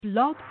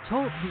Blog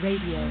Talk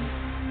Radio.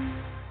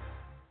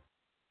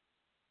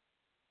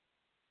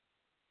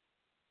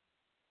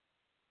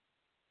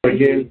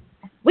 Again.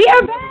 We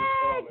are back.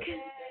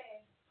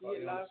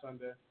 We are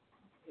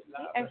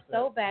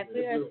so back.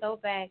 We are so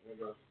back.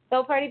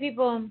 So, party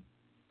people,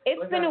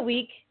 it's been a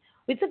week.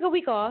 We took a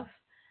week off.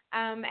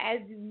 As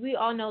we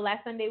all know,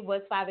 last Sunday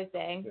was Father's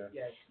Day.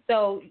 Yeah.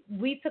 So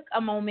we took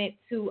a moment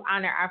to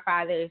honor our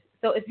fathers.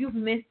 So if you've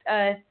missed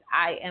us,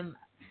 I am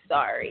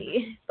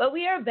sorry. But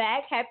we are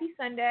back. Happy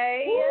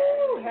Sunday.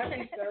 Woo!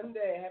 Happy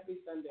Sunday. Happy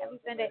Sunday. Happy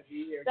Sunday.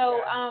 So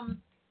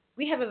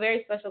we have a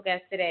very special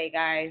guest today,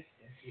 guys.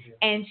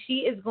 And she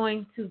is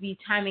going to be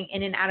chiming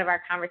in and out of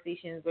our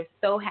conversations. We're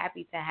so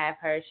happy to have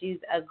her. She's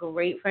a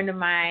great friend of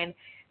mine.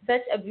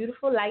 Such a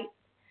beautiful light.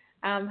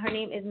 Her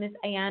name is Miss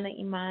Ayana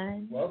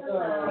Iman.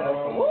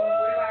 Welcome.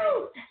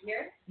 Woo!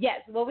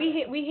 Yes. Well, we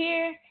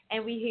here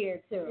and we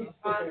here too.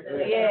 Awesome.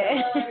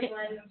 Yeah. Hello,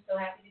 everyone. I'm so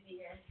happy to be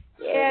here.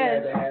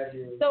 Yes. Glad to have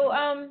you. So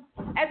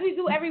as we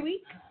do every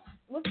week,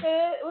 what's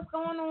good? What's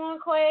going on,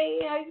 Quay?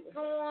 How you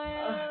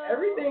doing?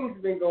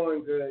 Everything's been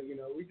going good. You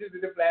know, we just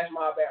did the flash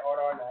mob at Art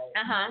All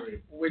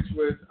Night, which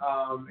was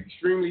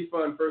extremely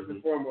fun. First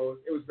and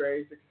foremost, it was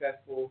very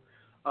successful.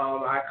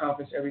 I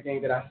accomplished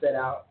everything that I set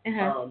out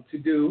to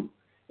do.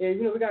 And,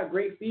 you know, we got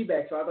great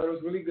feedback, so I thought it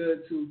was really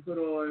good to put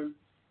on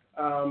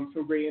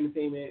some great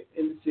entertainment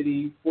in the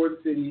city, for the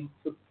city,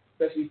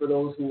 especially for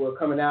those who were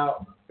coming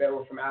out that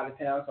were from out of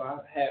town. So I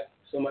had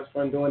so much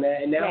fun doing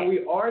that. And now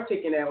we are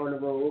taking that on the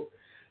road.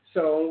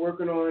 So I'm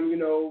working on, you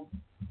know,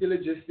 the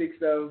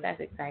logistics of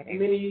That's exciting.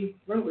 mini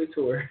runway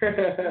tour.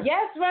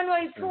 Yes,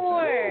 runway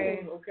tour.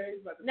 Okay.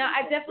 No,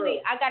 I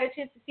got a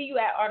chance to see you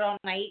at Art All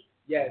Night.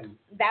 Yes.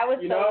 That was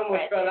You so know, I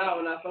almost impressive. fell out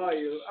when I saw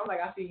you. I'm like,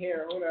 I see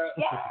hair. Hold up.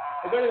 Yeah.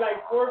 There's only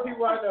like 4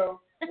 people I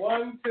know.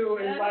 1, 2,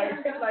 and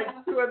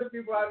like 2 other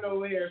people I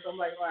know here. So I'm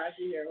like, all right, I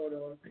see hair. Hold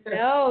on.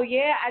 No,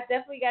 yeah, I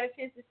definitely got a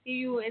chance to see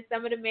you in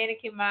some of the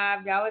mannequin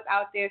mob. Y'all was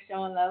out there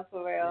showing love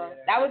for real.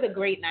 Yeah. That was a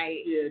great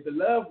night. Yeah, the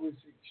love was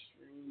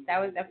extreme. That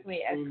was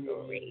definitely a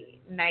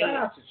great night. Shout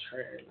out to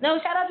Trent. No,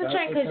 shout out to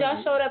Trent because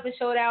y'all showed up and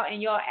showed out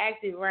and y'all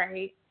acted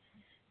right.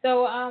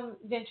 So,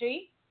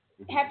 Gentry,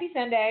 happy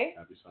Sunday.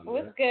 Happy Sunday.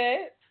 What's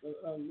good?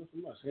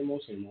 Nothing much. Same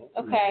old, same old.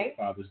 Okay.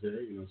 You know, Father's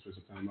Day, you know, spent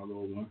some time with my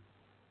little one.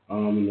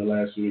 In the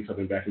last few weeks, I've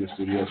been back in the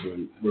studio, so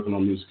I'm working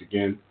on music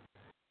again.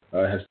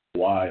 It has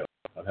been a while.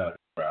 I've had a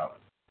crowd,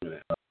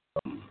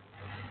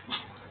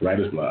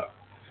 writer's block,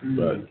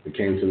 but it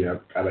came to me. I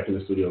got back in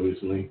the studio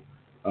recently.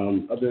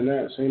 Other than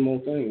that, same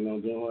old thing, you know,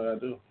 doing what I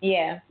do.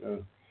 Yeah.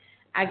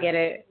 I get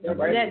it. Yeah, I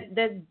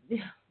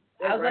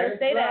was going to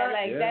say that.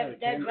 Like,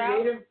 that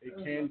drought. It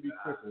can be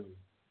crippling.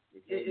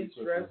 It's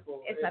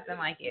stressful. It's nothing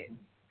like it.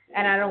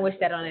 And I don't wish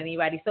that on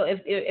anybody. So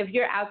if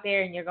you're out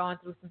there and you're going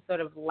through some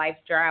sort of life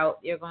drought,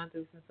 you're going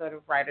through some sort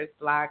of writer's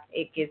block,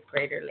 it gets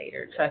greater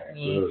later. Trust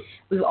me. Good.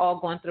 We've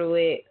all gone through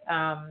it.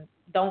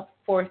 Don't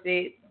force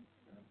it.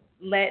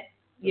 Let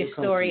your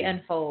story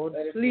unfold,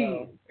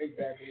 please.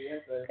 Exactly.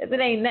 Because it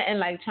ain't nothing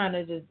like trying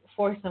to just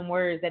force some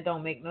words that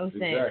don't make no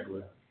sense.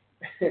 Exactly.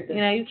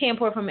 You know, you can't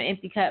pour from an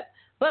empty cup.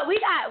 But we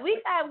got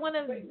one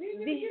of We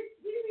didn't even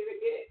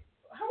get.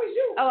 How was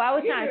you? Oh, I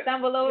was trying to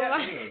stumble over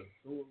my.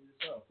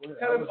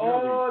 Tell us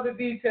all the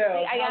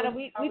details. Ayana,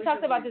 we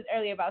talked about this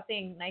earlier about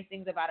saying nice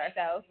things about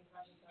ourselves.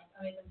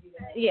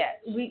 Yeah,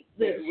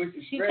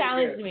 she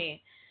challenged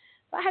me.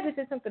 So I had to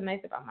say something nice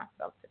about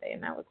myself today,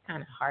 and that was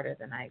kind of harder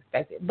than I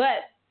expected.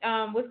 But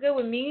what's good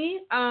with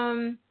me?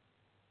 Y'all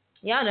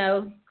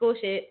know, cool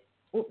shit.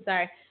 Oops,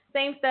 sorry.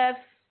 Same stuff,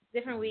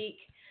 different week.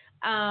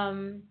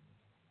 I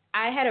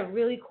had a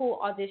really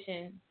cool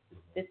audition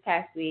this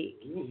past week,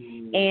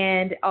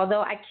 and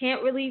although I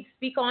can't really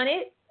speak on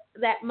it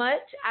that much,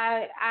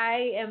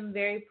 I am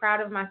very proud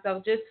of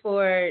myself just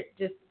for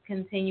just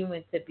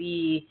continuing to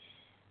be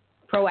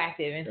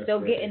proactive and still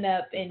getting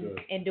up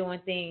and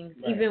doing things,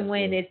 even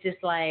when it's just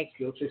like,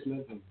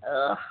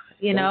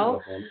 you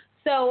know.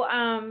 So,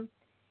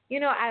 you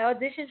know, I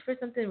auditioned for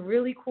something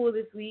really cool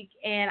this week,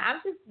 and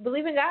I'm just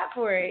believing God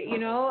for it. You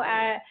know,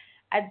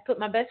 I put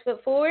my best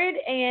foot forward,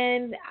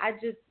 and I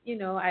just, you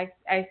know, I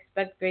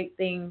expect great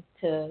things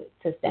to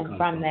stem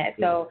from that.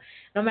 So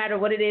no matter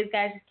what it is,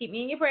 guys, just keep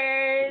me in your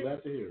prayers.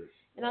 Glad to hear it.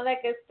 And all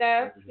that good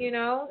stuff, you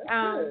know.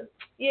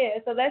 Yeah,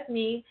 so that's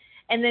me.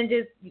 And then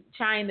just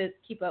trying to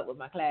keep up with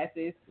my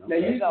classes. Now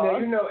you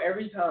know,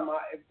 every time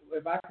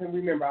if I can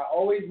remember, I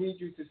always need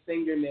you to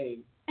sing your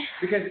name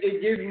because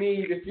it gives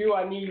me the fuel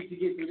I need to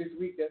get through this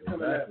week that's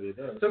coming up. It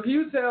does. So can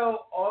you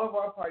tell all of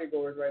our party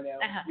goers right now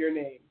your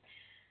name?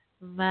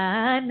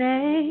 My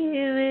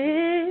name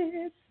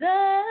is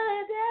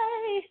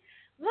Sunday.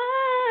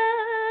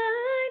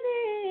 My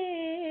name.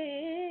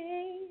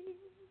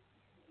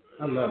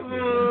 I love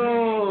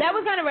you. That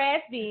was kind of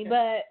raspy, but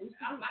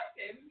I like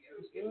it.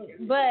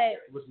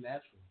 It was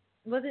natural.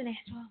 Was it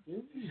natural?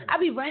 I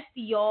be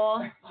rusty,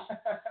 y'all.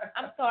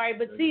 I'm sorry,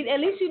 but see, at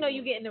least you know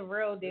you getting the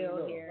real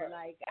deal here.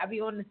 Like, I be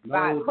on the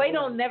spot. Quay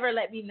don't never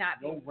let me not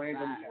be. No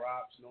random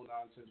drops, no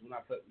nonsense. We're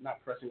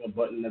not pressing a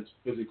button that's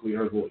physically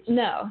her voice.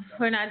 No,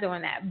 we're not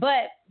doing that.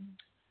 But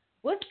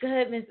What's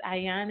good, Miss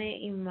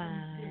Ayana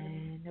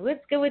Iman?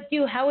 What's good with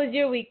you? How was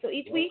your week? So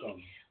each week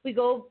we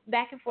go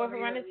back and forth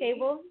around the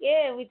table.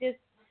 Yeah, we just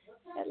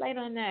shed light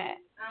on that.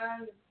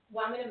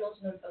 Well, I'm in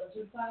emotional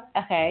intelligence class.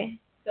 Okay.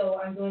 So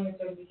I'm doing a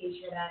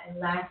certification for that, and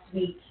last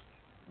week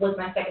was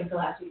my second to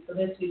last week. So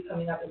this week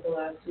coming up is the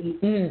last week,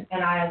 and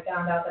I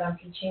found out that I'm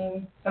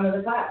teaching some of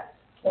the class.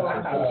 So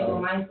I'm teaching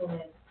on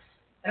mindfulness.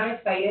 And I'm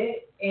excited.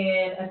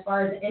 And as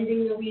far as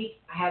ending the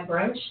week, I had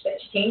brunch that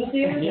she came to.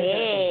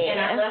 Yeah. And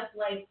I left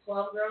like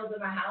 12 girls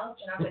in my house.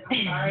 And I was like,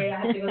 I'm sorry,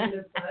 I have to go to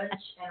this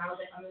brunch. And I was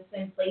like, I'm going to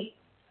send plates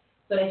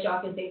so that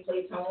y'all can take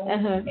plates home.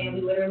 And we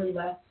literally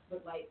left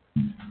with like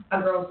a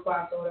girl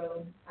squad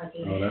photo.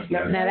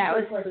 Now that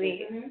was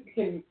sweet.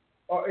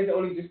 Or is it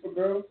only just for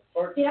girls?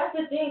 Or? See, that's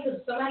the thing, because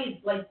somebody's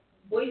like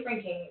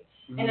boyfriend came.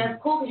 And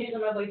that's cool because usually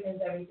my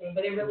boyfriend's everything,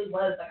 but it really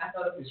was like I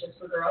thought it was just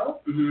for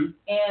girls.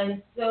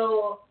 And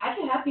so I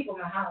can have people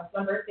in my house.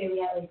 My birthday, we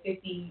had like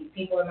 50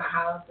 people in my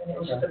house, and it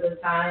was just a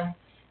good time.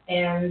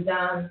 And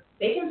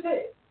they can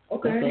fit.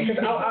 Okay.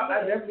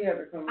 I definitely have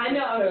to come. I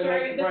know. I'm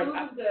sure the food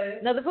was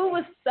good. No, the food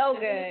was so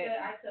good.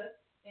 I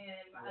cooked, and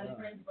my other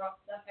friends brought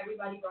stuff.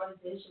 Everybody brought a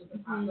dish. It was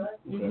a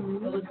potluck. It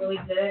was really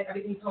good.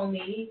 Everything's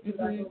homemade. So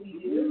that's what we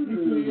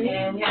do.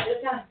 And we had a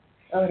good time.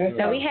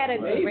 So we had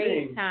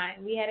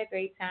a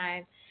great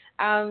time.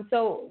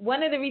 So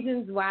one of the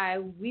reasons why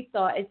we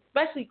thought,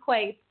 especially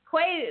Quay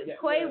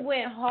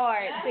went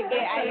hard to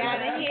get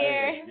Ayana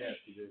here. Yes,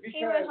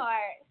 he went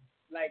hard.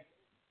 Like,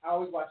 I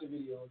always watch the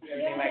videos and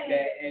everything like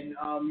that,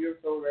 and you're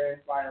so very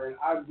inspiring.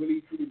 I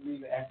really, truly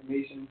believe in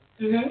affirmations,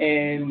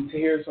 and to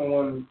hear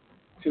someone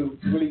to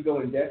really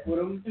go in depth with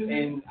them,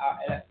 and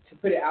to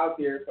put it out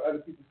there for other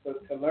people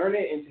to learn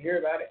it and to hear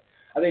about it,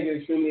 I think it's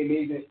extremely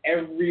amazing.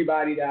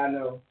 Everybody that I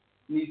know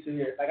needs to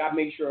hear it. Like, I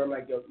make sure I'm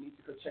like, yo, you need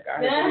to go check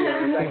out her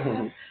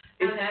video.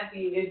 I'm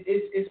happy.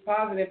 It's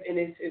positive and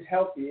it's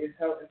healthy. It's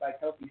like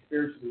healthy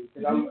spiritually,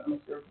 because I'm a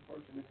spiritual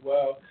person as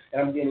well,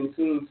 and I'm getting in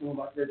tune to what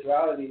my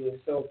spirituality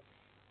is. So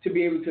to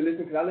be able to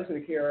listen, because I listen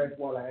to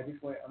KRS-One, like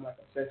I'm like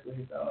obsessed with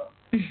his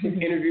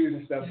interviews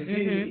and stuff.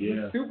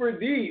 He's super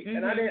deep,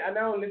 and I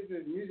don't listen to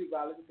his music, but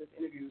I listen to his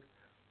interviews.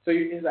 So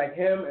it's like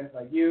him, and it's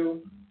like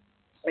you,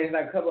 and it's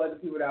like a couple other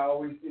people that I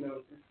always just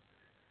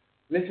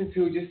listen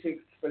to just to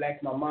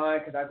relax my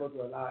mind, because I go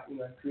through a lot,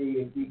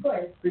 creative. We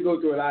go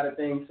through a lot of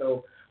things.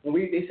 So when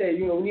they say,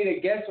 we need a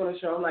guest on the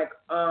show, I'm like,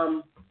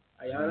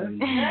 Ayana.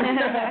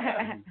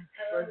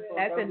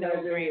 That's a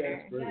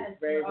no-brainer. Yes,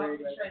 very, very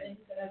good.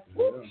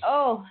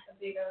 Oh,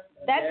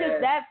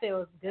 that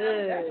feels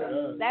good.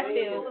 That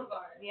feels,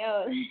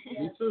 yo.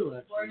 Me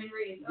too. Born and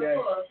raised. Yes.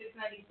 Oh,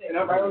 696. And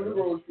I'm right on the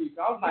Grove Street,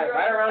 so I was like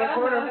right around the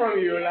corner from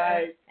you,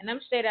 like. And I'm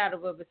straight out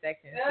of Wilbur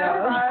section. So.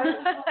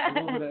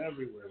 We're over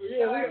everywhere.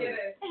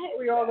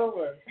 We all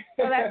over.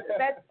 So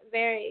that's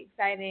very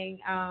exciting.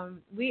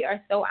 We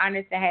are so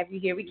honored to have you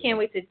here. We can't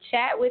wait to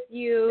chat with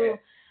you.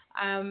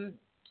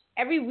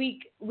 Every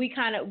week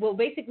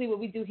basically what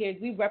we do here is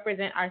we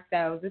represent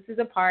ourselves. This is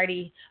a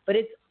party, but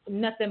it's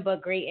nothing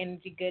but great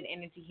energy, good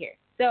energy here.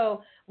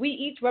 So we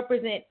each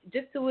represent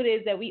just who it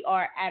is that we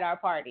are at our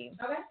party.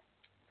 Okay.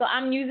 So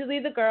I'm usually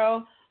the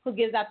girl who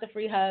gives out the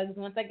free hugs.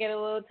 Once I get a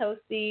little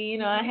toasty,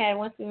 I had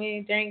one too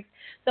many drinks.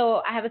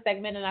 So I have a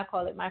segment and I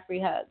call it my free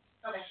hug.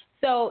 Okay.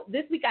 So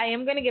this week I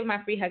am going to give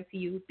my free hug to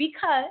you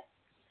because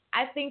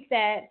I think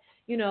that,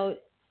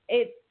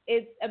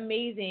 it's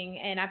amazing,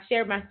 and I've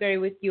shared my story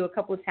with you a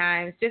couple of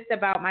times just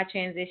about my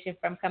transition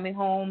from coming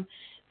home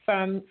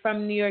from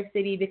New York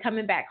City to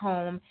coming back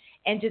home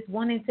and just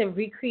wanting to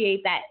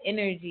recreate that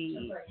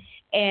energy.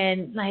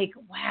 And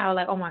wow,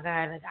 oh my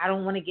God, I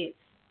don't want to get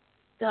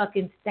stuck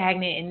and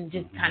stagnant and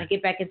just kind of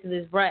get back into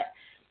this rut.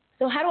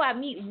 So how do I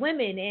meet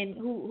women and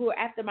who are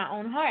after my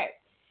own heart?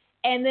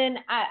 And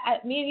then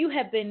me and you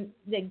have been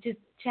just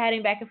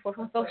chatting back and forth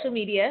on social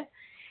media,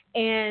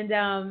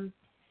 and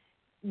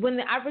when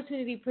the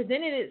opportunity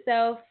presented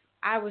itself,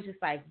 I was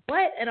just like,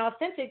 what? An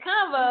authentic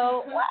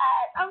convo? What?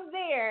 I'm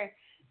there.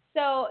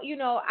 So,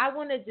 I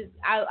want to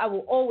I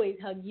will always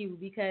hug you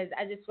because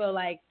I just feel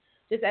like,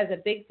 just as a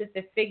big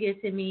sister figure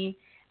to me,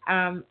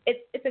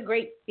 it's a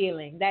great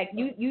feeling. That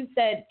you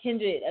said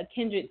a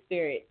kindred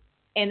spirit,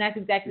 and that's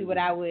exactly what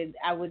I would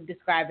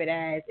describe it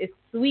as. It's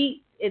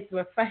sweet, it's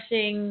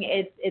refreshing,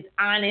 it's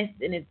honest,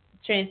 and it's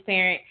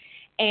transparent,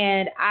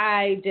 and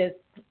I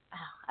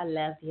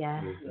love you.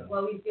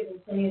 Well, we've given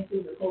plenty of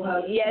food for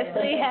hugs. Yes,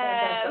 we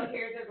have.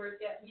 Compared to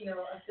work, I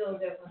feel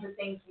different. So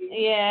thank you.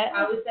 Yeah.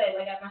 I would say,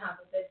 at my house,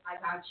 I said, I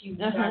got you,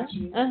 got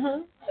you.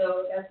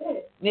 So that's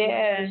it.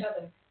 Yeah.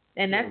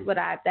 And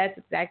that's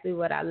exactly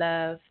what I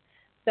love.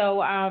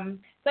 So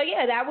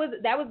yeah, that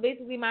was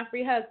basically my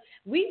free hug.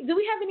 Do we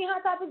have any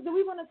hot topics? Do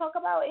we want to talk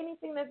about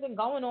anything that's been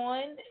going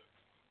on?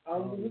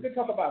 We could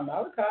talk about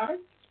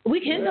Malachi. We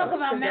can talk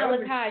about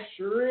Malachi.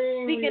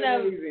 Speaking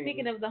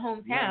of the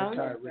hometown.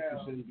 Malachi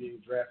Richardson being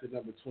drafted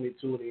number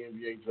 22 in the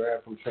NBA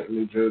draft from Trenton,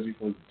 New Jersey,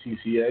 from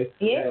TCA.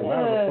 Yeah.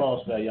 Round of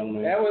applause for that young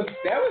man.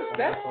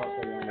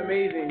 That's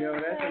amazing, yo.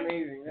 That's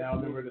amazing. Now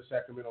remember the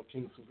Sacramento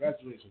Kings.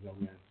 Congratulations, young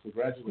man.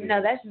 Congratulations.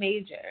 No, that's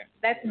major.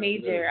 That's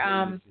major.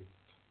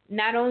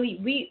 not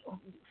only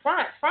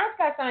France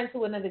got signed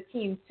to another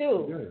team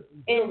too.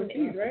 Yeah. And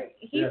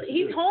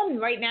he's home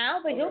right now,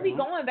 but he'll be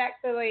going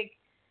back to like.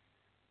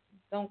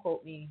 Don't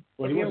quote me.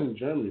 Well, he was in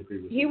Germany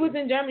previously. He was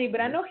in Germany, but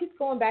I know he's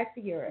going back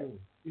to Europe.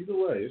 Either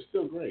way, it's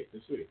still great to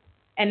see.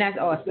 And that's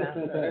awesome.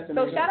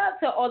 So shout out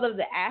to all of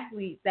the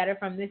athletes that are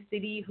from this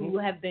city who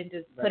have been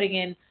just putting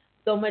in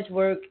so much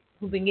work,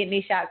 who've been getting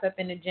their shots up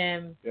in the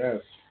gym. Yes.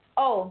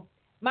 Oh,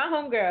 my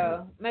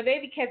homegirl, my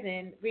baby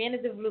cousin,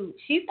 Brianna DeVlue,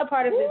 she's a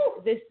part of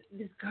this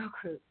girl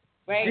group,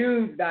 right?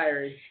 June's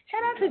Diary.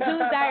 Shout out to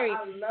June's Diary.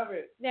 I love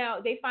it. Now,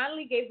 they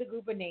finally gave the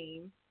group a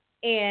name,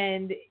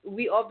 and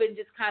we all been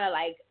just kind of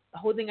like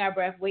holding our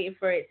breath, waiting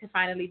for it to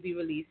finally be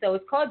released. So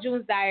it's called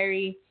June's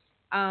Diary.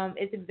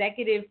 It's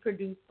executive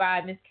produced by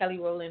Miss Kelly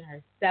Rowland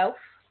herself.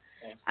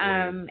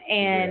 And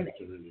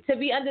to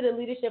be under the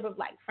leadership of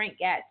like Frank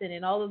Gatson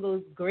and all of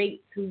those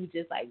greats who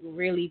just like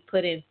really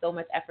put in so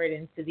much effort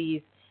into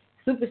these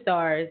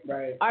superstars,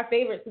 our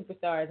favorite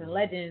superstars and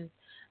legends.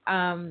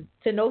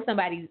 To know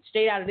somebody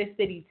straight out of this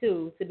city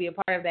too, to be a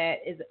part of that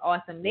is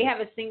awesome. They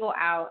have a single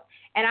out,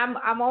 and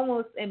I'm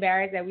almost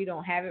embarrassed that we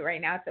don't have it right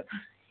now to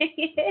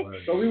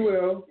But we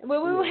will.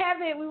 But we will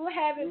have it. We will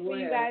have it for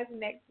you guys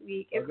next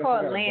week. It's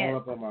called Land.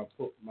 Up on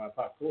my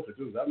pop culture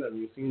too. I've never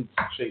even seen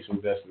Chase from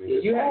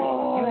Destiny. You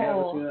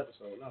haven't seen an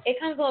episode. No. It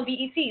comes on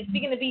BET.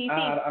 Speaking of BET,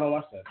 I don't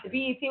watch that. The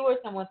BET Awards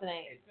come on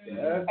tonight.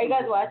 Yeah. Are you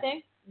guys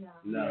watching? No.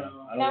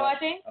 Not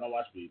watching? I don't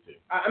watch BET.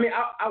 I mean,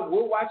 I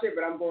will watch it,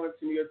 but I'm going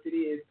to New York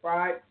City. It's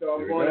Pride, so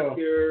I'm going up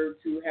here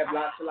to have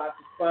lots and lots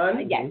of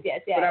fun. Yes.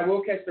 But I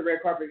will catch the red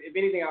carpet. If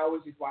anything, I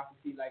always just watch to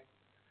see like,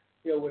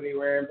 what they're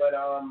wearing. But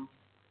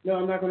no,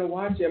 I'm not gonna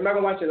watch it. I'm not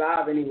gonna watch it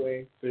live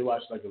anyway. So you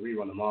watch like a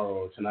rerun tomorrow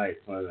or tonight?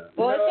 Well, it's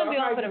gonna be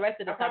on for the rest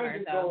of the summer.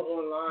 Just go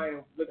online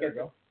and look at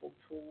the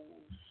photos.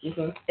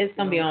 Okay. It's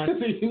gonna be on.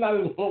 You're not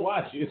even gonna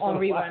watch it. On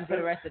rerun for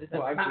the rest of the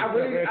summer. I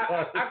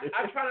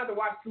try not to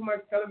watch too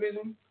much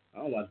television. I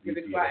don't watch BET.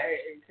 Because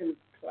it can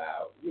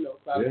cloud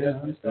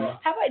stuff.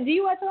 How about? Do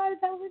you watch a lot of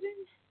television?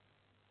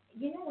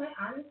 You know what?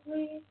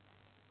 Honestly,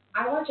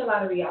 I watch a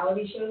lot of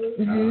reality shows.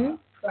 Mm-hmm.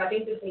 So I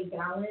think that they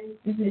balance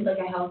is like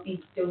a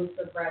healthy dose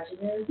of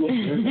ratchetness. but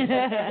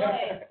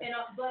then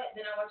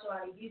I watch a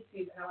lot of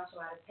YouTube and I watch a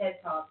lot of TED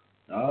Talks.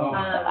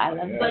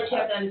 But you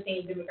have to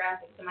understand your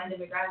demographic. So my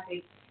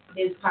demographic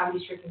is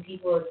poverty-stricken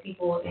people, or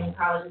people in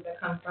colleges that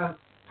come from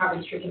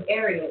poverty-stricken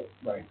areas.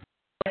 Right.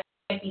 I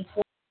can't be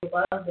told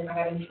above, then I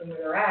got to meet them where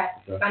they're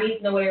at. Okay. So I need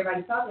to know what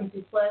everybody's talking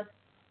to. Plus,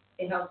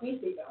 it helps me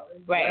stay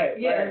balanced. Right.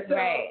 Yeah.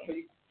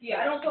 Right.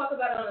 I don't talk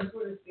about it on the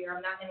Twitter sphere.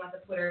 I'm not in like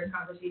a Twitter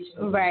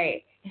conversation.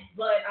 Right.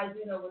 But I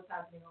do know what's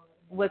happening on it.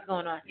 What's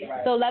going on?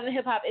 Yeah. So Love and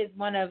Hip Hop is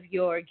one of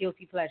your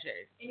guilty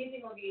pleasures.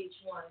 Anything on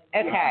VH1.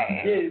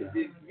 Okay.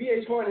 Yeah,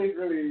 VH1 is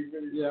really.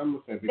 Yeah, I'm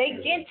a fan.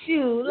 They get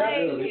you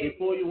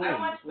before you win. I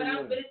don't watch, but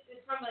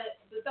it's from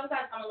but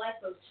sometimes I'm a life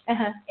coach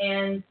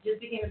and just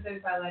became a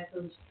certified life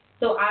coach.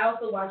 So I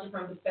also watch it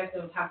from the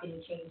perspective of how can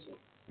you change it.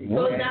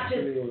 So it's not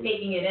just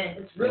taking it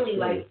in. It's really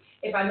like,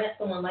 if I met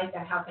someone like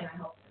that, how can I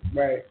help them?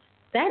 Right.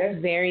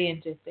 That's very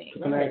interesting.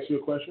 Can I ask you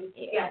a question?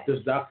 Yeah.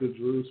 Does Dr.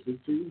 Drew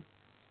speak to you?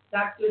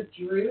 Dr.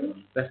 Drew?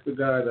 That's the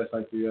guy that's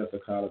like the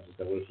psychologist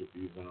that works with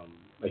these,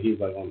 like he's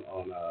like on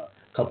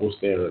couples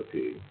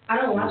therapy. I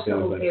don't watch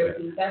couples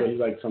therapy. So he's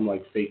like some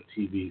like fake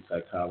TV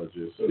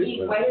psychologist. Is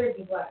he white or is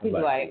he black? He's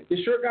white.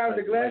 The short guy with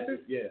the glasses?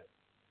 Yeah.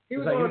 He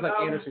was on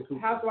Anderson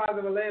Cooper. Housewives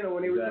of Atlanta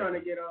when they were trying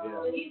to get on.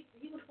 So he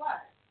was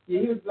black.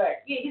 Yeah, he was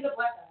black. Yeah, he's a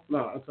black guy.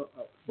 No, I'm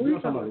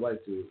talking about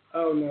white dude.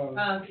 Oh, no.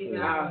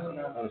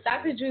 No.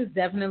 Dr. Drew's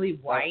definitely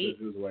white.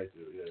 Dr. Drew's a white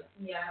dude, yeah.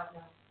 Yeah, I don't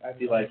know.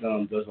 He like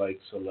does like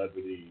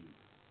celebrity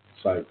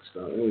psych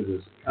stuff.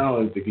 I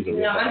don't even think he's a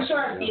real I'm sure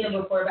I've seen him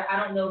before, but I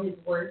don't know his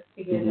work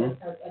because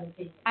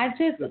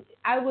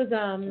I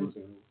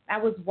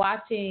was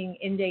watching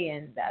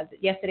NJN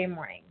yesterday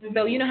morning.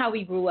 So you know how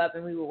we grew up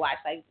and we would watch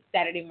like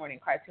Saturday morning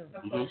cartoons.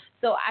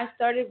 So I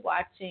started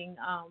watching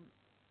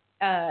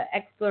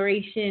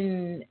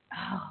Exploration.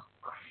 Oh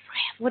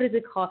crap! What is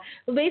it called?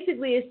 But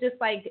basically, it's just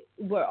like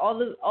where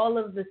all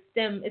of the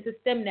STEM. It's a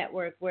STEM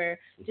network where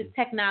just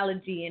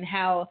technology and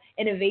how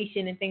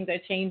innovation and things are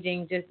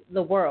changing just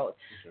the world.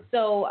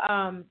 So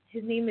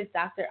his name is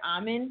Dr.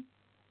 Amin.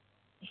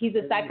 He's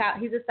a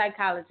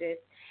psychologist,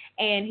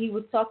 and he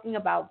was talking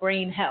about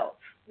brain health.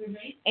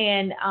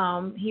 And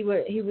he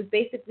was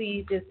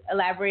basically just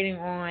elaborating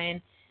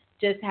on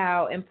just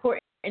how important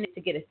it is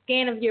to get a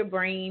scan of your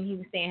brain. He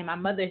was saying my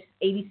mother's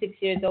 86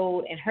 years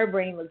old and her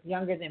brain looks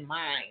younger than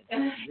mine.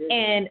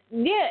 And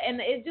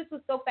it just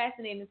was so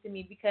fascinating to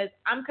me because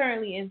I'm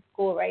currently in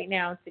school right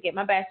now to get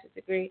my bachelor's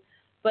degree,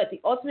 but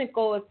the ultimate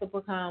goal is to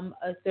become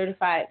a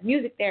certified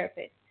music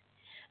therapist.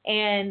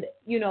 And,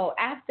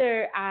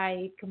 after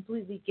I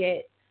completely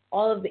get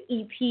all of the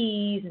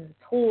EPs and the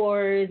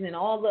tours and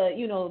all the,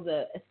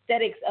 the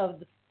aesthetics of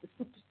the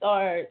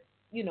superstars,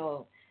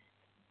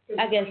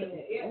 I guess,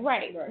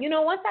 right.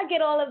 Once I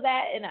get all of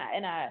that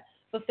and I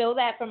fulfill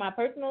that for my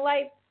personal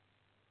life,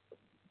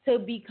 to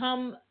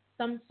become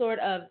some sort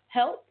of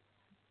help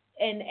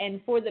and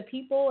for the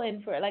people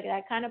and for like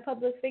that kind of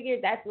public figure,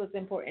 that's what's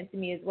important to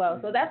me as well.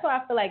 So that's why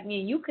I feel like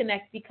me and you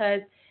connect, because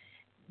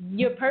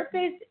your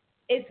purpose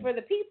is for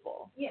the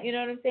people. Yeah. You know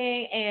what I'm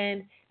saying?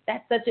 And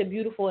that's such a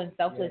beautiful and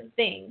selfless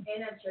thing.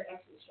 And that's your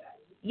exit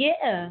strategy.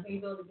 Yeah. When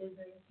you build a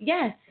business,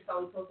 yes, it's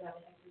always supposed to have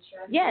an exit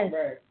strategy. Yes.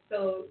 Right.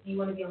 So you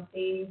want to be on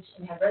stage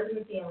and have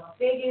residency in Las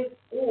Vegas,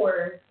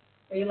 or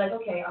you're like,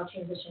 okay, I'll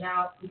transition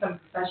out, become a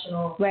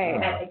professional, right,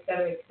 et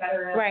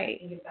cetera,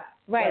 right, and get that.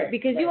 Right,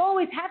 because you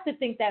always have to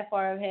think that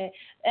far ahead,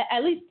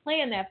 at least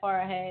plan that far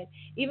ahead,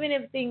 even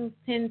if things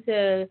tend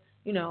to,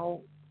 you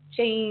know,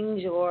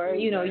 change, or,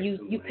 you know,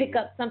 you pick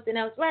up something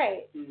else,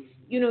 right? Mm-hmm.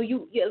 You know,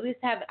 you at least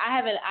I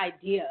have an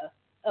idea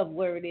of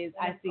where it is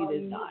I see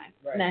this going, right.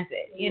 And that's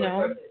it, you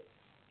know?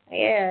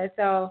 Yeah,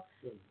 so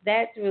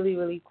that's really,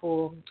 really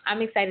cool.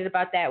 I'm excited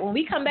about that. When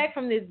we come back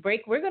from this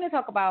break, we're going to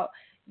talk about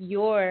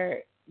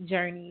your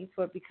journey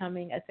for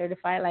becoming a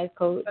certified life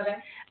coach. Okay.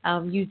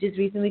 You just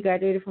recently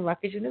graduated from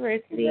Rutgers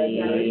University.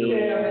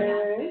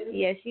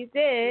 Yes, you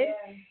did.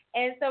 Yeah.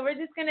 And so we're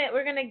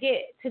gonna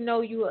get to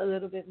know you a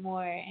little bit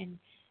more, and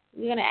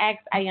we're gonna ask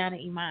Ayana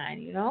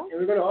Iman, you know.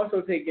 And we're gonna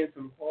also take in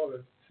some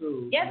callers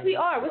too. Yes, we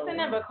are. What's the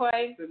number,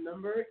 Corey? The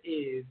number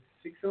is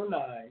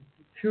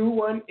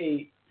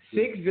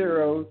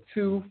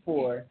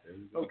 609-218-6024.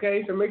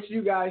 Okay, so make sure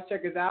you guys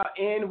check us out.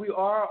 And we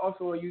are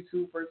also on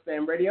YouTube, First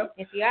Fam Radio.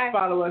 Yes, we are.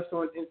 Follow us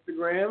on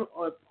Instagram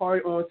on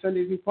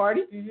Sundays We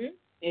Party. Mm-hmm.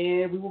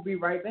 And we will be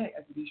right back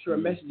after these short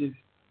messages.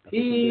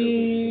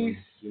 Peace.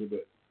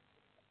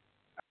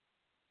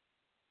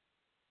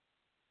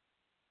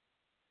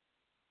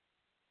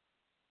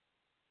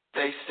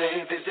 They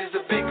say this is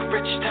a big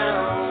rich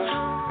town.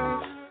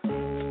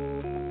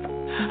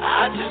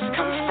 I just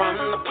come from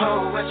the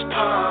poet's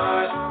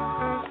part.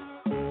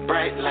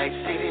 Bright light,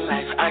 city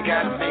life, I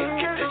gotta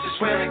make it, this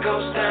is where it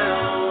goes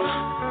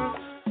down.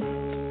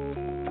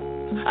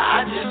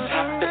 I just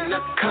happen to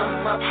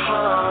come up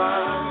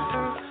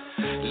hard.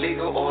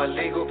 Legal or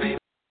illegal, baby.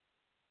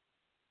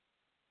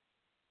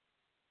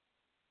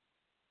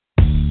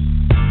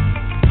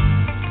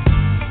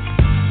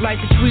 Light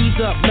the trees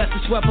up, let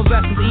the sweat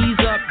progressive ease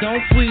up.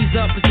 Don't freeze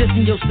up,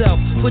 position yourself.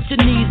 Put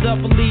your knees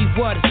up, believe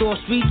what? It's all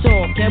street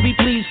talk. Can we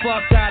please fuck?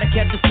 Gotta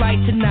catch a flight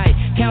tonight.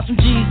 Count some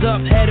G's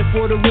up, headed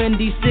for the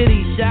windy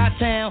city.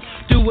 Chi-town,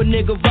 do a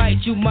nigga right.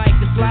 You might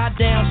can slide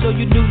down, show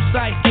you new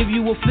sights. Give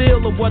you a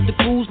feel of what the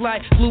cool's like.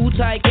 Glue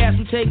tight, gas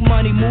and take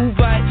money, move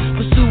right.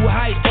 Pursue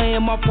heights,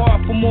 playing my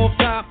part from off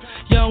top.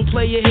 Young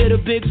player hit a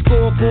big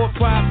score, court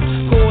prop.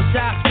 Call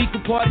shots, we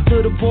can party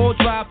till the ball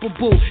drop. A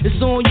boo, it's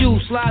on you,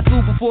 slide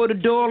through before the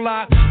door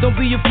lock. Don't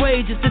be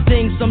afraid, just the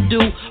things some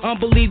do.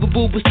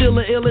 Unbelievable, but still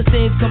the illest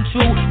things come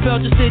true.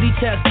 Felt your city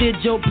test,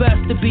 did your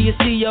best to be a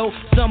CEO.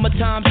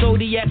 Summertime,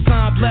 zodiac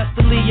sign, bless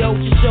the Leo.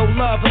 Just show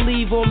love and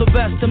leave all the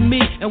rest to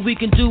me, and we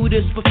can do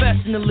this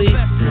professionally.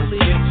 Get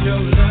your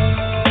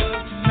love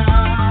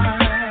tonight.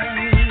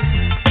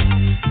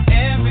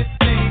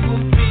 Everything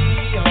will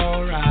be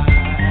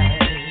alright.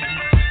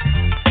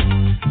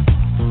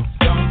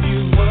 Don't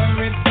you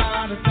worry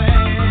about a thing.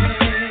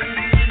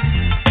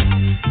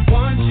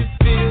 Once you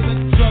feel the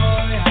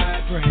joy I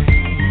bring,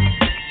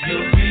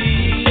 you'll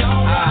be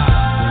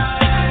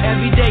alright.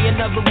 Every day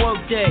another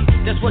work day.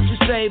 That's what you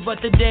say,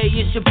 but today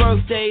it's your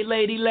birthday.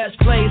 Lady, let's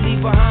play.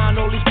 Leave behind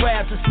all these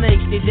crabs and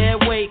snakes. They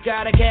dead weight.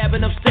 Got a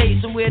cabin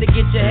upstate, somewhere to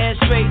get your head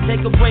straight.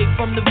 Take a break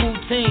from the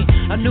routine.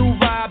 A new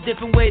vibe,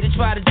 different way to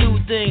try to do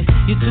things.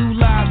 You're too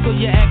live, so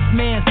your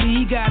ex-man, see,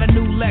 he got a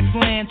new Lex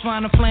land.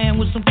 Trying to flam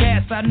with some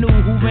cats I knew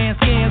who ran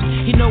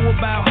scams. He know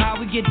about how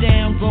we get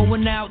down.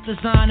 Going out,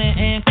 designing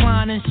and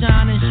climbing,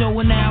 shining,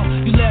 showing out.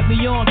 You let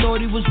me on,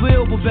 thought he was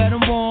real, but bet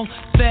I'm wrong.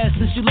 Fast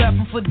since you left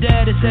him for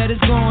dead, his head is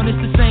gone. It's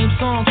the same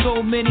song,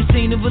 so many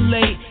seem to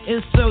relate.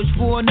 In search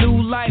for a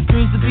new life,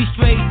 dreams to be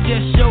straight.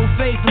 Just show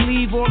faith and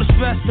leave all the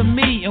stress to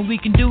me, and we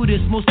can do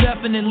this most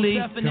definitely.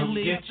 Come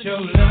get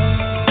your love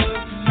tonight.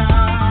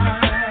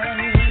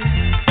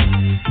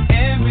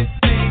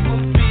 Everything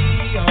will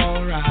be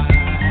alright.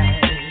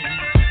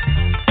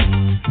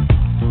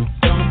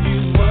 Don't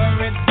you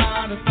worry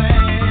about a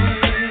thing.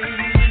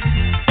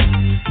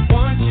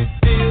 Once you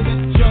feel the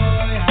joy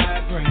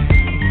I bring,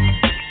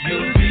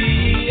 you'll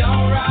be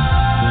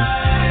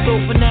alright. So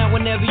for now,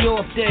 whenever you're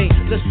off day,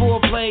 let's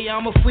foreplay.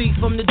 I'm a freak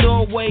from the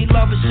doorway.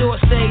 Love a short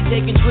stay,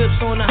 taking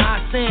trips on the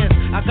hot sands.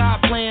 I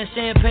got plans,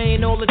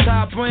 champagne, all the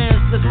top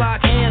brands. Let's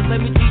lock hands,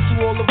 let me teach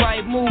you all the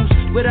right moves.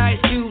 With ice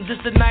cubes,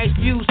 it's a nice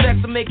view.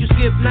 Sex will make you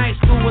skip night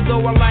school.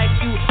 Although I like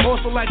you,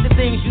 also like the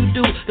things you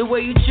do. The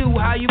way you chew,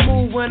 how you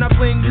move when I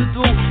bring you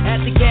through.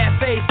 At the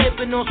cafe,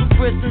 sipping on some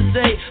Chris and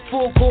Zay.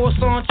 Full course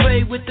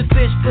entree with the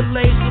fish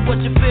fillet. So what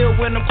you feel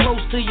when I'm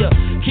close to you?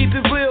 Keep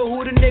it real,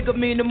 who the nigga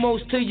mean the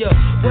most to you?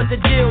 What the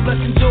deal?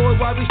 Let's enjoy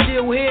while we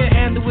still here.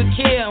 Handle with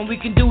care, and we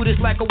can do this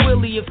like a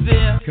Willie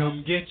affair.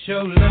 Come get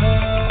your love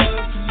tonight.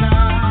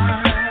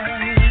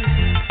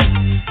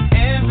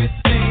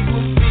 Everything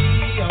will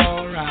be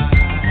alright.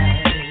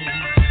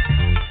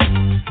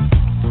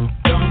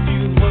 Don't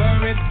you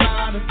worry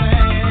about a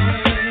thing.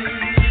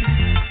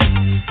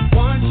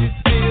 Once you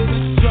feel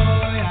the joy I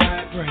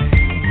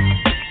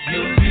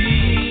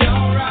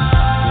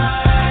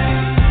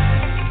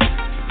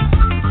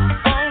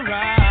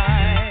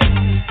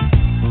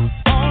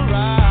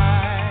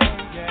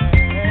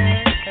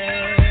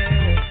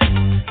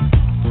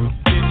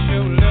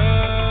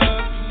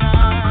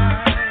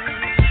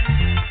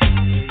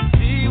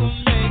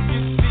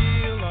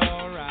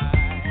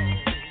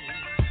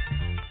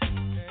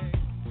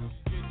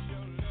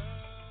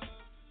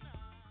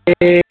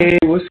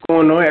What's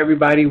going on,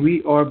 everybody?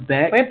 We are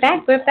back. We're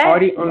back.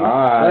 Party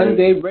on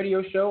Sunday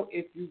radio show.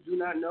 If you do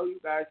not know, you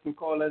guys can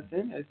call us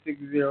in at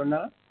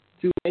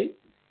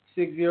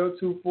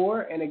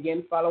 609-28-6024. And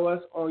again, follow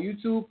us on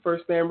YouTube,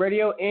 First Fam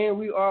Radio. And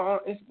we are on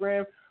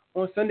Instagram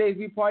on Sundays.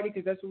 We party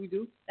because that's what we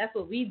do. That's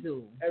what we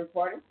do. Every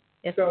party.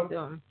 Yes, so, we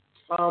do.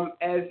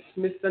 As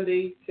Miss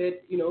Sunday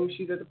said,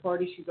 she's at the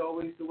party. She's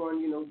always the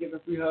one, giving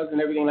free hugs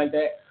and everything like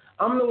that.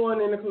 I'm the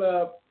one in the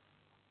club.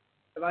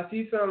 If I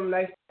see some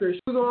nice shoes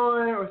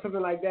on or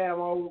something like that,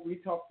 we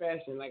talk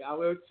fashion. Like, I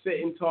will sit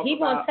and talk. He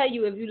won't tell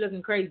you if you're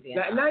looking crazy.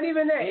 Not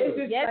even that. It's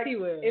just yes, like, he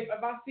will. If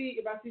I see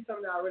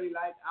something that I really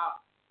like,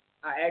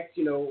 I ask,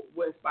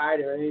 what inspired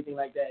it or anything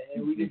like that,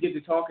 and we just get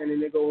to talking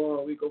and they go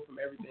on. We go from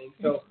everything.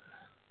 So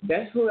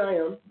that's who I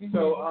am. Mm-hmm.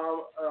 So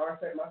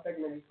my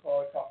segment is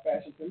called Talk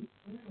Fashion to Me,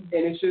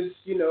 and it's just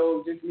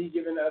just me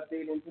giving an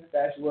update into the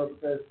fashion world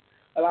because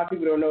a lot of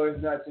people don't know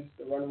it's not just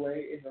the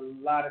runway. It's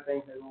a lot of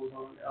things that goes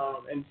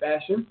on in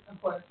fashion.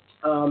 Of course.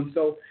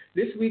 So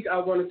this week I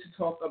wanted to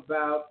talk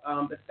about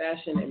the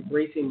fashion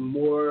embracing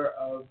more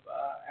of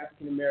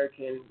African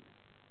American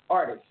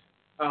artists,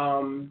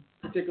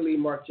 particularly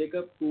Marc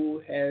Jacob,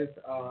 who has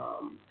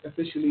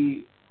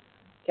officially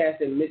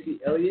casted Missy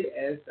Elliott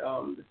as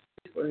the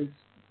face for his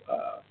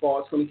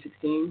fall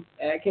 2016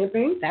 ad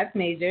campaign. That's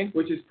major.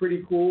 Which is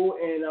pretty cool,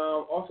 and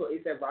also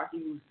A$AP Rocky,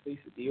 who's the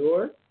face of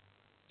Dior.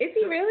 Is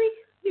he really?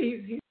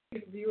 Yeah,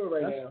 he's Dior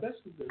right now.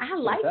 I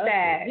like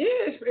that.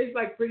 Yeah, it's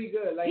like pretty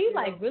good. Like, he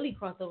really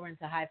crossed over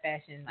into high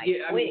fashion. Like,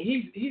 yeah, I mean,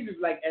 he's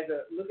just like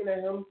looking at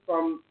him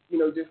from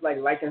just like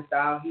liking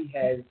style. He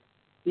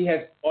has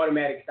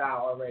automatic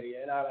style already,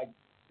 and I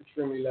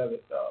extremely love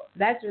it. So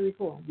that's really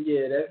cool.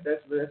 Yeah,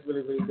 that's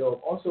really really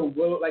dope. Also,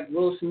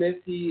 Will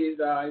Smith, he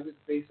was the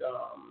face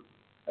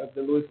of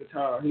the Louis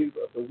Vuitton. He's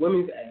the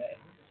women's ad,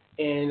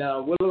 and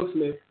Willow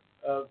Smith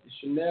of the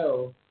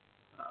Chanel.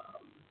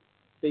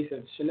 Face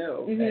of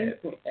Chanel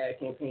ad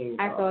campaign.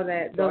 I saw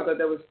that. So I thought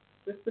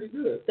that's pretty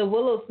good. The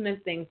Willow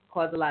Smith thing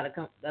caused a lot of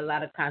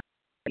controversy.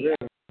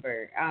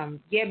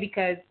 Yeah,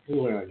 because he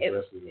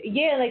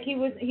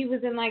went he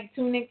was in like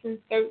tunics and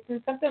skirts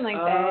and something like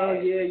that. Oh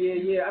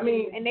yeah. I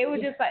mean, and they were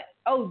just like,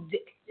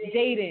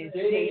 Jaden.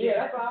 Yeah,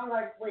 that's why I'm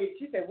like, wait.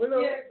 She said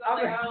Willow. Yeah, I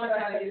don't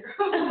know.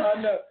 Oh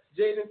no,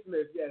 Jaden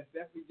Smith. Yes,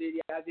 definitely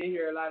JD. I did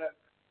hear a lot of,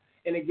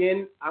 and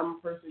again,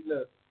 I'm personally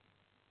look.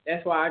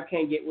 That's why I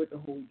can't get with the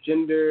whole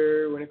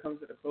gender when it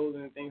comes to the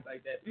clothing and things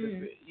like that.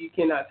 Mm-hmm. You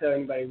cannot tell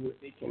anybody what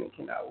they can and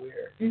cannot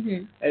wear.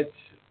 Mm-hmm. That's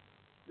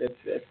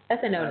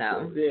a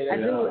no-no. Yeah, I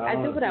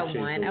do what I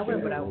want. I wear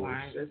what I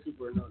want. That's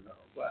super no-no.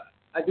 But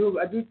I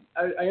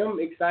am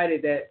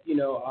excited that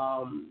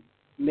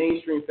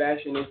mainstream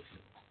fashion is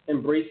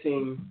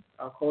embracing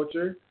our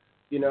culture,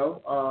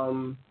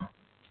 and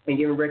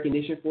giving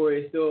recognition for it.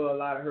 It's still a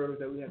lot of hurdles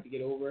that we have to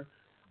get over.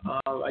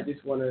 I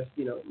just want to,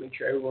 make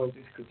sure everyone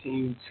just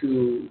continue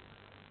to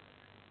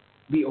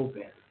be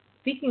open.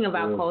 Speaking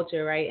about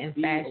culture, right, and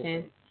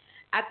fashion,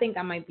 I think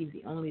I might be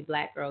the only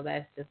black girl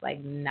that's just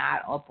like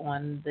not up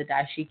on the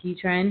dashiki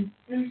trend.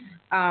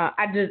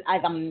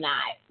 I'm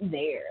not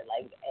there,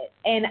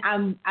 and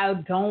I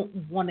don't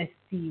want to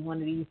see one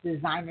of these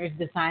designers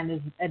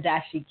design a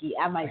dashiki.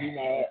 I might be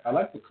mad. I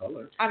like the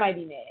color. I might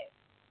be mad.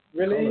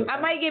 Really? I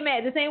might get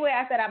mad. The same way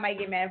I said I might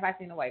get mad if I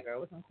seen a white girl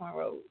with some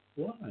cornrows.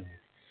 Why?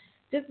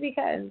 Just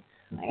because.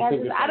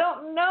 I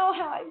don't know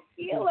how I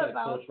feel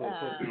about that.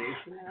 I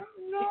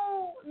don't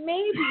know.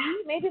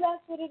 Maybe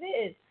that's what it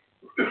is.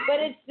 But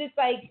it's just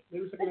like,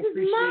 this is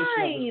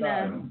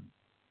mine.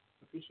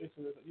 Appreciation.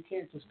 You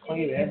can't just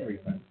claim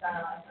everything.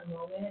 At the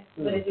moment,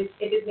 but if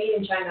it's made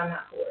in China, I'm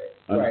not for it.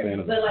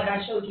 Right. But like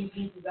I showed you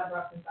pieces I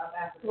brought from South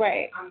Africa.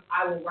 Right.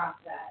 I will rock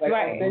that. Like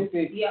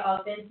authentic. Yeah,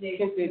 authentic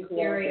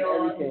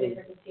material and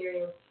different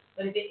materials.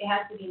 But if it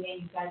has to be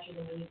manufactured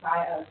and made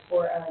by us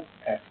for us.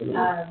 Absolutely.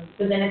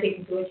 So then I take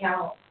into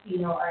account,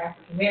 our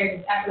African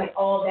Americans. Like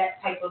all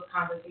that type of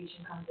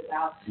conversation comes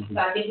about. Mm-hmm.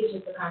 So I think it's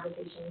just a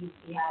conversation needs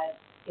to be had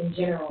in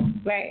general.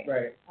 Right.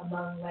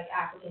 Among like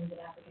Africans and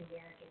African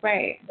Americans.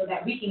 Right. So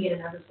that we can get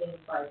an understanding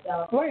for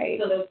ourselves. Right.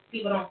 So that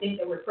people don't think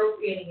that we're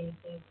appropriating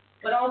anything.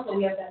 But also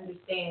we have to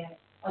understand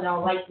on our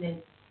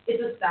likeness,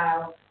 it's a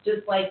style.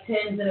 Just like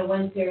Timbs in the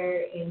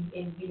winter and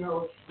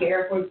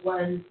Air Force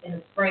Ones in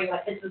the spring,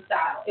 like it's a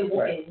style. It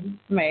will end.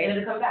 Right. And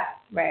it'll come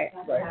back. Right.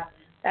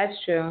 That's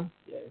true.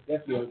 Yeah, it's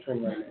definitely on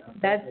trend right now.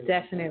 That's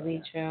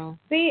definitely true.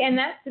 See, and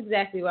that's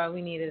exactly why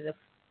we needed a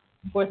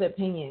fourth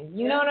opinion.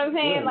 You know what I'm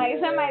saying? Like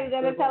somebody's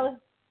gonna tell us.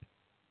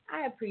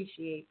 I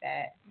appreciate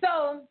that.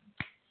 So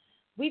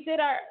we did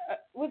our.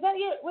 Was that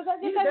your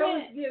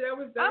segment? That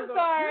was. I'm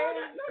sorry.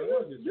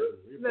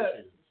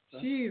 Look,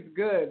 she's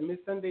good. Miss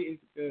Sunday is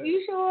good. Are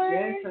you sure?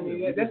 Yes,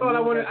 honey. That's all I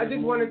wanted. I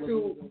just wanted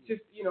to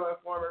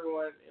inform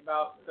everyone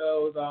about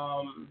those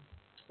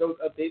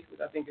updates,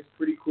 because I think it's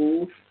pretty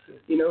cool.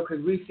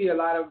 Because we see a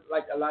lot of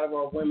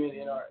our women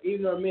and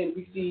even our men.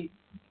 We see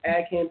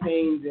ad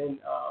campaigns and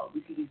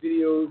we see these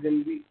videos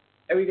and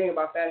everything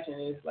about fashion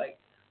is like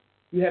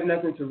you have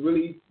nothing to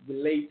really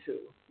relate to.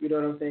 You know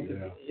what I'm saying?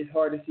 'Cause it's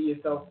hard to see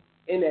yourself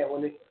in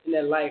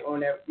that light on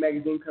that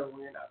magazine cover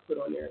when you're not put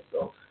on there.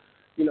 So,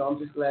 I'm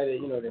just glad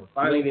that they're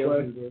finally there.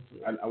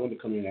 I wanted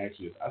to come in and ask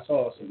you this. I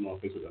saw something on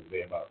Facebook the other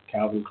day about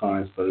Calvin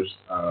Klein's first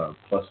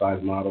plus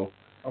size model,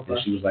 and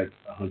she was like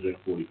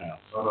 140 pounds.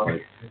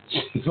 Like,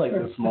 she's like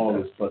the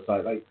smallest plus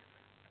size. Like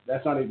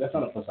that's not a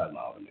plus size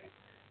model to me.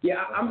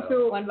 Yeah, I'm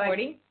still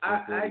 140.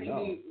 I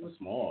actually was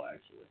small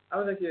actually. I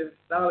was actually a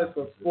stylist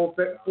for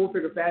Full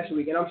Figure Fashion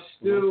Week, and I'm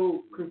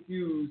still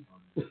confused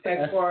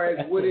as far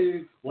as what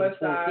is plus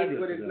size,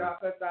 what is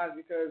not plus size,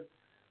 because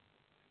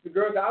the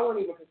girls I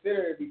wouldn't even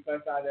consider to be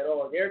plus size at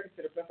all. They're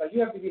considered plus size.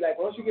 You have to be like,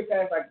 once you get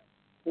past like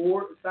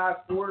size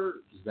 4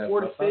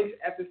 to 6,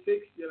 after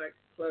 6, you're like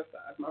plus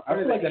size. I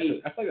feel like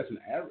that's an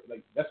average,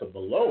 like that's a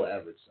below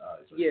average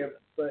size. Right? Yeah,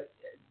 but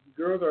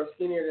girls are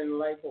skinnier than the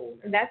light pole.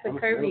 That's a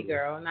curvy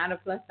girl, not a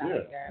plus size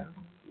girl. Yeah.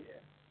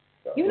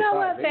 So, you know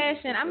what,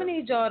 fashion? I'm gonna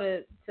need y'all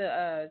to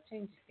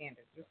change the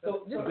standards.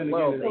 So what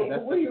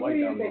do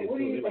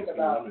you think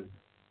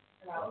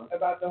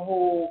about the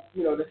whole,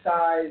 the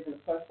size and the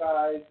plus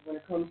size when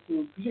it comes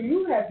to, because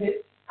you have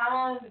hips?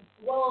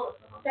 Well,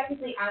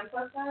 technically I'm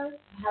plus size.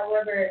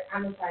 However,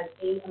 I'm a size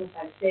 8, I'm a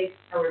size 6,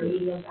 I wear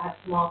mediums, I have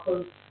small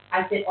clothes.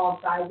 I fit all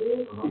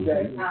sizes.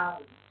 Exactly.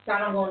 So I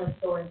don't go in the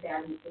store and say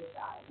I need this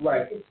size.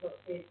 Right. It's what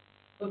fits.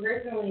 But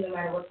personally, no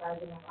matter what size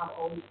I'm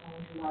always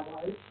going to my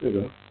wife.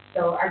 Yeah.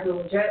 So I grew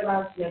with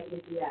dreadlocks, you have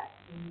to do that.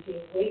 When you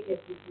gain weight, you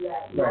have to do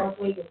that. You lost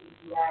weight, you have to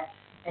do that.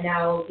 And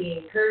now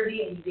being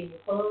curvy and you being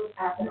your clothes,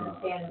 I have to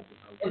understand.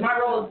 If my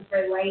role is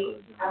for light,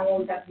 I don't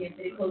always have to be in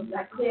fitted clothes.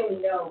 I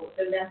clearly know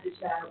the message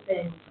that I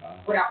send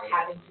without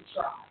having to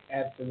try.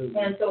 Absolutely.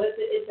 And so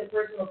it's a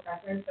personal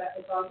preference, but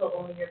it's also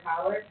owning your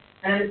power.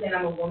 And I understand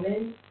I'm a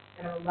woman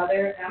and I'm a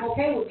mother, and I'm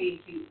okay with being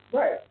cute.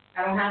 Right.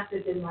 I don't have to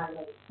do my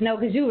life. No,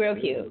 because you real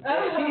cute.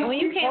 When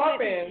you came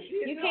out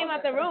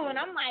the room, and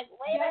I'm like,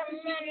 wait a minute. She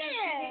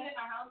came in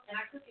my house, and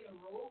I cooked in a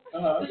robe.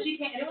 So she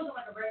came, and it wasn't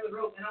like a regular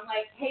robe. And I'm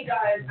like, hey,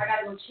 guys, I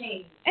got to go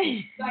change.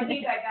 So I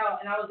came back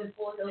out, and I was in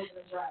full heels and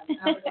a dress. And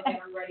I was like,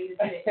 okay, I'm ready to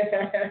do it.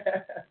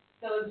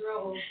 So it's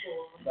real old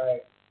school.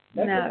 Right.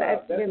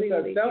 That's really,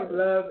 really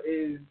self-love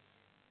is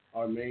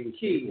our main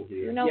key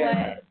here. You know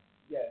what?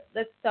 Yes.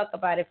 Let's talk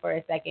about it for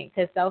a second,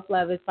 because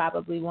self-love is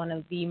probably one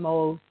of the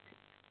most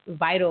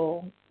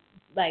vital,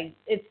 like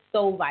it's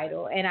so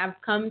vital. And I've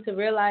come to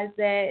realize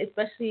that,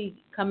 especially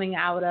coming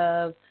out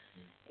of,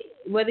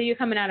 whether you're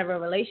coming out of a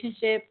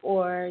relationship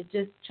or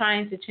just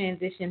trying to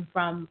transition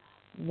from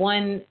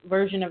one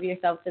version of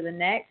yourself to the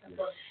next,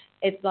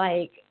 it's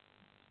like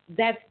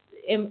that's,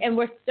 and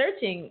we're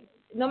searching,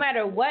 no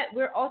matter what,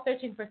 we're all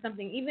searching for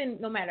something. Even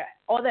no matter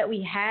all that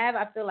we have,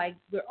 I feel like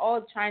we're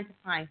all trying to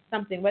find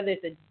something, whether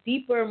it's a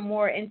deeper,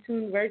 more in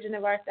tune version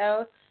of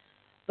ourselves.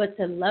 But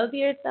to love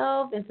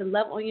yourself and to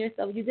love on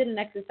yourself, you did an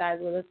exercise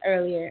with us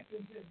earlier,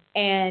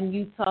 and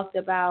you talked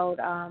about,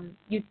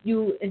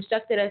 you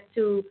instructed us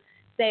to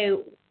say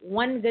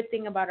one good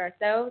thing about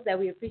ourselves that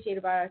we appreciate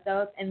about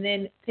ourselves, and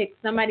then pick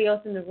somebody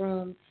else in the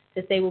room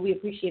to say what we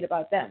appreciate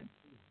about them.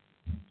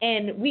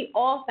 And we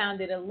all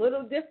found it a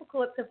little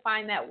difficult to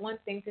find that one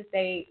thing to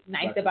say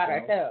nice about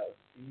ourselves.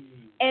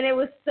 And it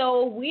was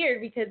so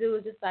weird, because it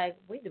was just like,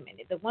 wait a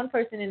minute, the one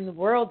person in the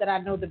world that I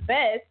know the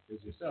best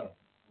is yourself.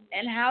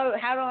 And how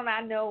don't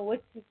I know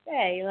what to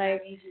say?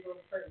 Like, I need you to go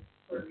first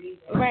for a reason.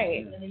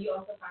 Right. And then you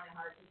also find it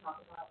hard to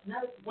talk about.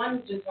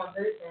 One's just one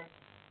person,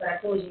 but I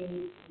told you need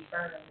to be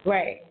firm.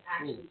 Right. And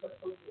actually put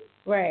focus.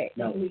 Right.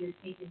 Now, who you're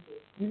speaking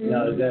to.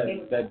 Now, is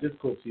that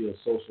difficulty a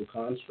social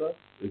construct?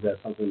 Is that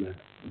something that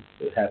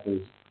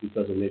happens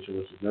because of nature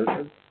versus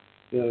nurture?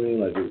 You know what I mean?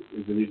 Like,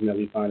 is the reason that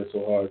we find it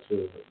so hard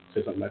to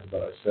say something nice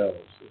about ourselves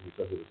is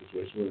because of the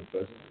situation we're in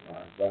present in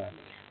our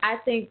environment? I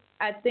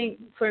think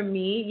for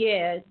me,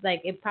 yeah,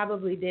 like it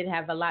probably did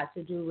have a lot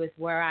to do with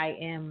where I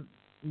am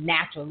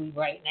naturally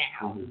right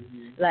now.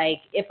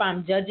 Like if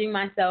I'm judging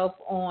myself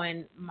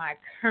on my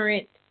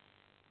current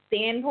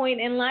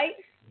standpoint in life,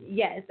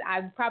 yes,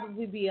 I'd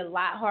probably be a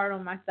lot hard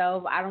on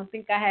myself. I don't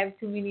think I have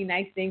too many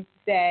nice things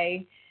to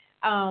say.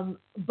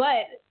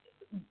 But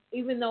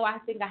even though I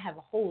think I have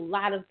a whole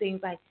lot of things,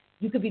 like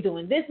you could be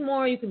doing this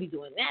more, you could be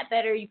doing that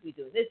better, you could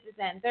be doing this,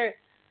 that, and third.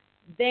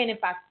 Then if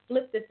I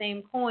flip the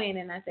same coin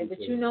and I say, but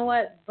you know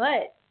what?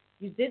 But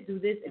you did do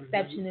this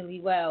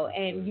exceptionally well,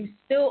 and you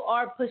still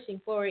are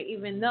pushing forward,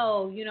 even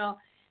though,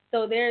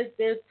 so there's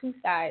two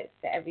sides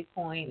to every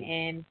coin.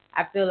 And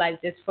I feel like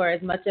just for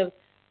as much of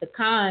the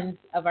cons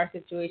of our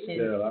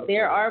situation,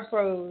 there are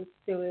pros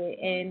to it.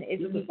 And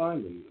it's, you can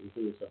find them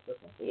for yourself.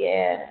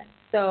 Yeah.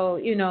 So,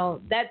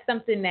 that's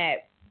something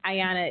that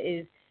Ayana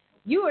is,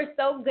 you were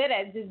so good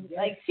at just,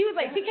 like, she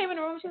came in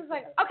the room, she was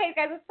like, okay,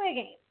 guys, let's play a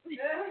game.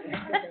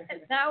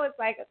 And I was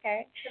like,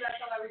 okay. Because I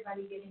saw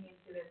everybody getting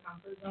into their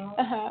comfort zone.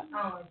 Uh-huh.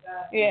 Oh, my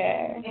God.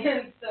 Yeah.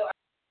 And so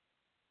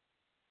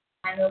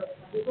I know that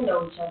some people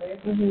know each other.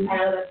 I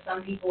know that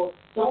some people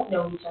don't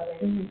know each other.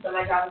 So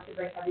my job is to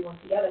bring everyone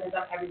together because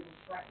I'm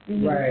everyone's friend.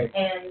 Right.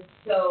 And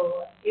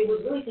so it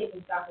was really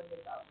taking stock of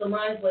yourself. So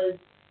mine was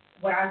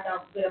what I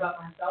felt good about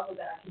myself is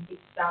that I can take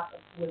stock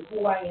with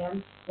who I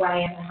am, where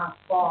I am, and how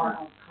far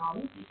I've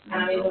come. And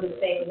I'm able to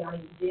say,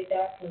 Yanni, you did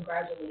that.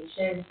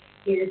 Congratulations.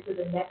 Here's to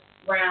the next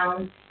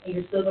round, and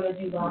you're still going to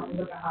do well, and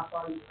look at how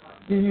far you've come.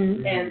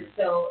 And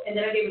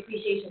then I gave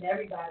appreciation to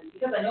everybody.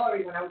 Because I know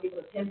everyone, I was able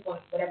to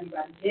pinpoint what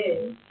everybody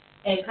did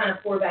and kind of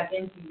pour back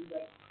into you.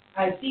 Like,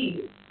 I see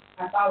you.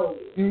 I follow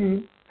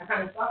you. I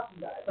kind of talk to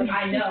you guys. Like,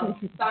 I know.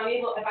 So I'm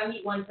able, if I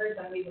meet one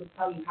person, I'm able to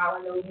tell you how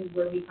I know you,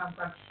 where we come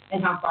from,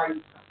 and how far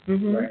you've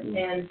come. Right.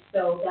 And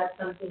so that's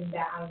something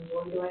that I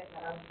enjoy doing,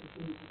 that I will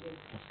continue to do.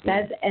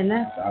 That's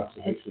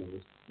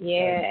observation.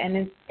 Yeah, and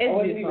it's I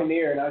wasn't even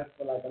there, and I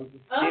feel like I'm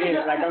just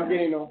I'm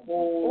getting a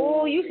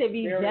whole. Oh, you should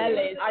be jealous.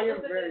 I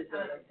am very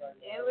jealous.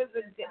 It was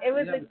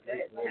a good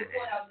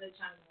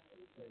time.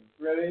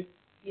 Really?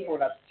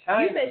 Yeah.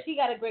 You said she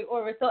got a great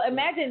aura. So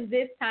imagine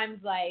this times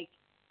like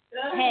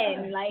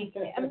 10. Like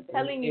I'm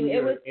telling you,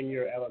 it was in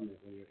your element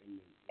when you're in.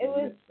 It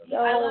was so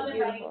I love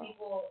inviting beautiful.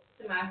 people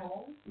to my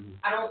home.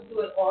 I don't do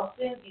it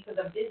often because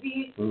I'm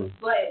busy,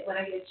 but when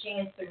I get a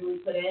chance to really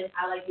put in,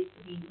 I like it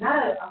to be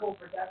not a whole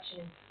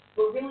production,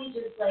 but really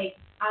just like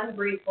I'm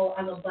grateful,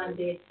 I'm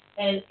abundant,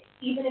 and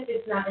even if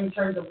it's not in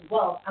terms of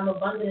wealth, I'm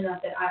abundant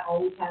enough that I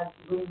always have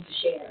room to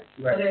share.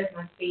 Right. Whether it's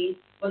my space,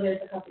 whether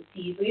it's a cup of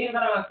tea. So even if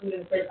I don't have food in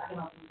the fridge, I can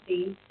offer you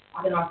tea,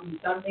 I can offer you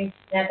something,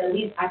 and at the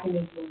least I can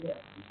make you a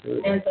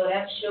meal. And so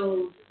that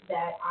shows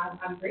that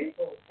I'm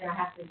grateful, and I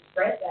have to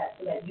express that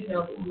so that you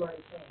know that you are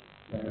the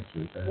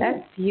same.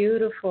 That's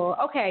beautiful.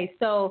 Okay,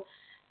 so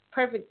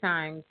perfect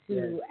time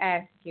to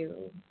ask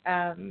you.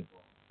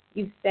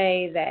 You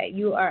say that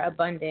you are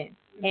abundant,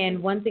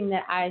 and one thing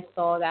that I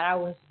saw that I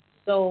was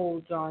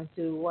so drawn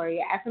to were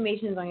your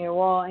affirmations on your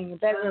wall in your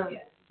bedroom,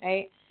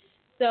 right?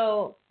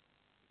 So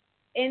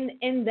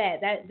in that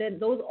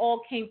those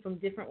all came from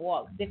different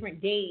walks,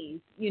 different days,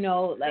 you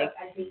know, like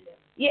I hate them.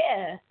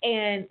 Yeah,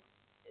 and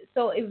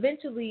so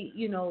eventually,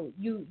 you know,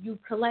 you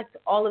collect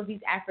all of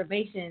these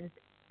affirmations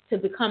to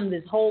become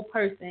this whole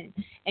person,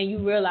 and you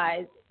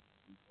realize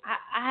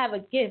I have a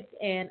gift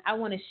and I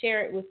want to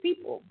share it with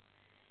people.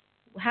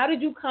 How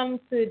did you come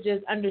to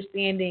just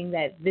understanding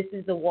that this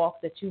is the walk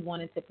that you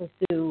wanted to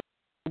pursue,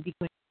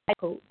 becoming a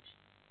coach?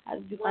 How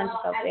did you find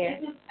yourself there?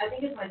 I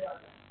think it's my daughter.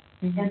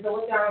 And so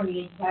what Dharma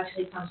means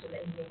actually comes from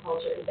the Indian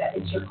culture, is that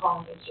it's your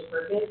calling, it's your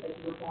purpose, that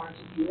you were born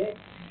to do it.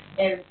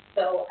 And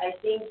so I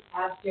think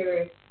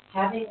after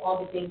having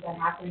all the things that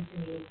happened to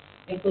me,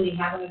 including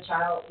having a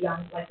child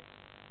young, like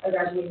I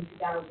graduated in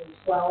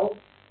 2012,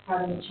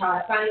 having a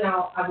child, finding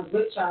out I was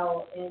with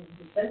child in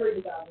December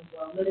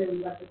 2012,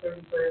 literally left the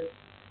 31st,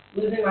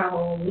 losing my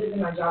home,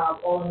 losing my job,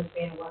 all in the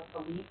span of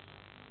a week.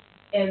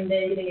 And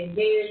then getting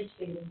engaged,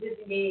 getting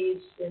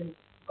disengaged, and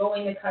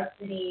going to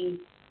custody,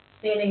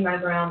 standing my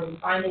ground and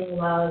finding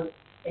love,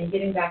 and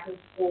getting back to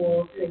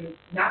school, to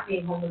not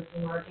being homeless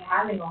anymore, to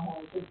having a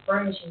home, to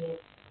furnishing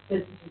it,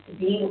 to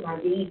being with my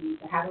baby,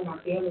 to having my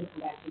family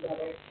come back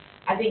together.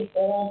 I think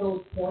all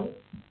those points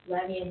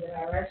led me in the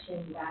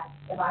direction that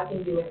if I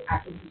can do it, I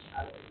can teach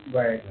others.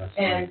 Right.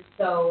 And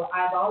so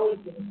I've always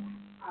given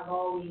that. I've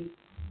always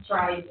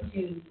tried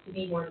to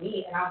be more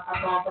me, and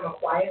I've gone from a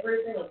quiet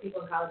person, like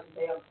people in college would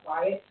say I'm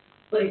quiet,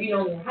 but if you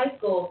know me in high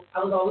school,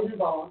 I was always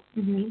involved.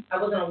 I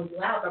wasn't always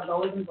loud, but I was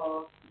always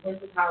involved. Went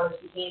to college,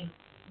 became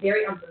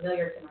very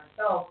unfamiliar to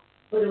myself,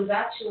 but it was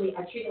actually,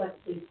 I treated it like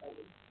a case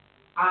study.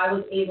 I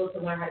was able to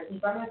learn how to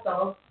eat by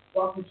myself,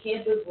 walk through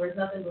campus where it's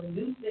nothing but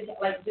nuisance,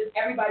 like just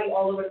everybody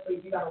all over the place.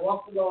 You got to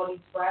walk through all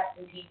these frats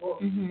and people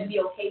and be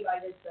okay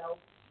by yourself.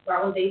 Where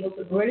I was able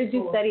to. Where did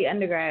you study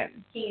undergrad?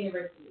 King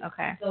University.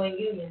 Okay. So in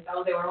Union, I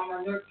was there with all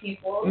my New York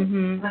people.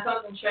 I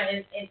come from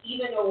Trenton, and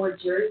even though we're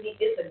Jersey,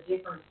 it's a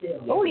different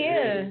feel. Oh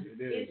yeah.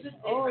 It's just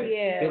different. Oh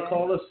yeah. They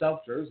call us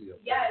South Jersey.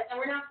 Yes,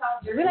 and we're not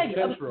South Jersey. We're like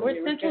Central.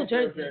 we're Central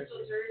Jersey.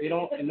 They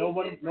don't, and no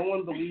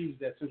one believes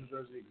that Central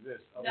Jersey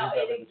exists. No,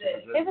 it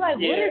exists. It's like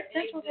what is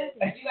Central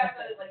Jersey? If you guys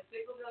go to like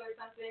Sickleville or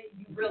something,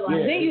 you realize.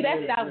 Then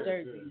that's South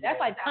Jersey.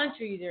 That's like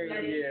country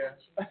Jersey.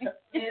 Yeah.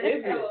 It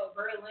is.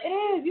 Berlin. It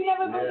is. You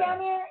never been down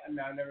there?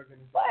 No, I've never been.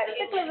 What?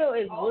 Sickleville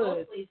is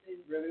wood.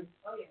 Really?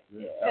 Oh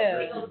yeah. Yeah.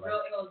 It goes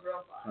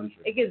real far.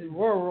 It gets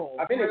rural.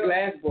 I've been to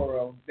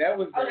Glassboro. That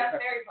was. Oh, that's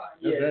very far.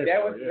 Yeah,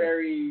 that was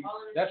very.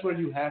 That's where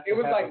you have to It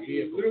was have like a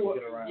vehicle little. to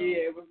get around.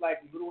 Yeah, it was like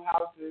little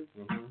houses.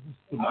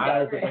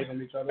 Miles away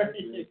from each other.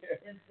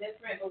 It's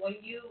different, but when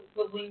you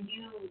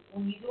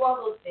do all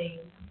those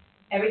things,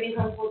 everything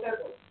comes full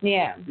circle.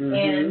 Yeah.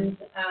 And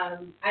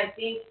I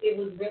think it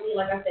was really,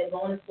 like I said,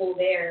 going to school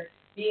there,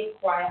 being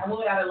quiet. I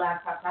moved out of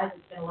laptop. I had to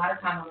spend a lot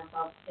of time on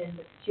myself in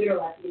the computer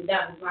lab to get it done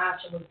because my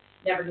option was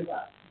never give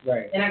up.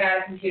 Right. Then I got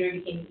a computer,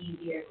 it became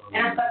easier.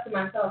 And I thought to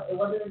myself, it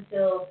wasn't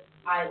until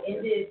I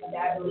ended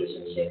that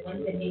relationship,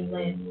 went to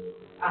England,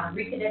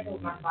 reconnected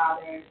with my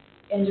father,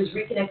 and just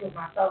reconnected with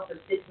myself for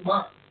 6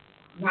 months.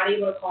 Not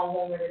able to call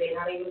home every day,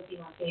 not able to see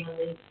my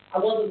family. I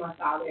was with my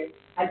father.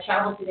 I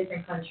traveled to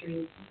different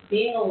countries.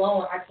 Being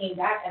alone, I came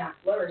back and I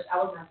flourished. I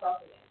was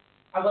myself again.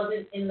 I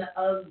wasn't in the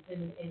Uggs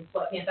and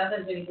sweatpants. Not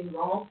that there's anything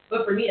wrong,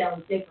 but for me that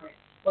was different.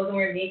 Wasn't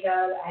wearing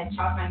makeup. I had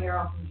chopped my hair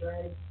off and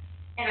dreads.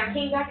 And I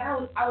came back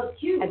and I was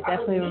cute. I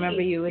definitely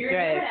remember you with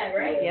dreads.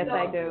 Right? Yes, so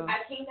I do.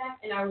 I came back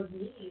and I was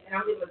me, and I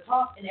was able to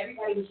talk, and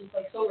everybody was just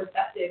like so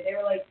receptive. They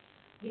were like,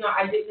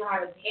 I didn't know how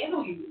to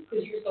handle you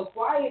because you were so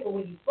quiet, but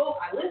when you spoke,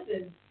 I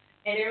listened.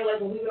 And they were like,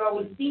 well, we would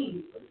always see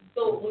you.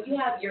 So when you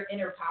have your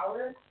inner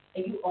power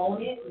and you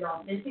own it, your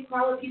authentic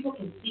power, people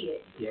can see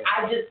it. Yeah.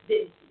 I just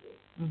didn't see it.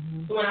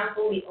 Mm-hmm. So when I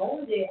fully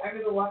owned it, I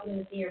remember walking in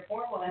the senior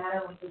formal and I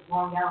had on this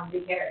long gown,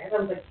 big hair. And I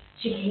was like,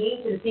 she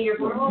came to the senior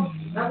formal?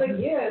 And I was like,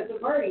 yeah, it's a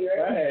party,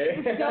 right?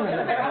 So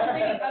I was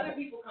making other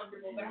people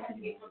comfortable, but I had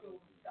to get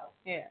comfortable with myself.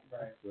 Yeah.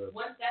 Right.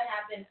 Once that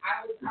happened,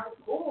 I was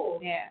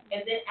cool. Yeah.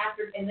 And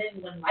then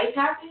when life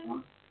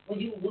happens, when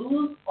you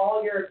lose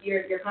all your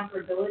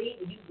comfortability,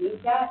 when you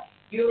lose that,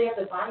 you really have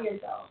to find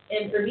yourself.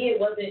 And for me, it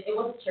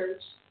wasn't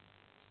church.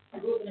 I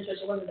grew up in a church.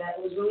 It wasn't that.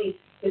 It was really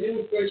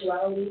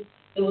spirituality.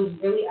 It was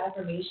really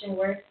affirmation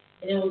work,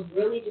 and it was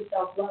really just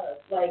self-love.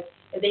 Like,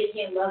 if they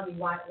can't love me,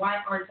 why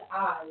aren't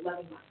I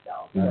loving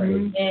myself?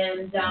 Mm-hmm.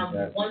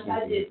 And once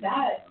I did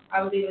that,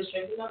 I was able to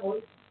strengthen my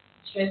voice,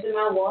 strengthen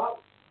my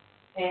walk,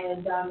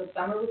 and the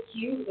summer was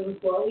cute. It was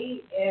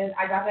glowy, and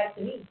I got back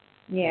to me.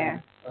 Yeah.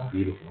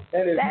 Beautiful.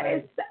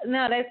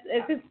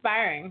 It's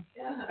inspiring.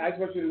 Yeah. I just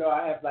want you to know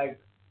I have like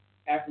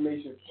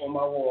affirmations on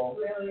my wall.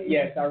 Really?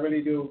 Yes, I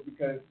really do,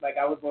 because like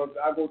I was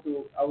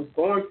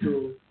going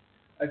through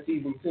a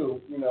season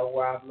too,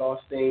 where I've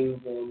lost things,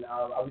 and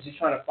I was just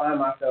trying to find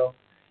myself,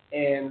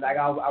 and like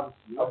I was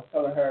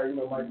telling her,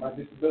 my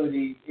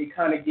disability, it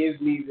kind of gives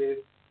me this,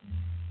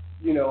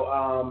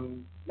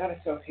 not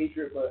a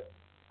self-hatred, but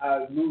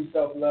I lose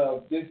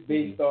self-love just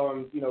based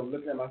on,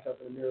 looking at myself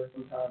in the mirror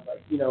sometimes,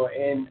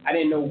 and I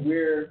didn't know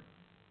where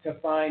to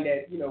find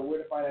that,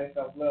 where to find that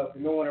self-love,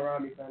 because no one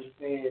around me could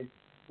understand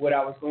what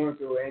I was going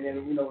through. And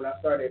then, when I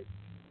started,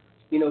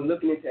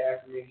 looking into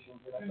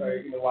affirmations, and I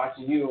started,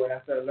 watching you, and I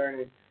started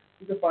learning,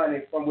 you can find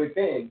it from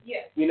within.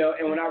 Yeah.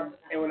 And when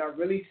I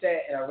really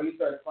sat and I really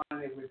started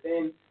finding it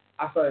within,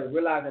 I started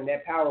realizing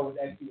that power was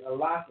actually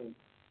unlocking.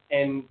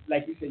 And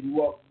like you said,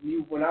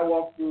 when I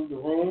walk through the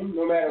room,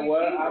 no matter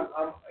what,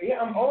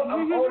 I'm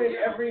owning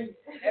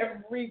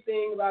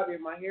everything about it.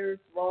 If my hair is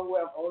the wrong way,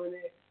 I'm owning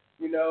it.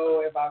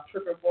 If I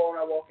trip and fall when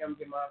I walk, I'm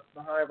getting my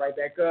behind right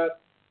back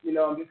up.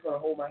 I'm just going to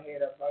hold my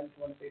head up. So I just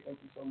want to say thank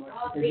you so much.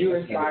 Because you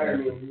inspire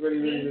me. You really,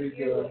 really, really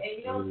do. And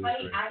it's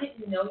funny, I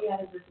didn't know you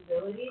had a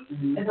disability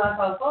until I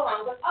saw a photo. I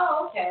was like,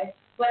 oh, okay.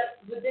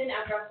 But then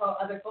after I saw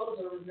other photos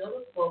where it was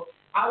noticeable,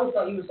 I always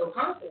thought you were so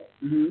confident.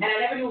 Mm-hmm. And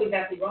I never knew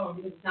exactly wrong,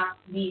 because it's not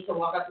me to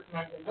walk up to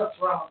somebody and say, what's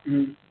wrong?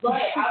 Mm-hmm.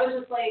 But I was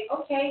just like,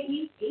 okay,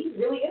 he's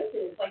really into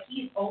this. Like,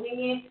 he's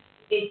owning it.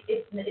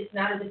 It's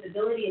not a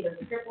disability. It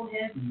doesn't cripple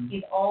him. Mm-hmm.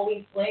 He's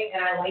always playing,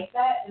 and I like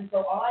that. And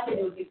so all I did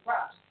was give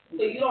props.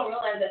 So you don't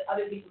realize that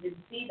other people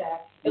didn't see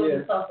that. It was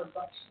a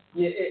self-reflection.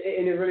 Yeah,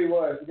 and it really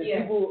was. The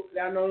people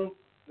that I know,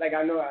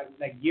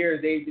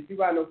 years, the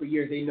people I know for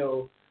years, they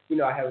know,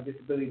 I have a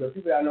disability. But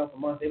people that I know for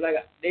months, they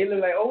look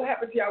like, oh, what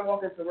happened to you? I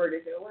walk into work, they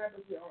say, oh, what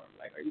happened to your arm?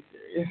 Like, are you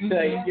serious?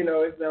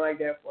 It's been like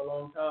that for a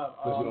long time.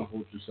 Because you don't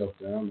hold yourself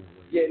down.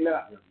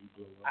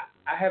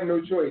 I have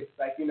no choice.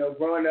 Like,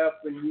 growing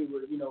up when you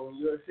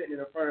were sitting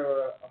in front of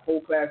a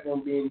whole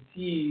classroom being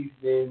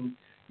teased and,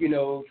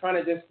 trying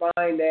to just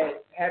find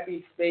that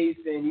happy space.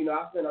 And,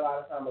 I spend a lot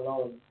of time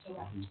alone.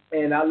 Mm-hmm.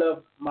 And I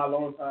love my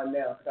alone time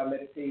now because I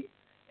meditate.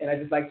 And I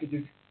just like to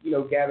just,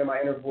 gather my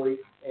inner voice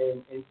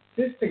and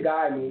just to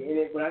guide me.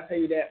 And when I tell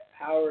you that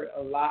power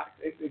unlocks,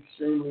 it's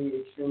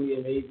extremely, extremely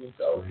amazing.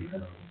 So,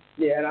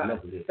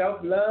 and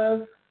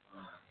self-love.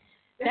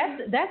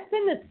 That's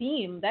been the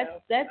theme. That's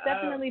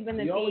definitely been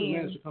the theme. You always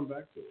manage to come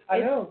back to it. I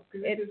know,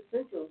 because it's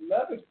essential.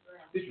 Love is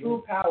the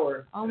true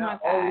power. Oh my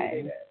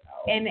God.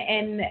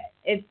 And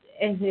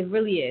it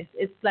really is.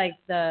 It's like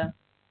the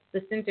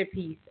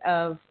centerpiece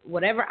of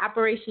whatever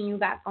operation you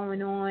got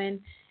going on.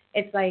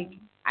 It's like,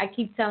 I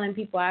keep telling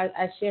people,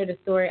 I share the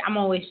story. I'm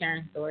always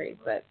sharing stories,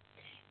 but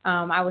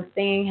I was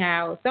saying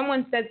how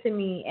someone said to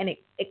me, and it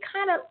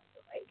kind of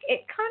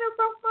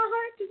broke my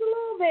heart just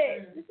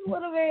a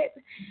little bit,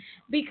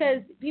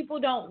 because people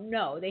don't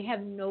know. They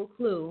have no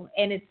clue.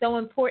 And it's so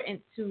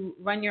important to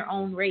run your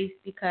own race,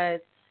 because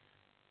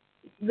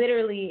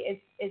literally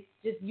it's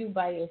just you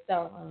by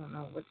yourself. I don't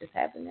know what just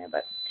happened there,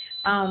 but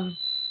so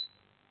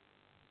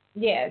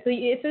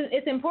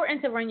it's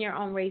important to run your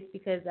own race,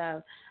 because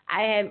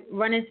I had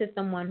run into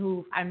someone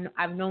who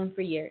I've known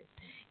for years.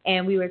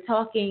 And we were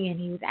talking, and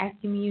he was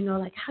asking me,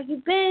 like, how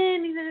you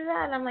been?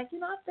 And I'm like,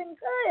 I've been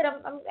good.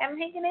 I'm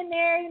hanging in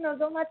there,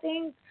 doing my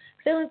things,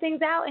 filling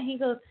things out. And he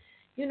goes,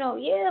 I'm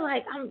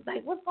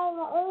like, what's going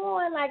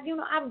on? Like,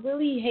 I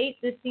really hate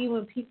to see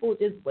when people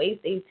just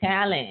waste their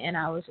talent. And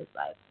I was just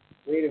like,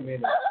 wait a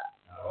minute.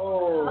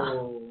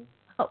 Oh,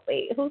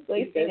 wait, who's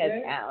wasting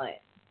their talent?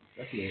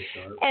 That's a little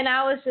sharp. And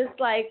I was just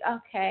like,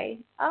 okay.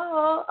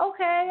 Oh,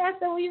 okay. I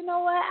said, well, you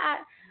know what?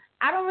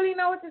 I don't really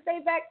know what to say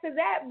back to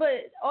that,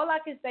 but all I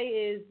can say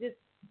is just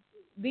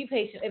be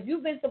patient. If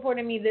you've been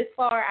supporting me this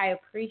far, I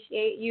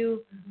appreciate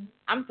you. Mm-hmm.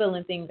 I'm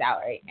filling things out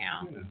right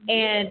now. Mm-hmm.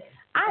 And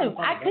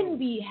I couldn't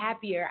be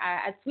happier.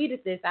 I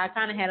tweeted this. I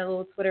kind of had a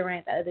little Twitter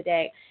rant the other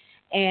day,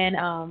 and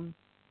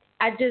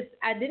I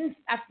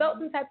felt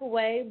some type of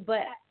way,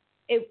 but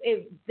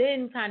it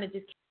then kind of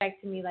just came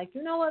back to me like,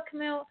 you know what,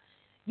 Camille,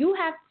 you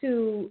have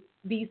to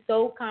be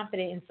so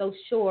confident and so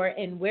sure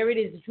in where it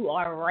is that you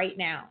are right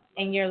now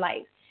in your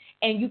life.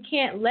 And you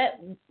can't let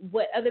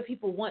what other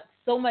people want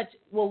so much,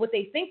 well, what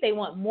they think they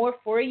want more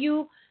for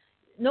you.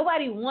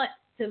 Nobody wants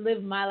to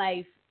live my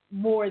life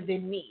more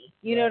than me.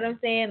 You know what I'm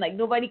saying? Like,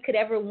 nobody could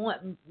ever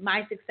want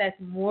my success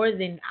more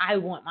than I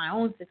want my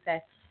own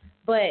success.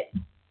 But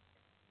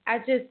I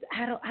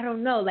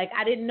don't know. Like,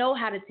 I didn't know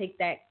how to take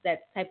that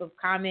type of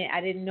comment.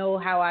 I didn't know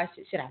how I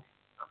should I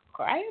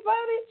cry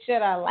about it?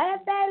 Should I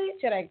laugh at it?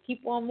 Should I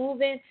keep on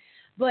moving?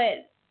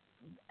 But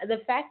the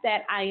fact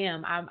that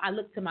I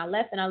look to my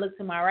left and I look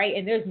to my right,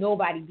 and there's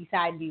nobody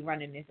beside me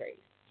running this race.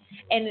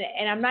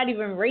 And I'm not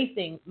even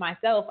racing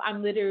myself.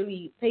 I'm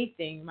literally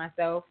pacing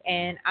myself,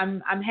 and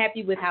I'm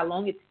happy with how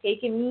long it's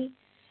taken me,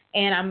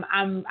 and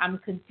I'm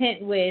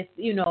content with,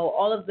 you know,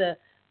 all of the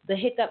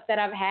hiccups that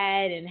I've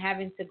had and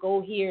having to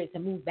go here to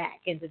move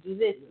back and to do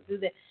this, do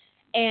that.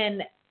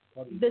 And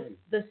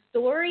the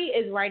story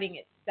is writing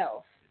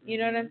itself. You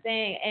know what I'm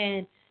saying?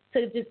 And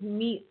to just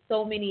meet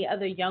so many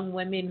other young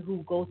women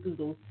who go through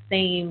those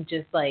same,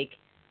 just like,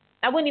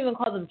 I wouldn't even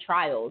call them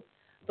trials,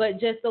 but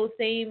just those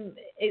same,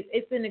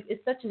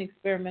 it's such an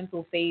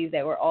experimental phase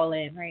that we're all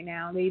in right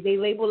now. They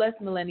label us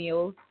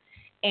millennials,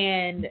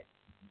 and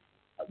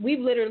we've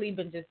literally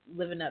been just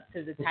living up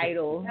to the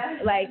title,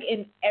 like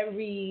in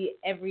every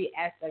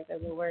aspect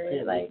of the word.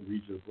 Yeah, like,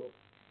 read your book.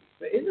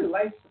 But isn't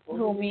life supposed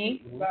who, to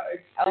me? be about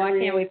Oh, I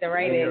can't wait to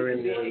write it. You're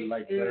in your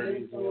like 30s,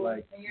 and you're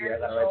like, yeah, I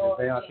gotta write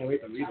this down. I can't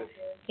wait to read it.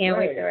 Can't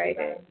wait to write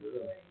it.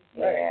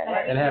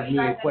 Yeah. And have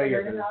you and Quay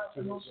as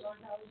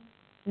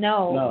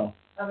No.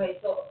 Okay,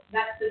 so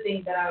that's the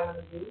thing that I want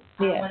to do.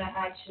 Yeah. I want to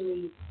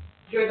actually,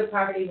 you're the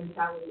poverty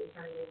mentality and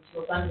turn it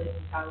into abundant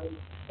mentality,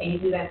 and you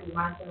do that through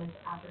mindfulness,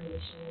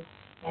 affirmation,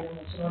 and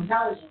emotional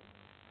intelligence.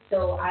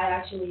 So I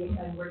actually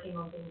am working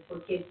on things for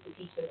kids to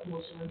teach them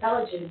emotional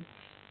intelligence,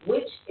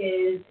 which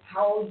is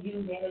how you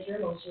manage your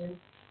emotions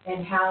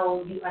and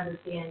how you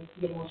understand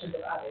the emotions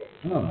of others.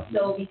 Oh.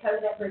 So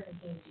because that person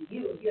came to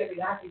you, if you ever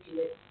reacted to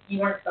it, you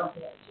weren't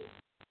self-managing.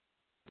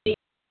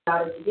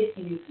 About it to get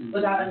to you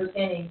without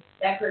understanding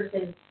that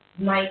person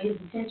his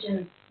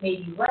intentions may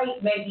be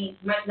right,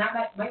 might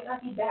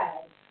not be bad,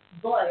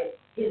 but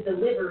his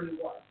delivery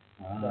was.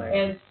 Right.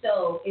 And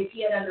so if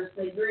he had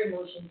understood your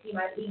emotions, he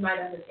might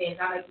understand.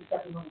 I might be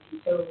stepping on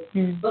his toes,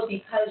 but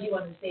because you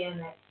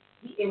understand that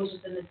it was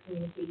just a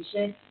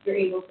miscommunication, you're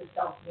able to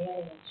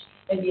self-manage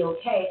and be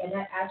okay, and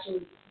that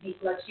actually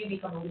lets you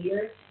become a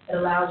leader. It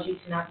allows you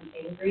to not be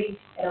angry.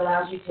 It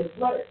allows you to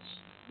flourish,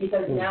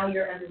 because now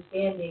you're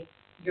understanding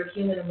your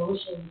human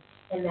emotions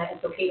and that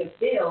it's okay to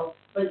feel,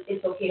 but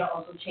it's okay to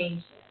also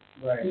change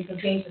them. Right. And you can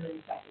change them in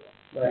a second.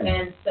 Right.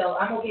 And so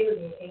I'm okay with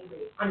being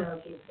angry. I'm not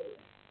okay with it.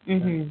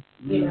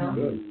 Mm-hmm. You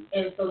know?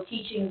 And so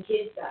teaching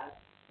kids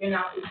that, you're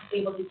not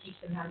able to teach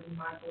them how to be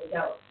mindful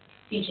adults.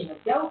 Teaching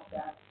adults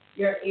that,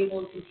 you're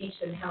able to teach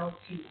them how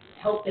to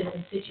help them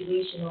in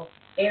situational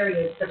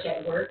areas such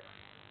as work,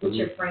 with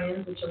your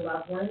friends, with your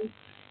loved ones.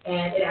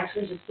 And it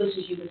actually just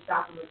pushes you to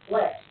stop and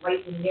reflect right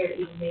in there to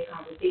even make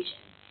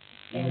conversation.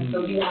 And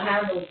so you won't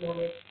have those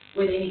moments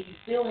where they make you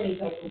feel any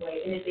type of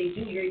way. And if they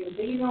do, you're able to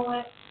say, you know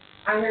what?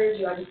 I heard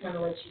you. I just want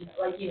to let you know.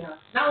 Like, you know,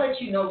 not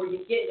let you know where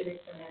you're getting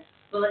it from,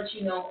 but let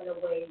you know in a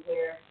way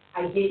where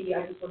I get you.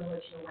 I just want to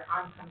let you know where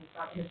I'm coming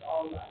from, and it's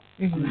all love.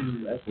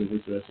 That's an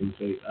interesting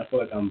trait. I feel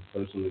like I'm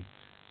personally,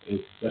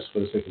 just for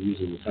the sake of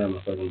using the term,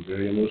 I feel like I'm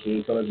very emotionally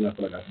intelligent. I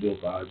feel like I feel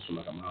vibes from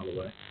like a mile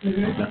away.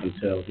 I can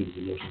tell people's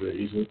emotions very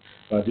easily.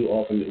 But I do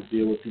often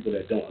deal with people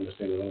that don't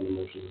understand their own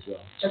emotions as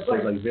well. So it's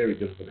like very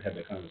difficult to have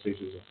that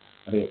conversation. So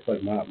I think it's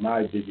like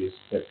my biggest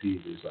pet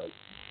peeve is like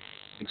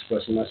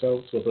expressing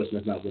myself to a person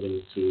that's not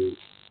willing to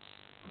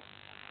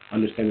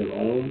understand their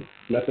own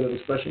method of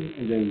expression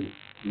and then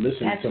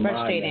listen to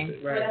my method.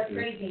 Right. But that's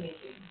crazy making.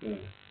 Yeah.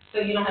 So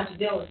you don't have to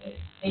deal with it.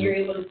 And you're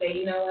able to say,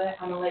 you know what,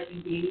 I'm going to let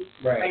you be.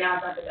 Right now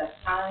it's not the best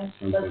time.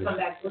 Let's come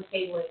back, let's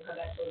table it and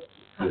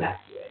come back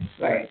to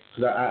it. Right.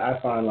 Because I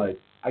find like,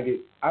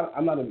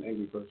 I'm not an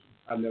angry person.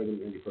 I've never been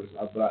an angry person.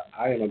 But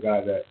I am a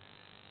guy that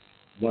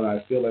when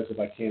I feel as if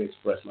I can't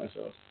express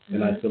myself,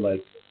 and I feel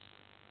like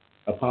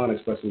upon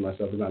expressing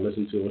myself, it's not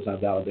listened to, it's not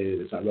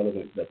validated, it's not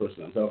relevant to that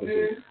person I'm talking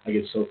to, I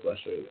get so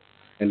frustrated.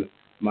 And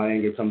my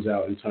anger comes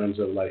out in terms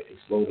of like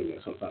exploding it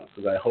sometimes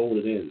because I hold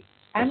it in.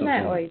 I'm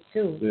that way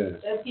too. Yeah.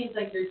 That seems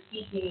like you're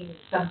seeking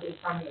something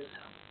from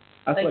yourself.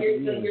 Like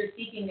you're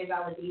seeking a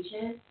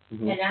validation,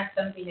 and that's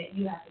something that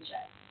you have to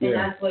check. And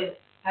that's what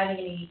having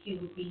an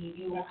EQ would be.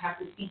 You won't have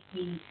to seek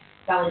the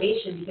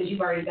validation because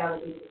you've already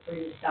validated it for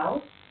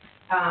yourself.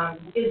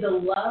 Is the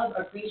love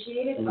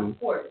appreciated? Of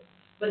course.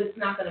 But it's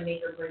not going to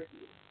make or break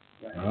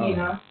you. Right. You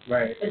know?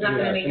 Right. It's not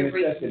going to make or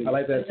break you. I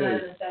like that too.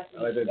 It's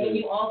not a necessity. And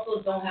you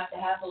also don't have to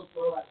have those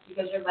blow-ups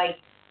because you're like,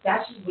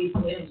 that's just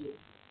wasted energy.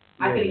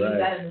 I could have used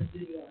that in the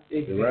studio.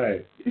 You're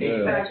right.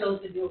 Yeah. But I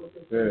chose to do it with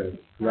this. Yeah.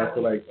 Because I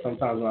feel like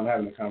sometimes when I'm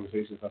having the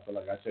conversations, I feel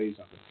like I tell you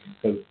something.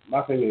 Because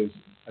my thing is,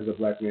 as a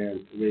black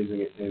man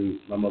raising it in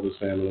my mother's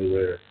family,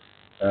 where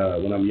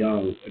when I'm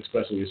young,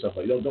 expressing yourself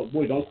like,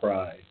 don't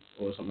cry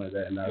or something like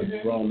that, and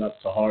I've grown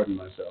up to harden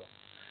myself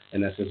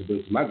in that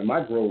sensibility. My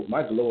glow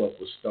up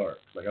was stark.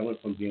 Like I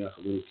went from being like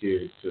a little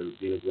kid to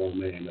being a grown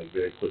man like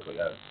very quickly.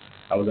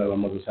 I was at my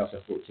mother's house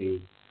at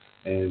 14.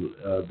 And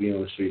being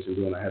on the streets and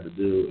doing what I had to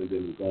do, and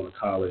then going to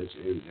college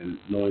and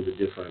knowing the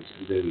difference,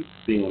 and then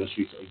being on the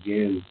streets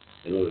again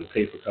in order to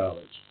pay for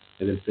college,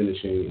 and then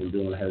finishing and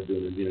doing what I had to do,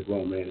 and then being a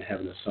grown man and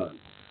having a son.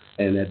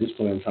 And at this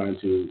point, I'm trying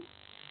to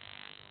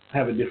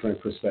have a different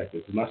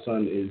perspective. My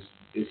son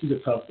he's a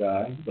tough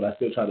guy, but I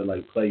still try to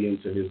like play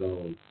into his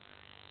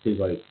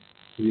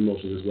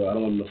emotions as well. I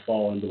don't want him to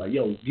fall and be like,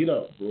 yo, get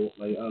up, bro.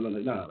 Like I'm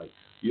like, nah, like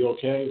you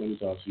okay? Let me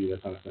talk to you,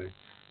 that kind of thing.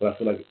 But I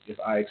feel like if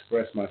I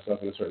express myself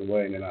in a certain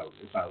way and then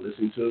it's not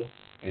listened to,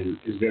 and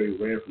it's very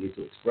rare for me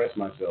to express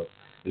myself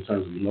in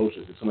terms of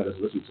emotions. If somebody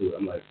doesn't listen to it,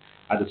 I'm like,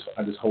 I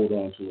just hold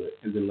on to it,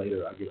 and then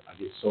later I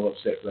get so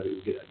upset because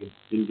I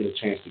didn't get a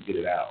chance to get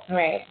it out.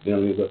 Right. You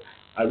know what I mean? But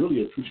I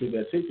really appreciate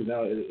that too, because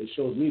now it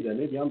shows me that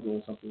maybe I'm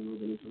doing something a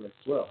little bit incorrect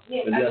as well.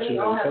 Yeah, I mean, we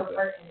all have a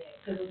part in it,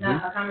 because it's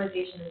not a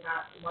conversation is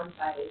not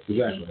one-sided.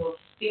 Exactly. People,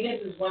 even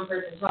if it's one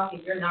person talking,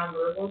 your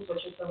nonverbals,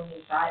 what you're feeling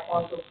inside,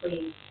 also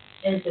plays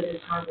into this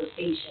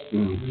conversation. So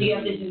you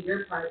have to do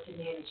your part to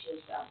manage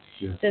yourself.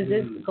 Yeah. Does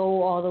this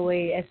go all the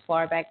way as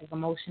far back as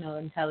emotional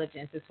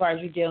intelligence, as far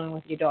as you dealing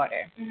with your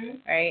daughter,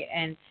 right?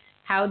 And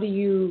how do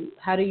you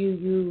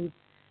use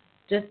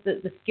just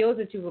the skills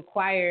that you've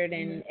acquired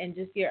and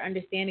just your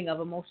understanding of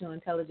emotional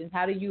intelligence?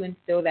 How do you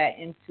instill that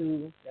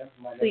into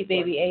Sweet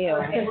Baby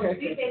Ayo? Okay, well,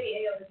 Sweet Baby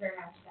Ayo is her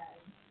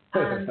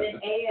hashtag.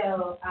 Then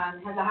Ayo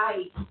has a high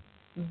EQ.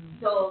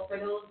 So for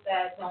those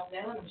that don't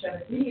know, and I'm sure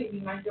that many of you,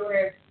 my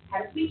daughter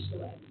had a speech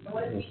delay. And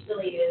what a speech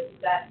delay is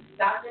that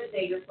doctors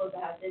say you're supposed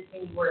to have this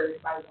many words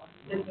by one,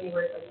 this many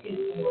words by two,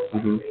 this many words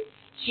by three.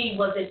 She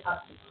wasn't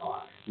up to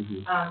par.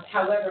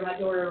 However, my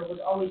daughter was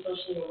always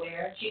socially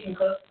aware. She can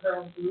cook her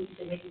own food. She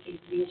can make a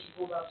quesadilla. She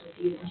pulls out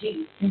tortillas and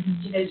cheese.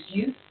 She does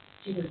juice.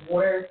 She does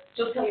water.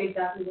 She'll tell you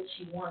exactly what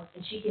she wants,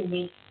 and she can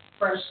make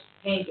fresh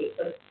pancakes.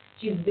 But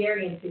she's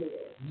very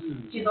intuitive.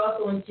 She's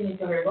also in tune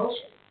to her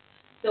emotions.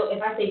 So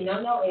if I say, no,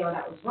 Ayo,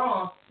 that was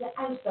wrong, then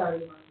I'm sorry,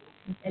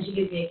 Mommy. And she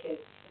gives me a kiss.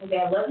 Okay,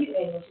 I love you,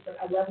 Ayo. She's like,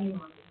 I love you,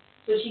 Mommy.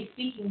 So she's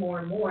speaking more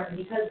and more, and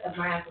because of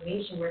my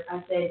affirmation work,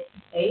 I said,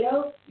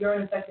 Ayo, you're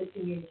an effective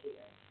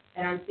communicator.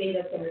 And I say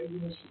that to her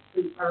even when she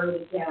sleeps. I wrote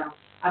it down.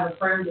 I've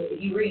affirmed it.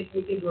 If you read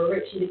Think and Grow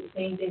Rich, she did the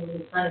same thing with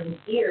his son in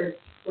his ears,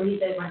 where he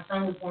said, my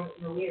son was born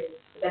with no ears,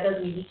 but that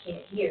doesn't mean he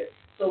can't hear.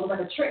 So it was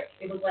like a trick.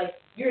 It was like,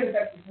 you're an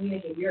effective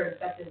communicator, you're an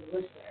effective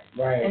listener.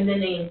 Right. And then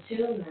they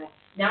intune that.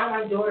 Now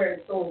my daughter is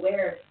so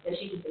aware that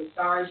she can say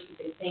sorry, she can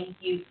say thank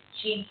you,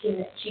 she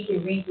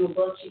can read through a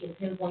book, she can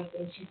pinpoint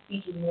things, she's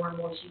speaking more and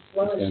more, she's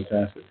flourishing.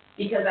 Fantastic.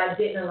 Because I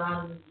didn't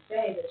allow them to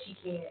say that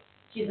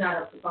she's not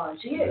up to par.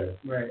 She is.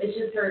 Right. It's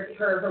just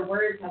her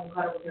words haven't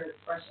caught up with her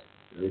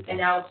expression. And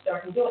now it's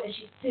starting to do it, and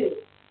she's 2.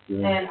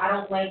 Yeah. And I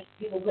don't like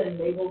people putting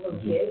labels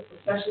on kids,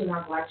 especially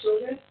not black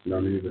children.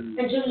 No, me either.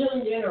 And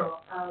children in general.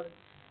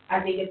 I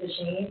think it's a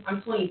shame.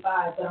 I'm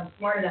 25, but I'm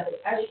smart enough and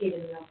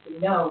educated enough to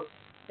know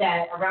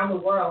that around the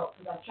world,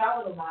 because I've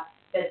traveled a lot,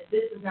 that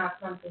this is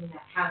not something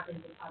that happens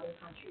in other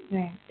countries.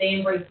 Right. They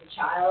embrace the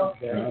child.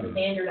 It's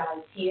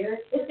standardized here.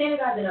 It's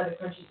standardized in other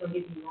countries, don't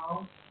get me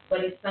wrong,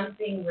 but it's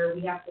something where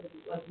we have to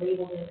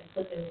label them and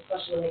put them in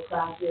special ed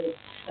classes.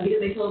 And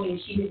because they told me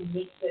if she didn't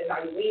make the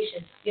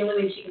evaluation, the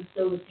only way she can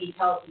still receive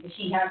help is if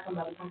she has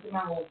somebody come to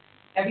my home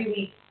every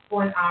week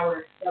for an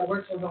hour that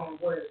works with her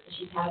on words. And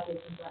she's had this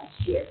since last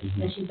year,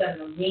 and she's done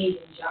an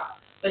amazing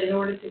job. But in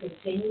order to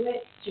continue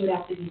it, she would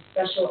have to be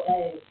special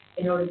ed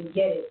in order to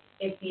get it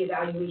if the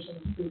evaluation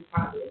was proved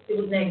positive. It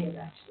was negative,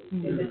 actually,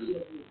 because she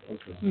didn't use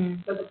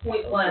it. But the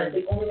point was,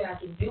 the only way I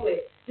can do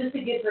it, just to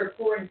get her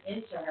pouring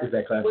into her,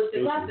 was to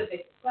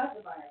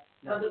classify her.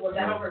 I was like, well,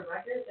 that on her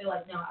record? They're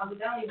like, no. I was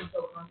like, I don't even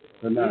feel comfortable.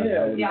 I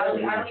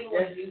don't even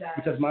want to do that.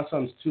 Because my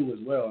son's 2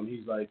 as well, and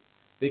he's like,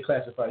 they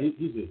classify, he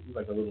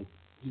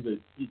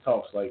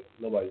talks like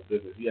nobody's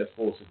business. He has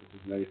full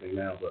sympathy and everything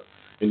now, but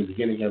in the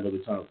beginning he had a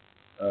little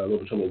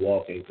trouble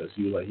walking because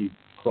he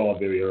crawled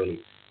very early.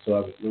 So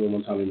I remember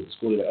one time he went to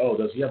school, they're like, oh,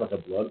 does he have like a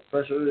blood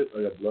pressure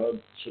or a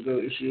blood sugar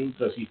issue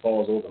because he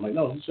falls over? I'm like,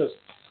 no, he's just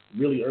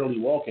really early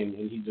walking,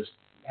 and he just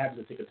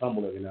happens to take a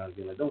tumble every now and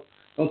again. Like,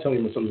 don't tell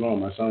me when something's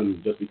wrong with my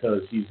son just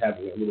because he's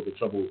having a little bit of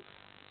trouble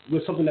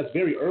with something that's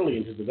very early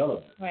in his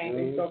development. Right.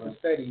 Based off of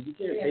studies, you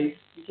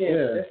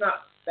can't. That's not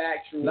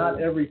factual.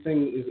 Not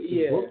everything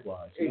is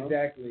book-wise.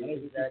 Exactly.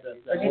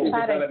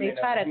 They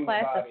try to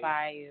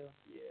classify you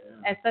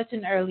at such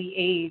an early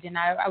age. And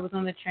I was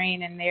on the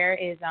train, and there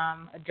is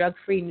a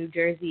drug-free New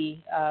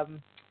Jersey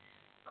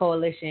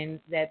coalition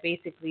that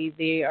basically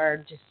they are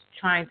just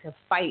trying to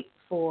fight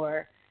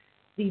for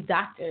these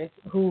doctors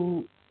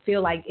who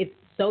feel like it's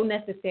so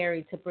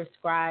necessary to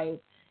prescribe,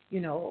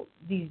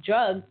 these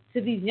drugs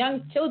to these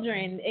young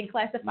children and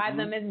classify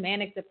them as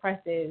manic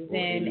depressives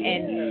and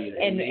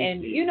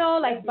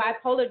like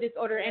bipolar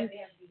disorder, and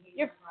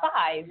you're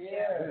 5.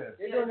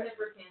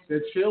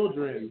 They're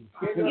children.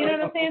 You know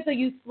what I'm saying? So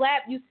you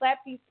slap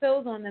these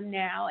pills on them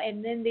now,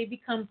 and then they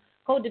become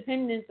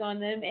codependent on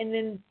them, and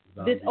then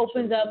this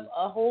opens up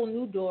a whole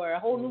new door, a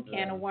whole new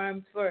can of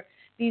worms for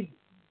these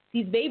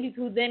babies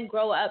who then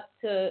grow up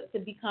to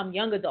become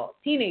young adults,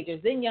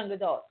 teenagers, then young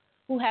adults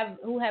who have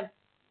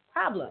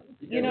problems.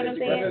 You know what I'm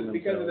saying?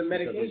 Because of the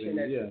medication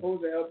that's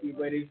supposed to help you,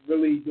 but it's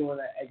really doing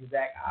the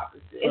exact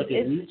opposite.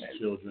 It needs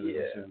children in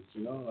a sense,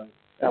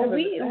 So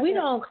we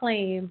don't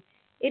claim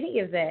any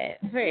of that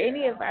for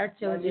any of our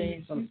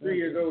children. She's 3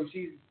 years old.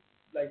 She's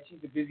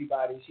a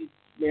busybody. She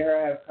made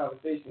her have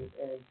conversations,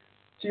 and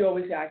she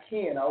always say, I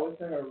can. I always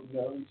tell her,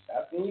 you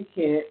stop saying you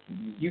can't.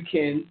 You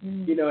can.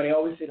 And they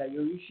always say like,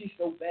 she's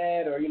so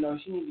bad, or she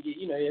needs to get,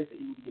 they say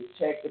you need to get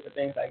checked, different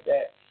things like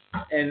that.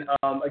 And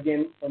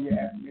again, from your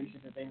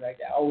affirmations and things like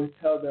that, I always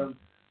tell them,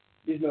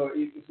 it's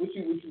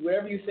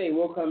whatever you say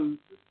will come,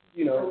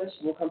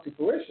 will come to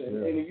fruition.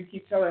 Yeah. And if you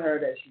keep telling her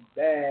that she's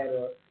bad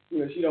or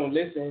she don't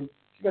listen,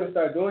 she's gonna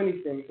start doing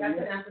these things. That's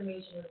an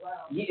affirmation as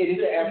well. Yeah, it is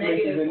an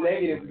affirmation. It's a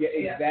negative.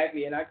 Yeah,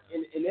 exactly. And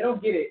and they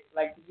don't get it.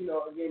 Like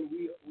again,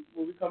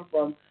 where we come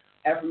from,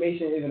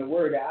 affirmation isn't a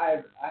word that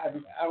I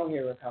don't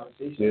hear in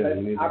conversation.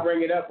 Yeah, I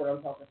bring it up when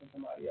I'm talking to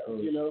somebody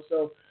else.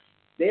 So.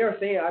 They are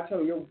saying, I tell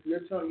them,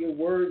 your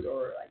words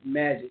are like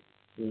magic.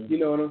 Yeah. You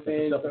know what I'm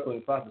saying? It's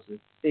self-fulfilling prophecy.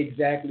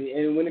 Exactly.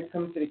 And when it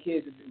comes to the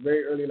kids, it's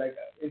very early. Like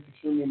it's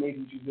extremely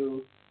amazing what you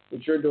do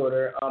with your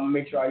daughter.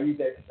 Make sure I use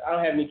that. Cause I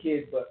don't have any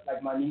kids, but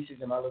like my nieces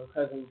and my little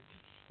cousins,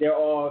 they're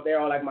all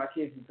like my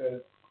kids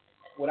because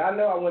what I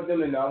know, I want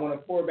them to know. I want to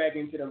pour back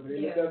into them.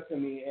 They look up to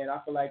me, and I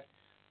feel like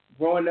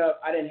growing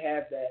up, I didn't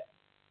have that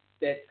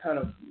kind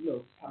of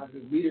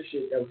positive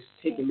leadership that was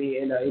taking me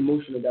in an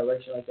emotional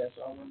direction like that.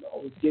 So I want to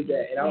always give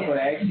that. And I was going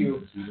to ask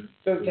you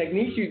some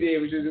techniques you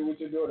did with your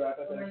daughter. I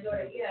thought my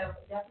daughter,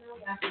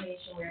 definitely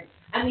affirmation. Where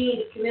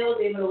Camille was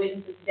able to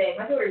witness it today.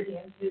 My daughter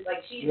dances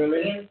she's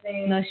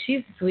dancing. No,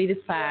 she's sweet as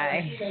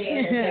pie.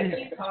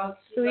 She talks.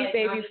 Sweet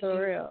baby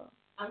for real.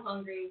 I'm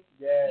hungry.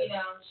 Yeah.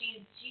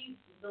 She's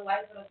the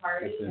life of the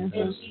party,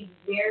 and she's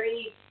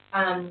very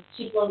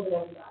she flows with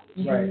everybody.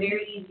 She's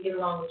very easy to get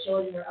along with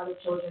children or other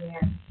children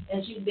there.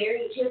 And she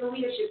has a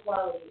leadership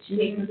quality. She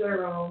takes them to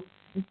her room,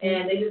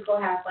 and they just go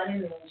have fun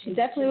in there. She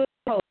definitely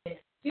was and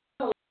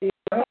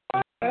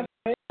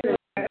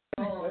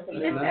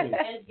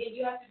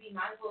you have to be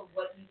mindful of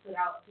what you put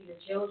out to your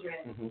children.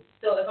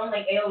 So if I'm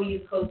like, we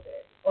use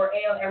Close-It, or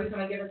every time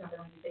I give her something,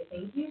 I'm going to say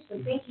thank you.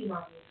 So thank you,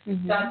 mommy.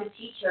 So I have to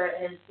teach her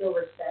and instill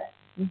respect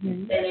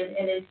and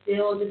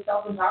instill just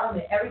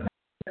self-empowerment. Every time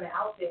I wear an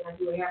outfit, I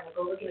do her hair, I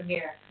go look in the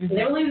mirror. I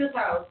never leave this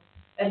house.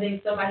 And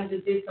then somebody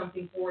just did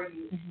something for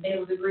you, and it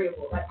was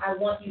agreeable. Like, I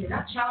want you to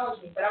not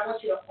challenge me, but I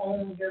want you to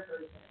own your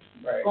person.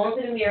 Right. Go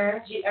into the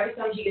mirror. Every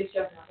time she gets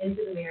stressed out,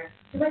 into the mirror,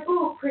 she's like,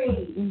 oh,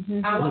 pretty.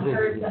 I want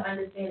her to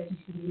understand that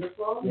she's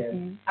beautiful.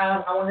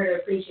 I want her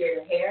to appreciate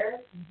her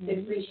hair,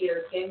 to appreciate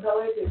her skin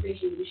color, to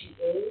appreciate who she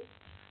is,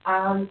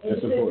 and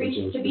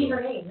to be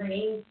her name. Her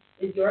name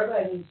is Yorba.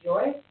 It means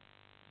joy.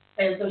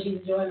 And so she's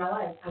enjoying my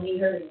life. I need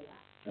her to be that.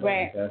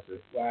 Right.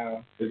 Fantastic.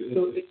 Wow.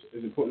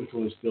 It's important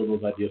to instill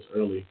those ideas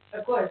early.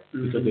 Of course.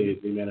 Because they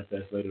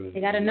manifest later.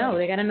 They got to know.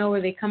 They got to know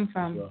where they come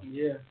from. Well.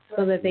 Yeah.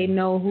 So that they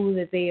know who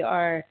that they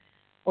are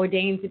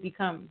ordained to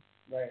become.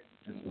 Right.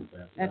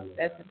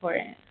 That's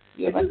important.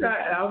 If you guys,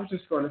 I was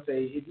just going to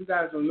say, if you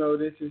guys don't know,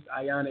 this is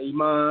Ayana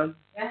Iman,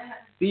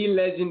 the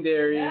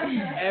legendary,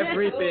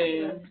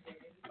 everything.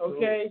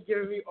 Okay,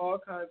 giving me all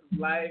kinds of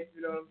life.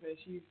 You know what I'm saying?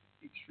 She's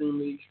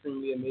extremely,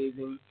 extremely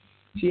amazing.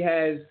 She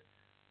has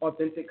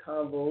Authentic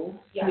Convo.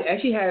 Yeah. She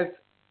actually has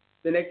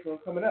the next one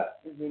coming up.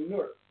 It's in New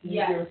York. Can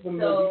you give us some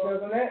more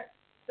details on that?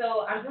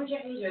 So I'm from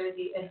Trenton, New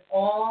Jersey, and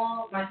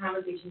all my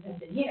conversations have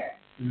been here.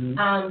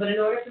 But in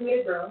order for me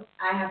to grow,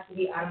 I have to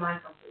be out of my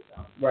comfort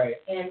zone. Right.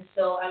 And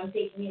so I'm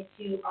taking it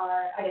to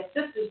our,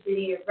 sister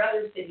city or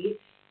brother city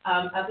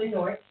up in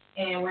North,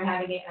 and we're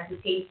having it at the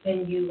Taste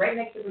venue right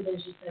next to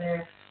Prudential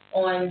Center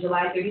on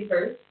July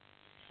 31st.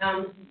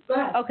 Go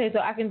ahead. Okay, so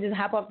I can just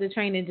hop off the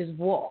train and just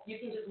walk. You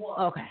can just walk.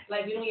 Okay.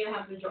 Like, you don't even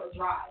have to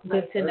drive.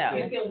 Good to know.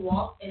 You can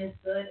walk, and it's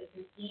good. It's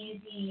an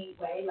easy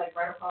way, like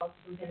right across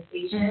from Penn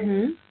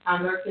Station,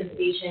 North Penn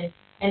Station.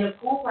 And the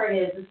cool part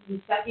is, this is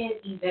the second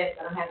event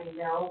that I'm having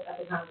now at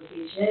the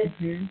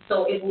conversation.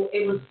 So it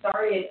was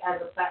started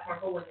as a platform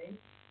for women,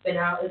 but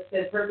now it's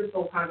a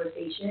purposeful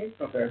conversation.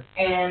 Okay.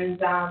 And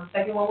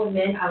second one with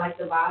men, I like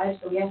the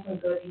vibe. So we have some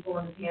good people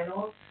on the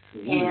panel,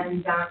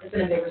 and it's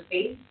in a bigger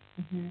space.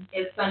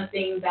 It's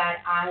something that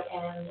I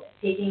am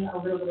taking a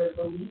little bit of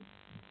the leap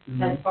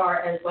as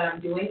far as what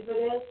I'm doing for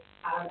this.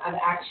 I've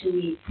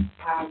actually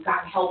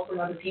got help from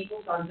other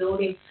people, so I'm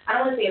building, I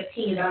don't want to say a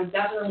team, but I'm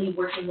definitely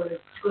working with a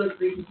good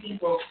group of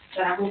people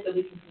that I hope that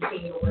we can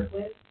continue to work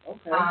with.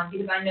 Okay.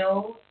 Because I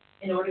know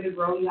in order to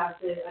grow, you have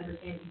to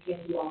understand you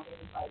can't do all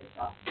things by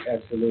yourself.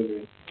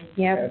 Absolutely.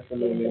 Yeah.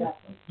 Absolutely.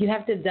 You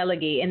have to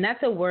delegate, and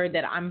that's a word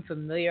that I'm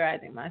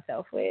familiarizing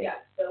myself with. Yeah,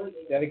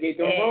 delegate. Dedicate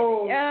them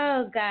roles.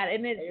 Oh God,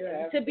 and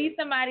to be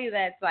somebody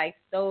that's like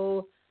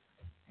so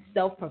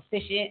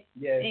self-proficient,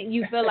 yes. and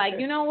you feel like,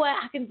 you know what,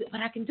 I can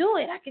do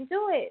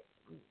it.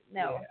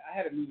 No. Yeah, I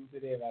had a meeting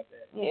today about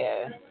that.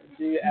 Yeah.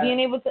 Being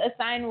able to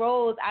assign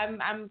roles. I'm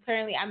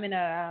in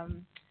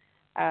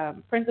a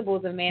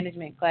principles of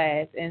management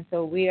class, and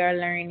so we are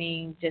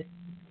learning just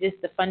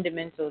the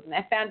fundamentals and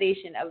that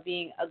foundation of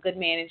being a good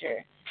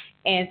manager.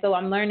 And so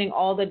I'm learning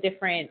all the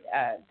different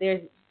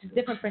there's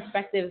different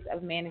perspectives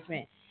of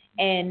management,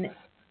 and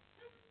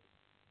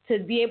to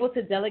be able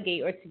to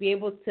delegate or to be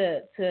able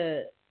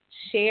to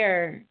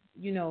share,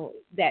 you know,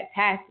 that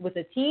task with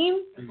a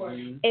team,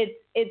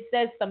 it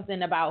says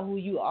something about who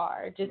you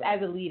are just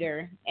as a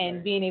leader,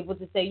 and being able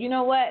to say, you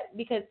know what,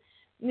 because,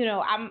 you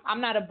know, I'm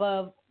not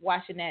above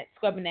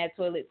scrubbing that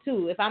toilet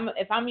too.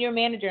 If I'm your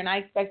manager and I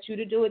expect you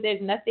to do it,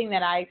 there's nothing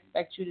that I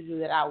expect you to do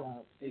that I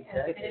won't.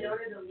 Exactly. And in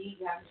order to lead,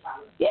 you have to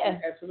follow. Yeah.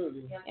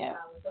 Absolutely.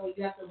 So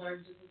you have to learn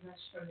just as much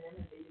from them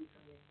as they do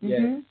from you.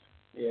 Yes. Mm-hmm.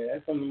 Yeah,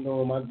 that's something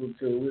going on in my group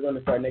too. We're going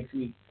to start next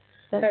week.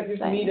 Have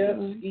just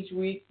meetups each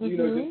week, you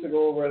know, just to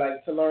go over,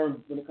 like, to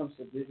learn when it comes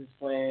to business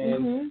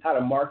plan, how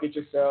to market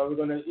yourself. We're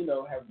going to, you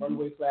know, have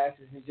runway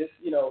classes, and just,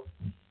 you know,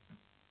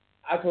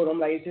 I told them,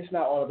 like, it's just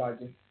not all about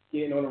just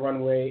getting on the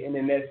runway and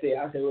then that's it.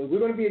 I said, well, we're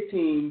going to be a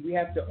team. We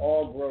have to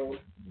all grow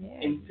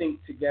and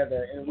think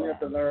together, and we have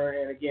to learn.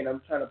 And again,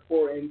 I'm trying to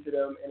pour into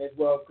them, and as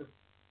well, because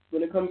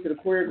when it comes to the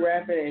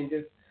choreographing and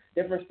just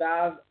different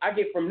styles, I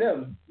get from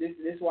them. This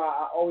is why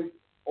I always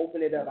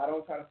open it up. I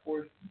don't try to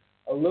force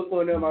a look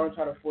on them. I don't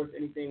try to force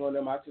anything on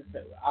them.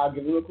 I'll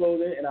give them the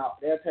clothing, and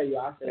they'll tell you.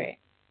 I say,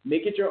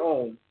 make it your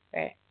own,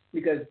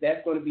 because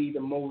that's going to be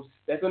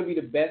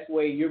the best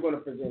way you're going to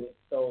present it.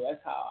 So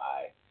that's how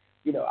I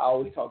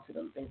always talk to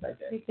them, things like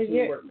that. Because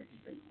teamwork makes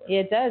it work.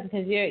 Yeah, it does,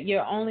 because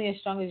you're only as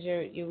strong as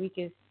your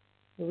weakest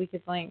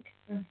link.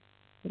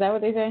 Is that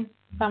what they say?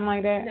 Something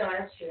like that? No,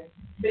 that's true.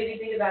 But if you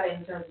think about it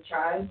in terms of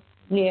tribes,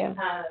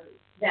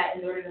 that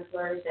in order to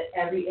flourish,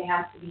 that it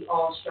has to be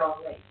all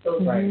strong links. So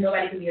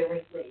nobody can be a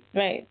weak link.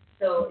 Right.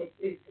 So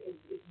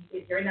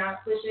if you're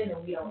not pushing,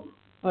 then we don't.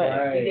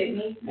 Right. You get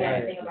me? You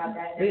have to think about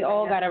that. We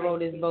all got to row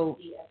this boat.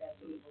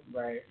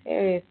 Right.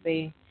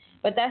 Seriously.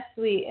 But that's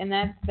sweet, and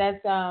that's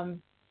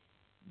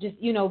just,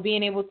 you know,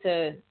 being able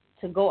to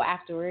go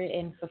after it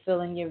and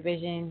fulfilling your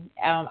vision.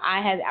 I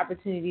had the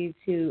opportunity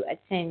to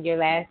attend your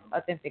last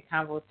Authentic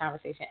Convo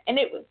conversation, and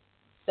it was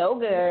so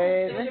good.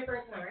 That was your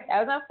first one, right?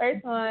 That was my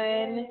first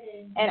one,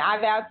 and I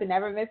vowed to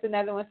never miss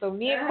another one. So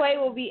me and Quay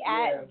will be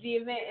at the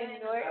event in New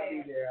York. I'll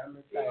be there. I'm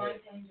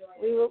excited.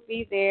 We will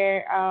be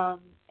there,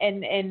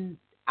 and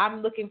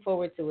I'm looking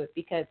forward to it,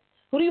 because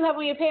who do you have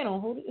on your panel?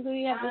 Who do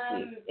you have this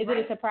week? Is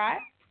it a surprise?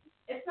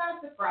 It's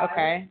not a surprise.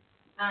 Okay.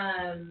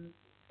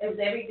 As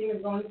everything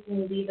is going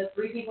smoothly, the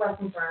 3 people are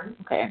confirmed.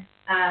 Okay.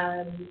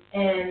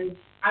 And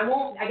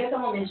I guess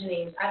I won't mention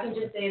names. I can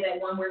just say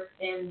that one works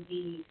in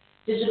the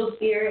digital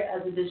sphere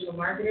as a digital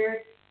marketer,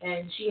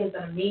 and she has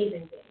done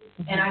amazing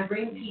things. And I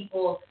bring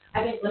people,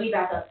 let me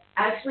back up.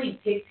 I actually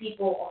pick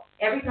people,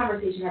 every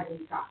conversation has a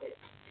new topic.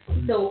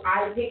 So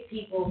I pick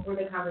people for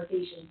the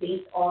conversation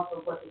based off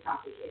of what the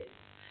topic is.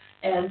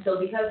 And so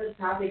because this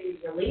topic is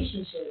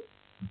relationships,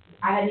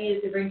 I had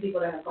needed to bring people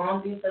that have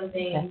gone through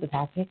something. That's the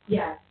topic?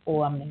 Yeah.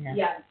 Oh, I'm there.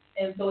 Yeah.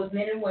 And so it's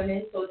men and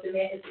women, so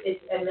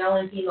it's a male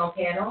and female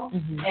panel.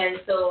 And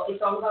so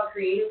it's all about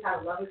creatives, how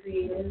to love a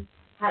creative,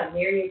 how to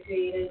marry a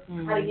creative,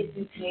 how to get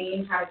through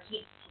pain, how to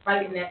keep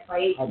fighting that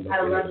fight,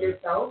 how to love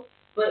yourself.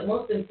 But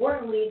most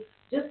importantly,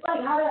 just like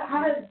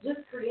how to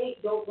just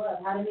create dope love,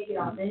 how to make it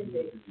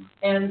authentic.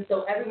 And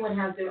so everyone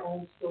has their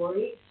own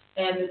story.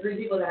 And the 3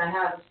 people that I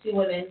have is 2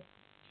 women,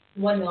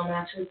 1 male, I'm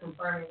actually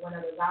confirming, 1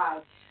 other guy,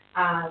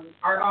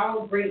 are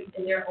all great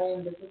in their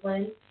own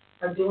disciplines,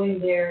 are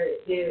doing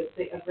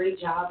a great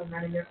job in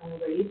running their own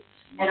race.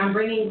 And I'm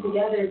bringing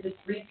together the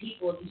 3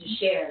 people to just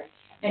share.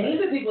 And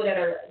these are people that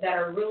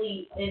are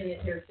really in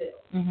their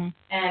field.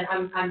 And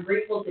I'm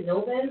grateful to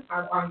know them.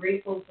 I'm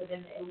grateful for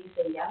them to at least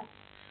say yes.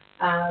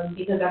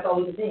 Because that's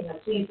always the thing.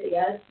 Like, please say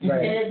yes.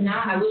 Right. And if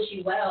not, I wish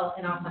you well,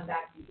 and I'll come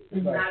back to you.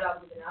 It's not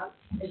about giving up.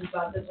 It's just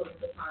about this wasn't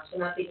the time. So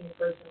I'm not taking it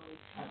personally.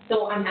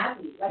 So I'm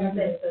happy. Like I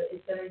said,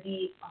 it's going to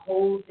be a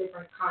whole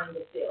different kind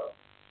of feel.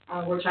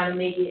 We're trying to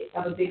make it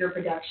of a bigger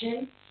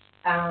production,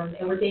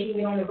 and we're taking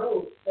it on the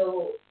road.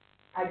 So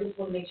I just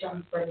want to make sure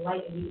I'm spreading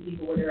light and meet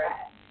people where they're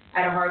at.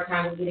 I had a hard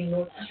time with getting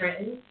north to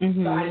Trenton,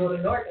 so I go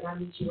to North and I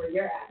meet you where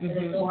you're at. And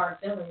it's no hard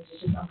feelings.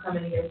 It's just I'm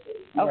coming to your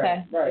city.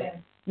 Okay. Right. Yeah.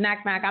 Knock,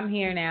 knock, I'm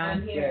here now.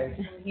 I'm here.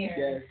 Yes. I'm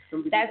here.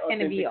 Yes. That's going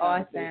to be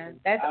awesome.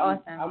 That's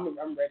awesome.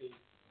 I'm ready.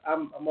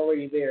 I'm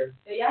already there.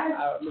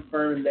 Yeah. I'm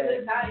affirming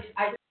that. I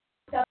just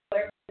tell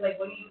everybody, like,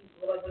 what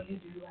do you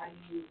do? How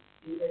do you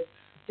do this?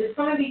 Just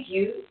come and be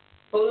cute.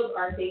 photos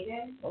are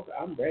taken. Okay,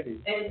 I'm ready.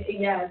 And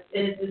yes,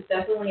 it's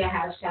definitely a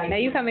hashtag. Now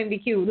you come and be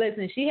cute.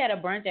 Listen, she had a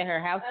brunch at her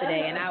house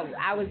today, and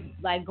I was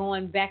like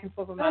going back and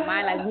forth in my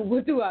mind, like,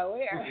 what do I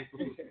wear? Everybody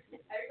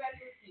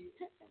was cute.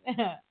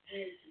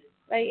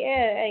 Like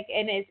yeah, like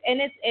and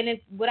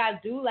it's what I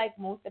do like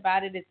most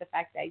about it is the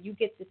fact that you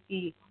get to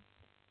see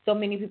so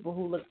many people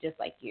who look just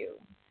like you,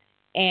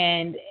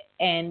 and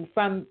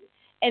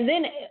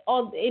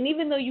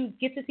even though you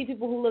get to see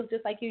people who look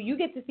just like you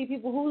get to see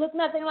people who look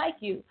nothing like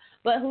you,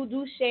 but who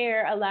do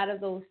share a lot of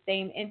those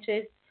same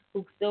interests,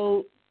 whose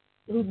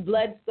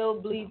blood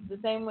still bleeds the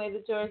same way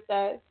that yours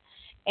does.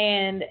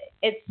 And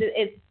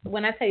it's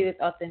when I tell you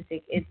it's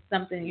authentic, it's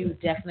something you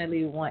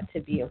definitely want to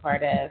be a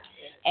part of.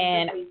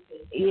 And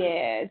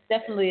yeah, it's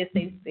definitely a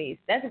safe space.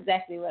 That's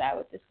exactly what I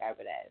would describe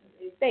it as.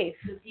 It's safe.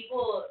 The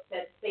people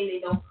that say they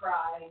don't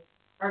cry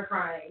are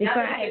crying. They not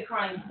cry. that they're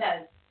crying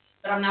says,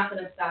 but I'm not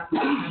going to stop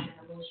crying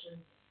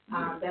emotions.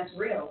 That's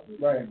real.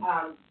 Right.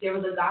 There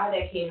was a guy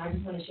that came. I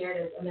just want to share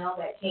this. A male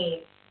that came.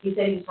 He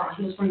said he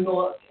was from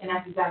Newark, and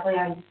that's exactly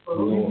how he spoke.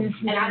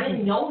 Mm-hmm. And I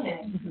didn't know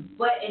him,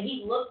 but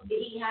he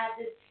had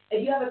this.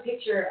 If you have a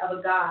picture of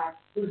a guy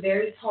who's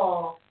very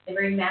tall and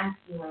very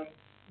masculine,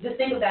 just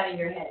think of that in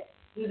your head.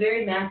 He was a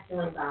very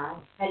masculine guy.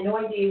 Had no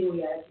idea who he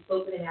was. He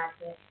spoke with an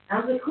accent. And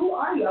I was like, who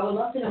are you? I would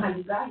love to know how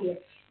you got here.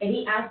 And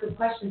he asked a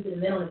question to the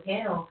middle of the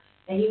panel,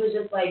 and he was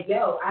just like,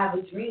 yo, I have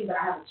a dream, but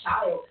I have a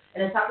child.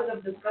 And the topic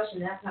of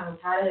discussion that time was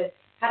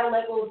how to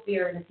let go of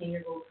fear in a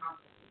 10-year-old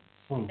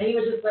confidence. And he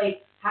was just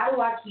like, how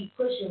do I keep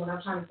pushing when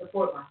I'm trying to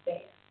support my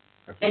fans?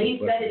 And he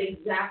said it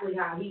exactly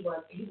how he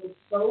was. He was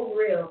so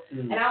real.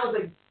 And I was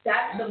like,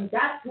 that's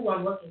who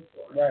I'm looking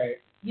for. Right.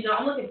 You know,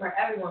 I'm looking for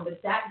everyone,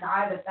 but that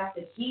guy, the fact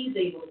that he's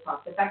able to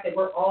talk, the fact that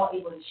we're all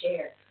able to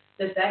share,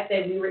 the fact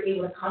that we were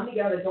able to come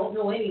together, don't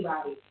know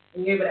anybody,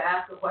 and you're able to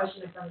ask a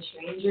question in front of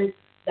strangers,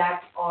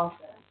 that's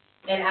awesome.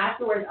 And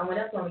afterwards, I went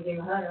up to him and gave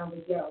him a hug, and I was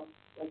like, yo,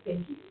 like,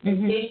 thank you. Thank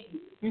you.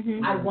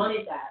 Mm-hmm. I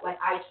wanted that. Like,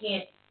 I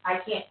can't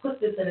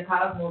put this in the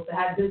cosmos to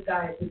have this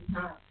guy at this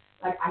time.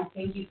 Like, I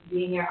thank you for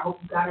being here. I hope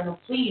you got enough.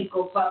 Please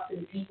go talk to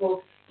the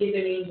people, get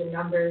their names and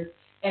numbers.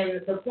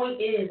 And the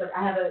point is, like,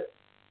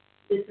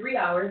 it's 3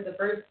 hours. The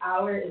first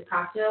hour is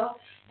cocktail.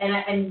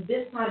 And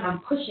this time I'm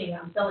pushing.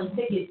 I'm selling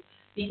tickets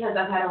because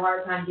I've had a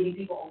hard time getting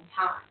people on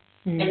time.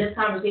 And this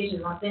conversation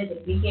is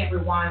authentic. We can't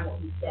rewind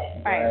what we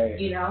said. Right.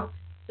 You know?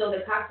 So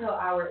the cocktail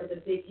hour is a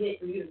big hit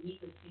for you to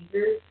meet the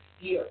speakers,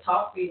 for you to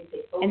talk, for you to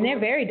take photos. And they're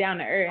very down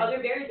to earth. Oh,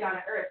 they're very down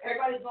to earth.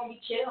 Everybody's going to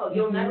be chill.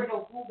 You'll never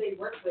know who they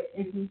work with.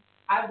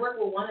 I worked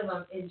with one of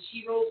them, and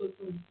she rolls with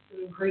some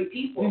great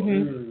people.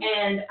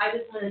 And I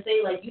just want to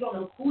say, like, you don't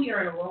know who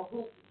you're in the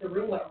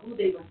room with, who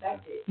they've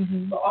affected.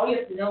 But all you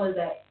have to know is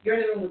that you're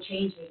in the room with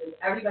change makers.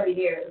 Everybody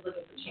there is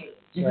looking for change.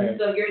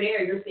 So you're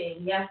there, you're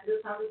saying yes to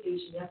this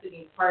conversation, yes to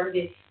being part of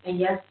it, and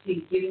yes to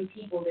giving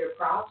people their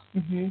props,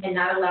 and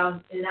not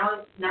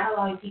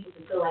allowing people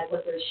to feel like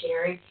what they're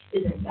sharing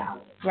isn't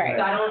valid. Right.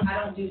 So I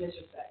don't do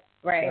disrespect.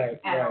 Right.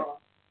 At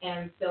all.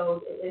 And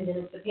so, and then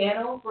it's the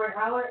panel for an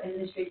hour, and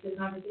then it's straight to the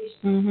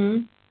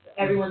conversation.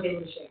 Everyone's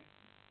able to share.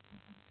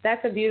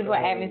 That's a beautiful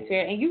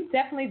atmosphere, and you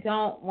definitely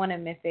don't want to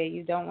miss it.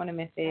 You don't want to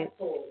miss it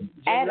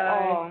at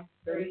all.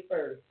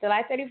 31st.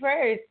 July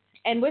 31st.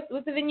 And what's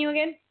the venue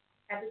again?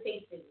 At the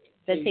Taste Venue.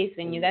 The Taste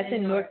Venue. That's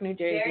in Newark, New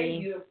Jersey. Very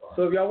beautiful.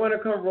 So if y'all want to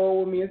come roll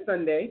with me on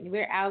Sunday,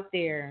 We're out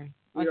there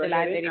on we are July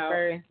heading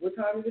 31st. out. What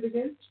time is it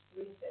again?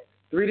 3 to 6.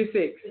 3 to 6.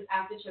 It's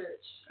after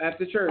church.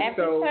 After church.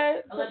 After So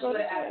church, Unless you go go to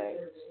to after church.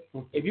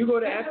 service. if you go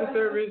to after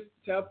service,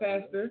 tell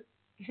Pastor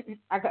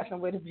I got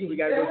somewhere to be. we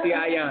got to go see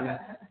Ayana.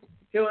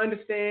 He'll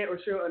understand or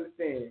she'll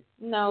understand.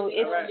 No,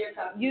 it's All right.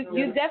 you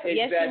definitely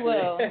yes you Exactly.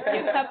 will.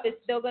 Your cup is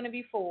still gonna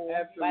be full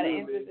by the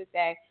end of the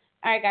day.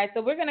 All right, guys.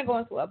 So we're gonna go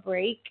into a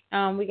break.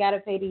 We gotta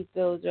pay these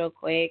bills real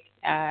quick.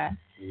 The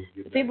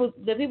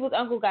people's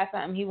uncle got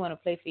something he want to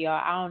play for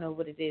y'all. I don't know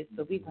what it is,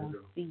 so we gonna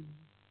see.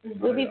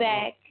 We'll be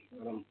back.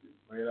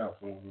 Lay it out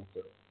for him real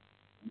quick.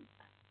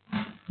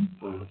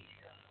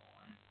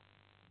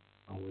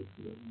 I'll wait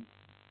for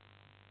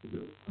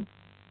you.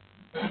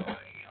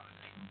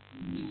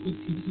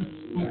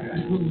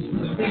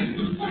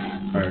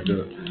 All right,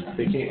 good.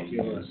 They can't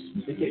hear us.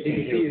 They can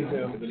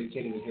hear us, but they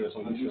can't even hear us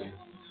on the stream.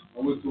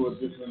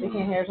 They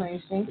can't hear us on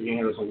your stream. They can't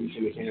hear us on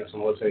YouTube. They can't hear us on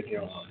website. They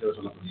can't hear us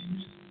on nothing.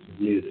 It's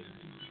muted.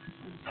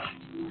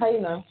 How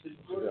you know?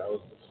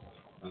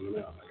 I don't know.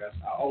 I guess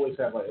I always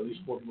have like at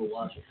least 4 people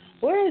watching.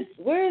 Where's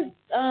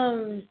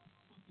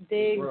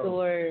Diggs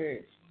or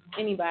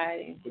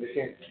anybody? But they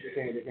can't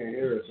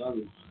hear us. I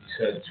mean,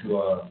 Said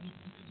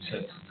to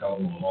tell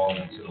them to log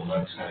into the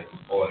website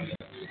or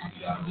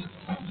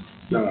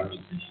no.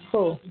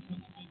 Cool.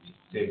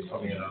 they're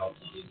coming out.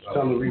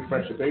 Tell them to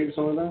refresh the page or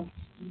something like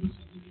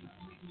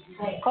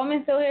that.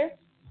 Coleman still here?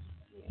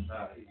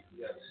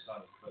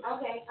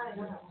 Okay, I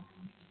know.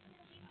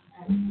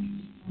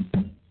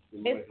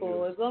 It's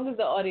cool as long as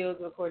the audio is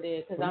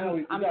recorded because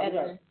I'm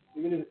editing.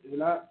 Even if it's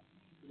not,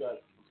 you got.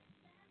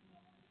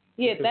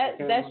 Yeah,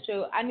 that's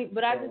true. I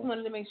just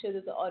wanted to make sure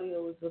that the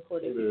audio was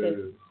recorded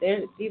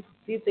because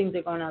these things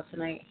are going out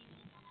tonight.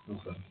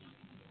 Okay.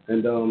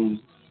 And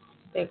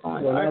they're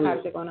going. The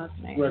archives are going on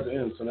tonight. We're at the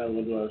end, so now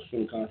we're gonna do our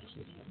stream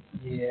consciousness.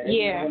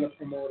 Yeah. I'm gonna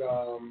promote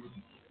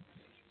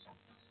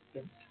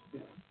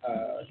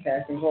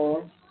casting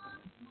call.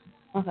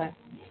 Okay.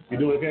 You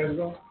doing a casting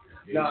call?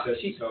 Yeah, no,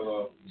 she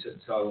said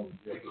tell them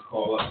they can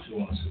call up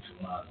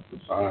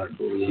 21629. All right,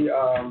 cool.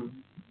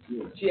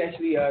 She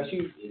actually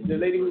the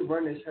lady who's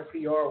running her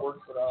PR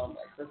works with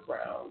Chris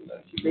Brown.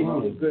 She's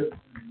basically good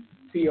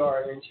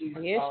PR, and she's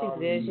she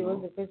did. She was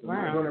with Chris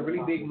Brown. She's on a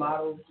really big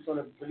model. She's on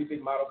a really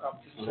big model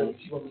competition.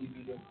 She want me to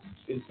be the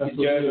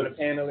judge or the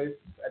panelist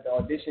at the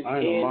audition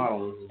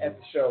and at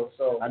the show.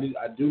 So I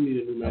do need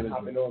a new manager.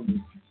 Hopping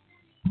on.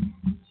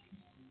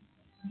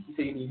 You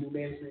say you need new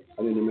management?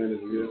 I need a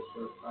manager. Yeah.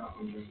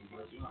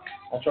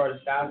 I charge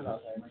 $1,000.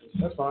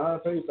 That's fine. I'll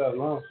pay you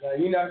 $1,000.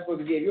 You're not supposed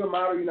to get. If you're a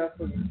model, you're not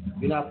supposed to.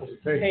 You're not supposed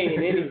to pay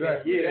anything.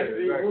 Exactly. Yeah, that's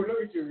exactly.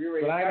 Look at you.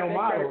 You're but I ain't no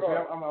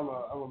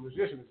model. I'm a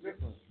musician. It's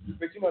different.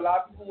 But a lot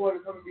of people want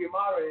to come and be a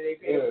model, and they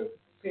pay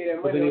that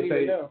money. But then they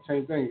say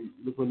same thing.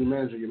 Look for a new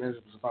manager. Your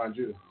manager's supposed to find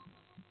you.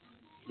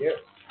 Yep.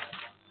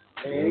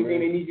 And anything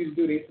they need you to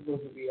do, they're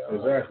supposed to be.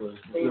 Exactly.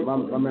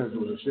 My manager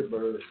was a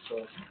shitbird,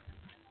 so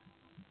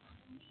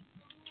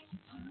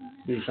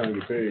he was trying to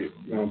get paid.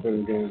 I'm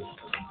playing games.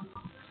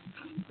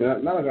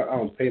 Not like I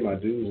don't pay my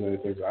dues or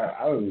anything.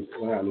 I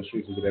went out in the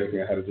streets and did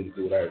everything I had to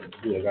do what I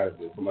got to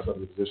do, put myself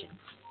in a position.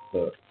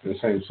 But in the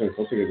same sense,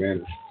 don't take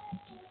advantage.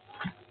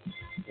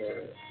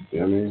 You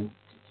know what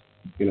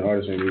I mean?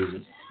 Artists ain't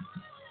easy.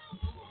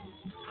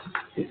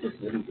 This is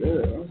really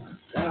good.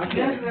 I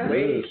can't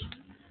wait.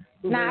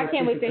 I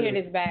can't wait to hear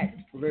this back.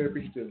 I'm very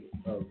appreciative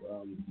of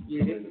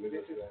this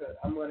is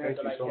I'm going to have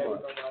to like. So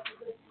much.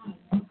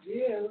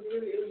 Yeah, it was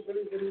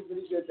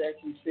really good to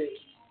actually sit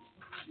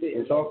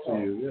and talk to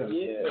you.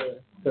 Yeah.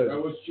 That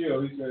was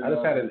chill. He said, I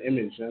just had an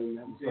image.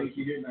 If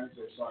you get nice,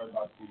 sorry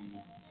about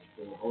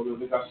the older.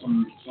 They got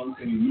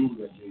something new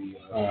that they.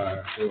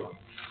 Sure.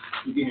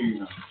 You can hear you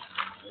now.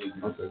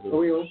 Okay,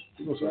 good.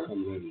 People start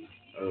coming in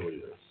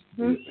earlier.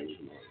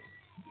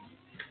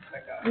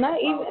 Not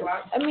even.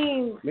 I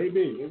mean.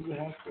 Maybe we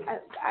have to.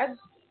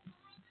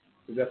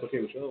 Is that okay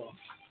with you?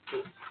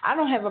 I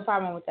don't have a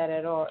problem with that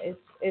at all.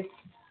 It's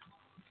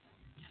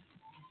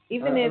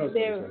even if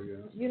they're,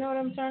 you know what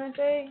I'm trying to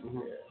say? Mm-hmm.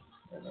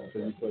 So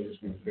you play your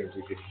screen fair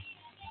to get.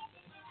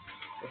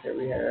 Okay,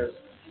 we have.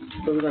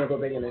 So we're gonna go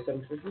back in at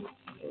 7:50.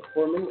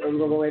 4 minutes. Or we're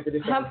gonna go into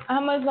this.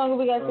 How much longer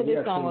we got to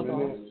this song was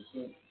on?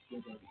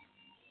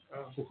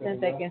 10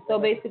 seconds. So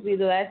basically,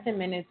 the last 10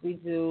 minutes we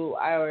do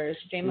our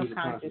stream of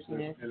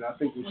consciousness, and I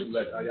think we should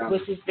let Ayana,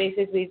 which is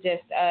basically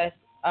just us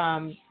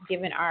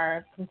giving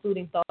our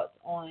concluding thoughts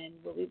on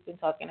what we've been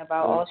talking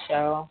about all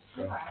show.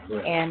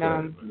 And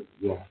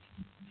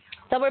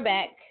so we're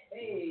back.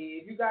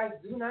 Hey, if you guys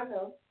do not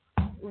know,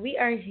 we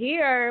are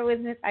here with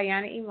Miss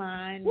Ayana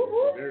Iman.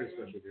 Very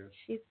special guest.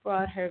 She's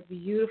brought her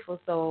beautiful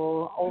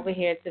soul over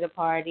here to the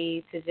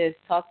party to just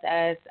talk to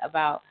us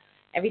about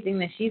everything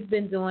that she's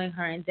been doing,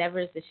 her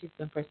endeavors that she's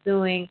been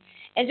pursuing,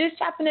 and just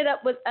chopping it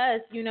up with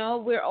us.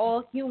 We're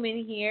all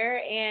human here,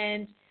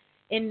 and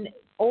in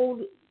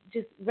old,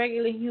 just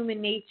regular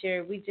human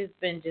nature, we just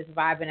been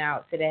vibing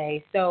out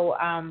today. So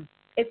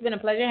it's been a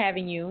pleasure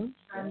having you.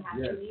 I'm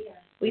happy to be here.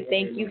 We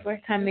thank you for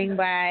coming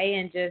by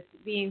and just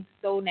being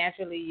so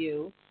naturally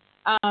you.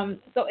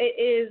 So it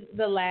is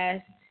the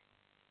last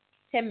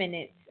 10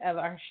 minutes of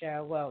our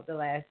show. Well, the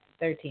last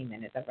 13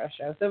 minutes of our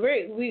show. So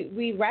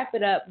we wrap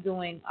it up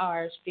doing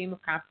our stream of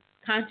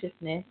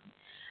consciousness.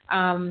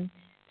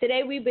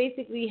 Today we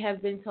basically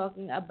have been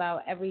talking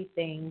about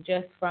everything,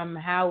 just from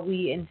how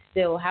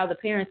the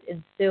parents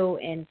instill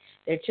in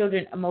their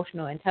children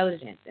emotional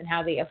intelligence and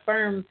how they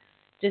affirm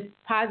just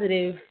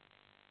positive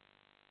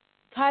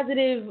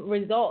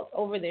results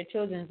over their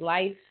children's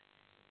life,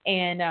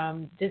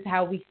 and just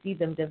how we see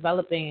them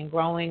developing and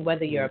growing,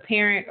 whether you're a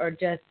parent or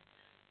just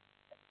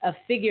a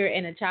figure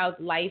in a child's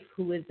life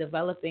who is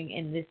developing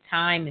in this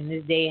time, in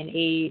this day and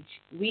age.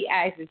 We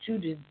ask that you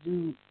just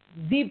do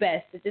the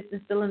best to just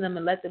instill in them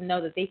and let them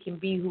know that they can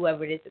be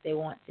whoever it is that they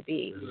want to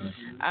be.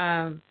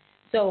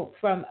 So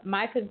from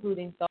my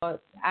concluding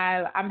thoughts,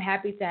 I'm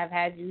happy to have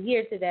had you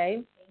here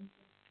today.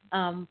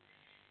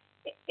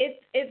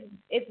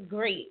 It's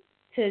great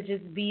to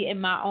just be in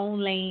my own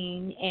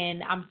lane,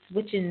 and I'm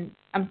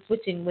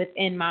switching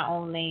within my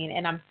own lane,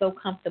 and I'm so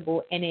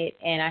comfortable in it.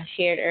 And I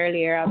shared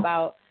earlier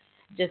about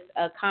just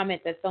a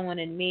comment that someone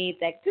had made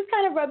that just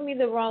kind of rubbed me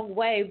the wrong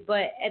way,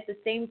 but at the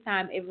same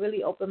time, it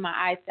really opened my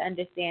eyes to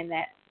understand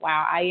that,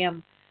 wow, I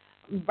am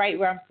right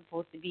where I'm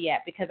supposed to be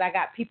at, because I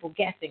got people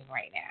guessing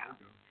right now.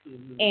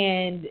 Mm-hmm.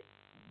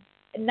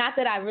 And not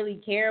that I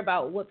really care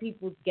about what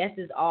people's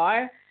guesses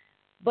are,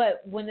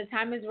 but when the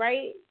time is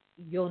right,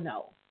 you'll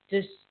know.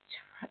 Just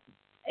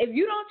if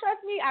you don't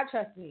trust me, I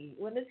trust me.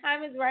 When the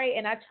time is right,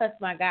 and I trust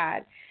my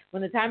God,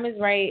 when the time is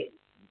right,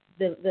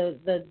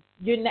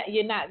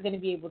 you're not going to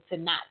be able to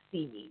not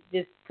see me.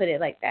 Just put it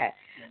like that.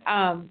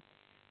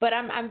 But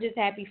I'm just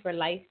happy for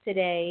life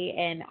today,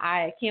 and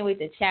I can't wait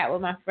to chat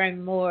with my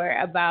friend more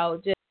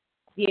about just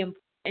the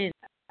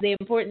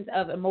importance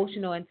of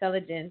emotional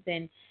intelligence,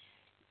 and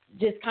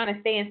just kind of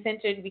staying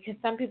centered, because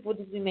some people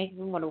just be making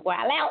me want to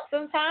wild out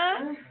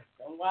sometimes.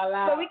 Don't wild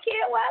out. But we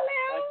can't wild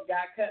out. Like you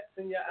got cuts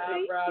in your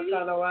eyebrows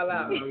trying to wild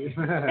out.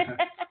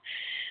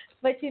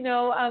 But,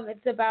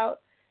 it's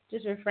about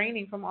just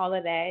refraining from all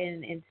of that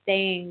and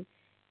staying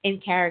in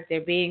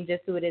character, being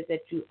just who it is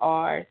that you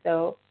are.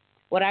 So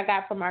what I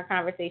got from our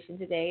conversation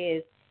today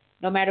is,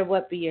 no matter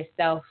what, be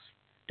yourself.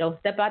 Don't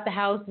step out the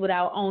house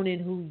without owning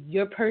who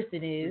your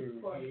person is.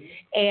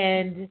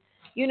 And,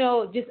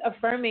 just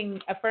affirming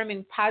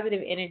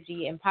positive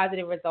energy and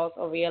positive results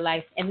over your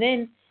life. And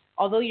then,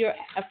 although you're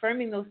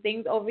affirming those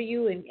things over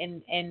you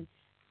and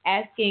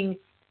asking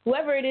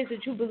whoever it is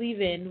that you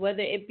believe in,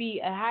 whether it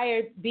be a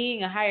higher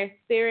being, a higher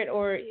spirit,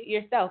 or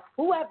yourself,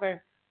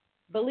 whoever,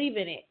 believe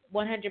in it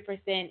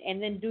 100%,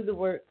 and then do the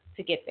work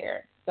to get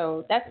there.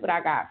 So that's what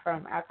I got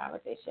from our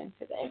conversation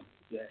today.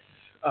 Yes.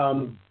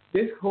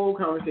 This whole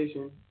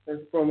conversation, first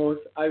and foremost,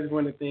 I just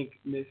want to thank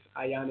Miss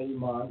Ayana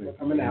Iman for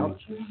coming out.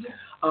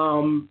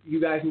 You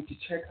guys need to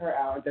check her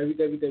out at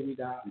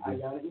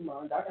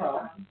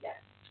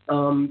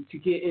www.ayanaiman.com to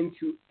get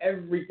into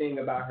everything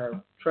about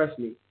her. Trust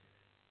me,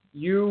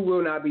 you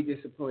will not be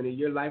disappointed.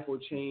 Your life will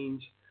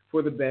change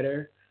for the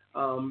better.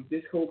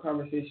 This whole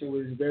conversation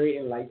was very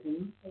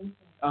enlightening.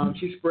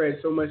 She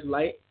spread so much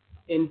light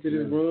into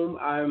the room.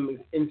 I'm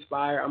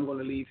inspired. I'm going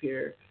to leave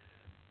here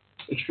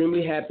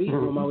extremely happy.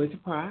 On my way to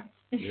Pride.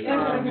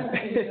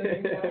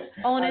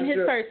 Owning his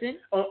person.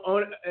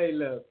 Hey,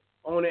 look,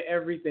 owning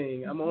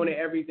everything. I'm owning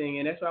everything,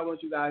 and that's what I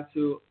want you guys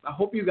to. I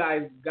hope you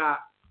guys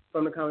got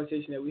from the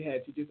conversation that we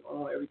had to just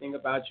own everything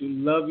about you.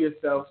 Love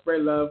yourself.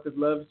 Spread love, because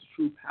love is the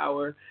true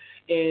power.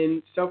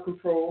 And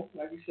self-control,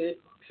 like you said,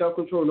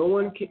 self-control. No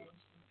one can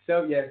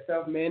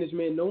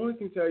self-management. No one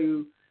can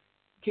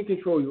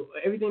control you.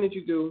 Everything that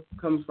you do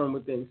comes from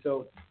within.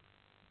 So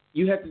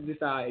you have to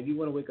decide if you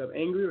want to wake up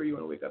angry or you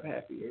want to wake up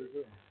happy.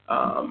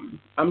 I'm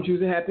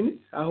choosing happiness.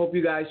 I hope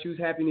you guys choose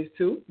happiness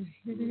too.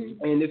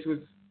 And this was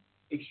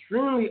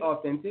extremely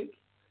authentic.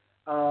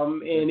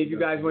 And if you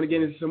guys want to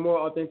get into some more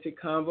authentic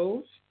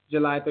convos,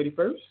 July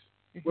 31st,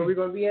 where we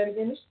going to be at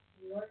again?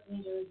 North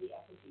New Jersey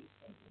at the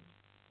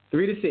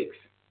 3 to 6.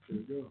 There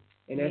you go.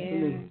 And that's for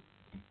me.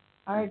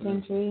 All right,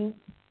 Gentry.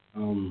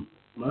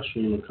 My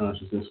stream of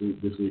consciousness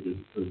this week is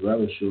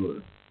rather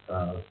short,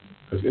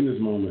 because in this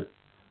moment,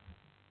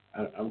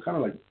 I'm kind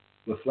of like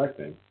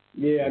reflecting.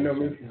 Yeah, I know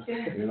me.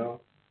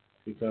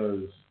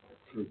 Because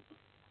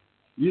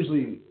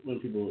usually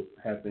when people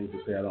have things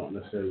to say, I don't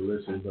necessarily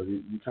listen, but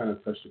you kind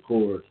of touch the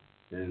chord,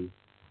 and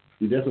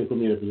you definitely put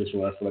me in a position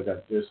where I feel like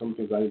there's some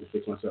things I need to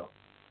fix myself.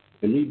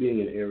 And me being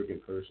an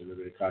arrogant person, a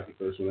very cocky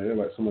person,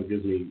 whenever someone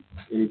gives me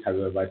any type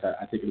of advice,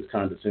 I take it as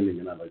condescending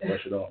and I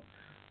brush it off.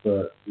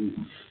 But you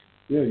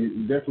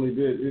definitely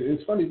did.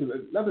 It's funny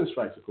because nothing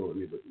strikes a chord with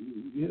me, but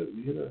you hit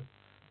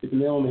the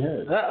nail on the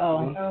head.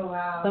 Uh-oh. Oh,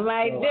 wow.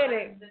 Somebody did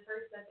it. The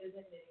first step is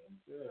admitting.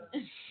 Yeah.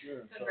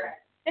 Congrats.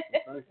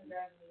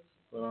 Congratulations.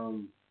 But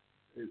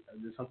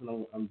it's something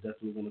I'm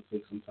definitely going to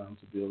take some time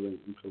to build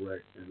and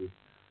correct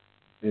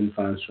and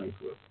find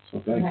strength with. So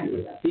thank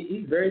you.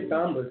 He's very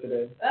somber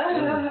today.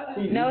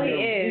 He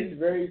is. He's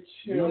very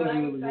chill.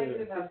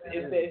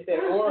 It's that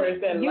aura,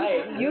 it's that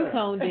light. You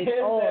toned it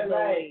all the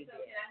way. So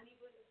can I leave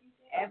with a few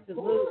things?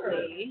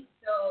 Absolutely.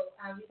 So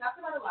we talked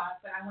about a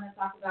lot, but I want to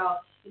talk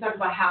about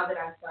how did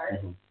I start.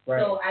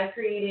 Right. So I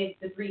created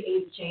the 3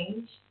 A's of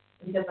change.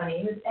 Because my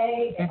name is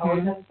A, it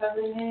always has a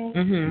feminine name.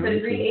 So the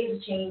 3 A's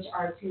of change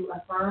are to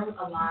affirm,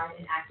 align,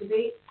 and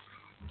activate.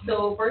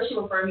 So first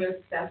you affirm your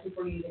success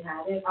before you even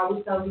have it. I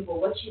always tell people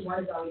what you want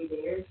is already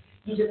there.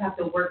 You just have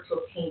to work to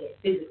obtain it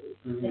physically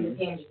in the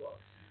tangible.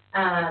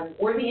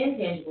 Or the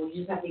intangible.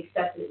 You just have to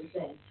accept it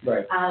within.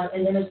 Right.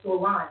 And then it's to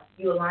align.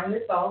 You align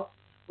your thoughts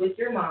with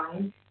your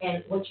mind,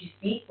 and what you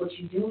speak, what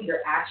you do, your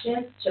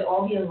actions should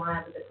all be in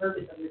line with the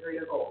purpose of your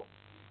greater goal.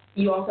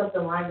 You also have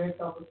to align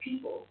yourself with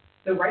people,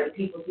 the right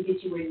people, to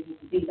get you where you need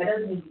to be. That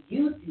doesn't mean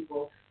you use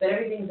people, but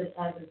everything's an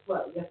ebb and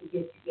flow. You have to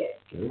give to get.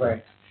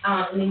 Right.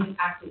 And then you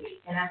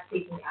activate, and that's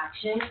taking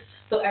action.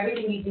 So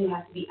everything you do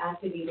has to be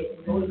activated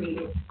and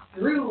motivated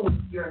through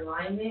your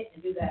alignment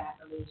and through that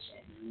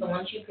affirmation. So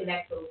once you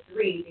connect those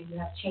 3, then you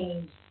have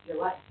changed your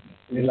life.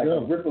 It's like a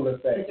ripple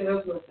effect. It's a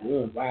ripple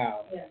effect.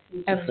 Wow. Yeah.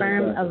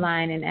 Affirm,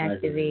 align, and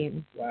activate.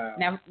 Wow.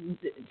 Now,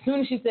 as soon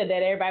as she said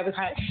that, everybody was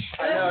like,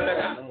 I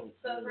know.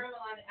 So affirm,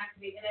 align, and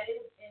activate, and that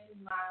is in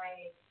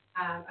my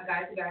A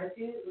Guide to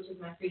Gratitude, which is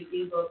my free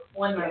ebook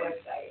on my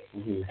website.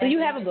 So you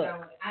have a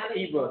book? I have an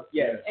ebook,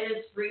 yes. And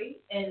it's free,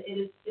 and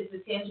it's a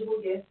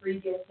tangible gift, free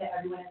gift to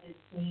everyone that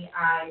visits me.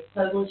 I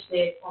published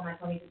it on my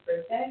 25th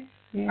birthday,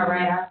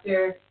 right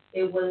after.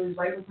 It was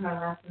right before my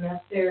last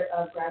semester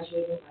of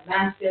graduating with my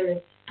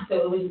master's. So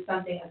it was just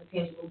something as a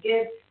tangible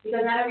gift,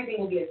 because not everything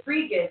will be a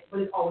free gift, but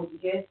it's always a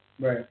gift.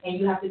 Right. And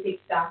you have to take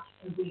stock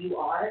in who you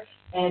are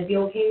and be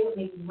okay with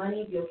making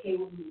money, be okay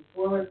with moving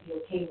forward, be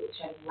okay with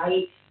shedding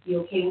light, be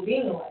okay with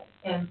being a light.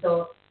 And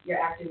so you're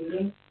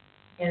activating,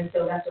 and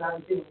so that's what I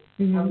was doing.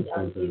 I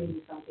was giving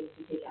you something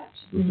to take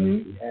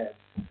action. Yeah.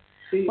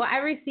 Well, I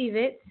receive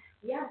it.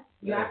 Yeah.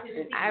 You have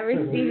to I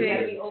receive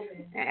it.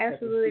 I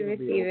absolutely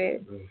receive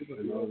it.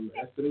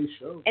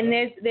 And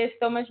there's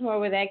so much more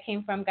where that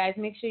came from, guys.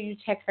 Make sure you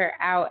check her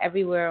out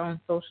everywhere on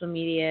social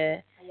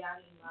media.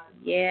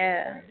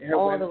 Yeah. Her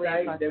all website, the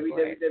way across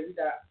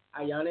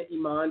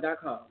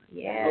www.ayanaiman.com.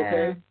 Yeah.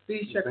 Okay?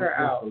 Please check her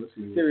out.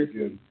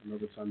 Seriously.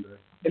 Another Sunday.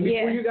 And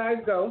before you guys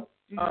go,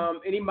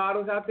 any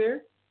models out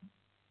there?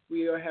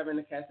 We are having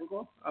a casting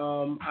call.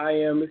 I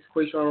am Mr.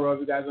 Quayshawn Rose,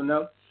 you guys will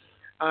know.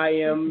 I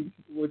am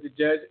with the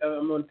judge.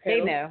 I'm on the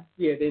panel. They know.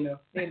 Yeah, they know.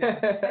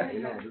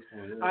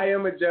 I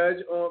am a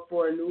judge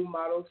for a new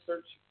model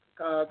search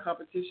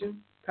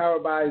competition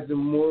powered by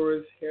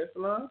Zamora's Hair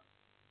Salon.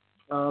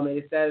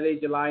 It's Saturday,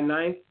 July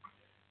 9th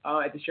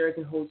at the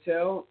Sheraton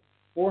Hotel,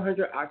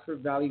 400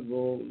 Oxford Valley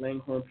Road,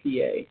 Langhorne,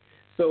 PA.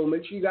 So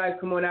make sure you guys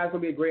come on out. It's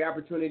going to be a great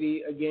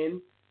opportunity. Again,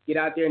 get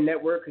out there and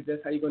network because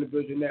that's how you're going to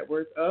build your net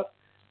worth up.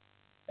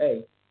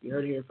 Hey, you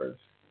heard it here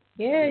first.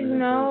 Yeah,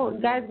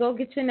 guys, go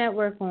get your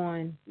network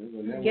on.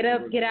 Get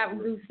up, get out,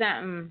 and do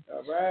something.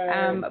 All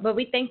right. But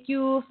we thank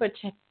you for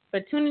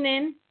tuning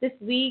in this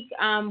week.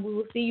 We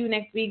will see you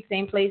next week,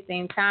 same place,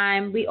 same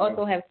time. We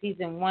also have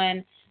season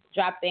 1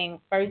 dropping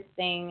first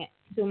thing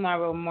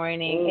tomorrow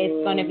morning.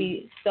 It's going to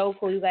be so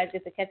cool. You guys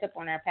get to catch up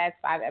on our past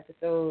 5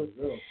 episodes.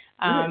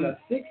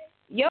 Episode.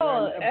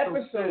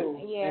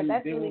 Yeah,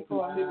 that's really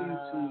cool.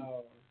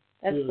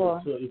 That's cool.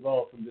 To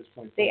evolve from this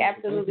point. They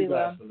absolutely will.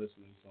 Thank you guys for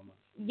listening so much.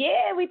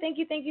 Yeah, we thank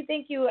you.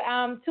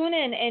 Tune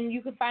in, and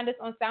you can find us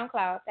on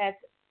SoundCloud.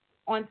 That's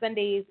on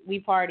Sundays We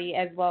Party,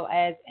 as well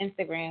as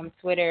Instagram,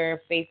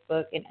 Twitter,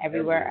 Facebook, and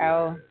everywhere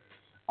else.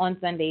 On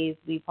Sundays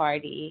We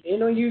Party.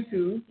 And on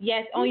YouTube.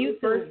 Yes, on YouTube.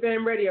 First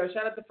Fam Radio.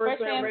 Shout out to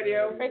First Fam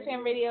Radio.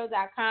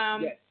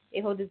 FirstFamRadio.com. Yes.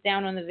 They hold us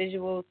down on the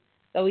visuals.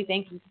 So we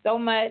thank you so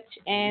much,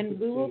 and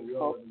we will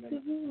talk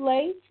to you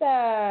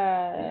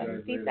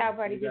later. Peace out,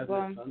 party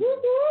people.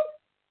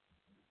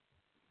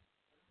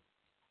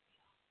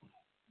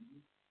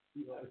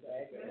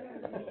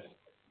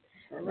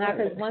 Now,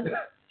 because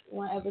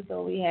one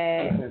episode we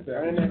had,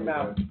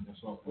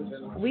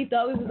 we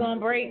thought we was gonna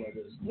break.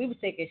 We was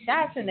taking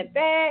shots in the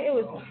bag. It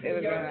was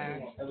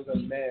a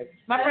mess.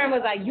 My friend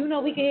was like,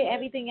 we can hit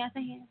everything y'all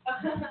saying.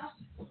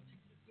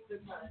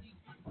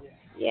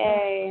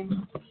 Yay!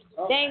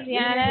 Thanks,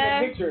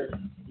 Yana.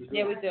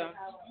 Yeah, we do.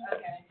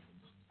 Okay.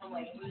 I'm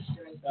like,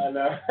 I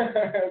know.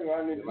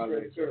 I need to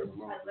make sure.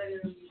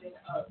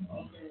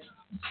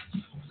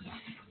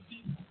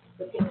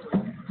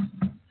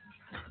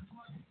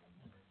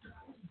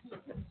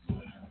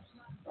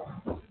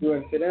 You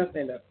want to sit down,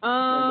 stand up?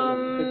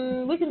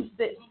 We can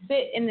sit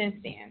and then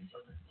stand.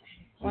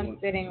 One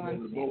sitting, one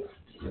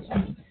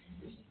stand.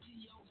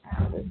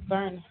 This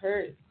burn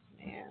hurts,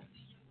 man.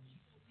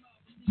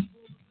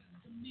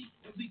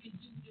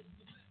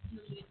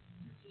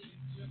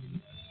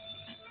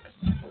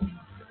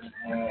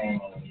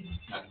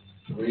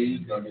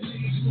 Breathe,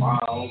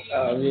 smile.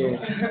 Oh, yeah.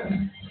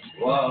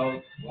 Love.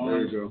 There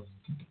you go.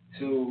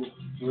 2,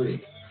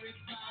 3.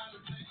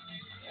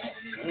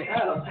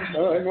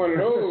 Oh, it's one of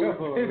those.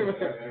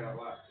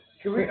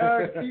 Can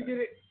you get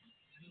it?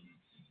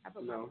 I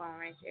put my phone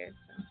right there. So.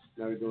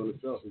 Now he's doing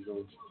himself. He's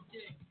doing.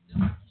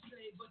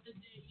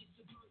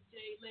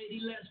 Lady,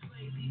 let's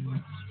play. Leave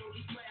behind all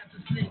these laughs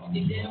and snakes.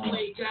 They that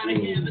way, gotta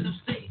have enough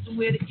space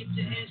somewhere to get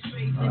your head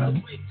straight. Take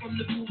away from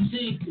the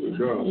routine.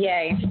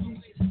 Yay.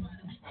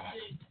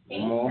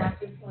 One more.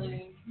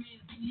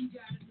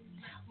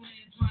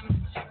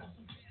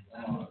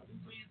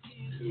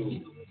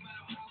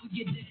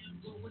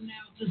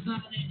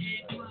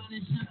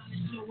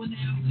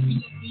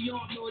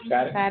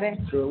 Got it.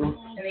 True.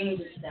 And then you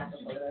just snap the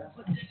photo.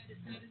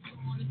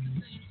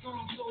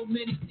 So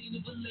many seen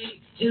it relate.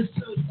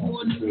 Insert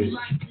for a new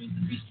life, dreams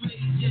to be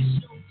straight. Just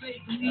show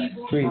faith, believe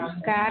on Sweet.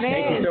 Got it.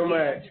 Thank you so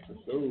much.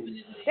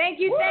 Thank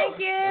you. Thank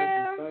you.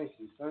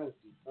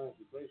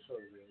 Great show,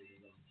 man.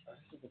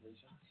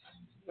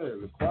 It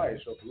was a quiet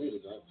show for me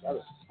today. I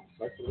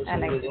like to listen I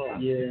like to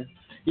it. Yeah.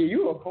 Yeah, you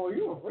were cool.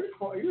 You were really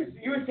cool. You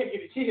were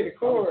taking the key to the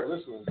chord.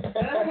 Listening.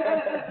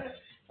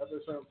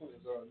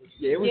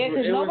 Yeah,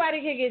 because nobody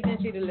can get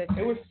Gentry to listen.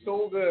 It was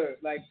so good.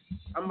 Like,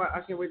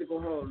 I can't wait to go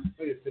home.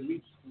 For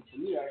me,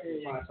 I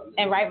can find something.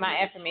 And write my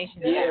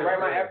affirmations. Yeah, write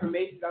my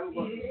affirmations. I'm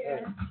going to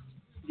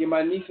get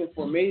my niece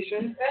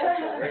information. Well,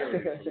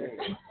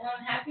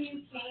 I'm happy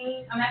you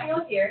came. I'm happy I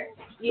was here.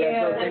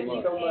 Yeah, Thank you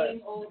you so much.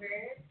 came over.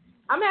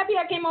 I'm happy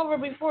I came over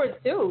before,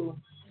 too.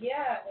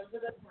 Yeah, it was a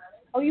good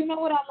time. Oh, you know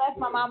what I left?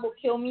 My mom will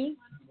kill me.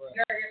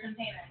 Your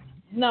container.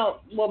 No,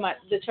 well,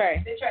 the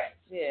tray. The tray.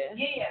 Yeah.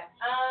 Yeah.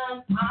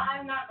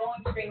 I'm not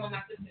going to bring home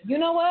my sister. You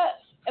know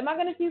what? Am I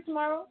going to see you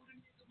tomorrow?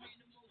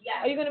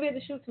 Yeah. Are you going to be at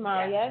the shoot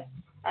tomorrow, yes?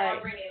 All I'll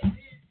right. bring it.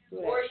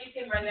 Or you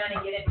can run down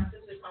and get it. My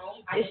sister's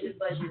home. I can just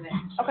buzz you in.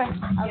 Okay,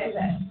 I'll do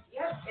that.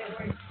 Yep, it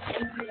works.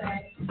 Thank you,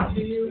 guys.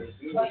 Do you?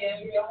 Oh, yeah,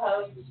 your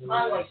hug.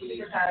 I'm like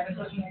super tired. I've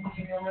been cooking and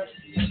cooking real much.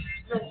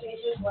 So,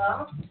 you as well.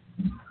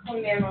 Oh,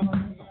 man,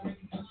 Mama.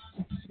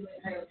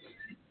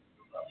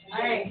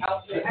 All right.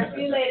 I'll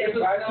see you later.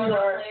 Bye,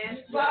 sweetheart.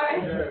 Bye.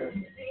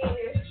 See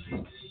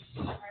you.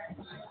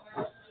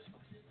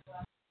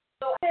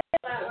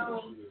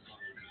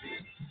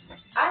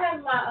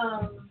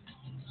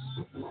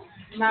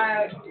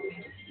 my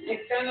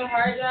external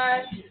hard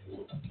drive.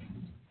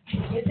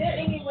 Is there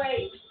any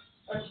way,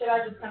 or should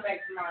I just come back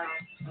tomorrow?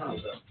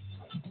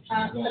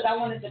 Because I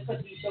wanted to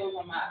put these shows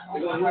on my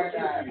hard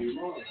drive.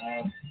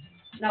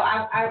 No,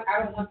 I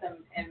don't want them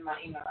in my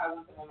email. I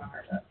want them on my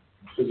hard drive.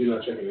 Because you're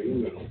not checking the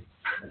email.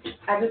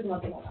 I just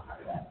want them on my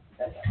hard drive.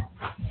 That's all.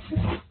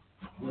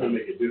 I'm gonna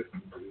make it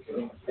different.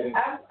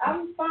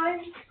 I'm fine.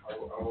 I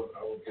will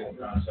get in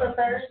contact with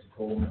Prefer. Mr.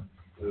 Coleman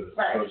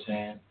Right.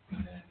 firsthand,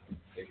 and then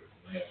take it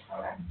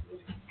from there.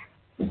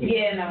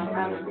 Yeah, no, I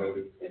don't know.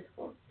 It's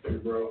cool. Hey,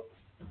 bro.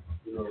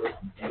 You know what?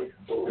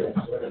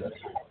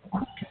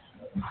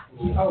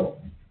 Oh.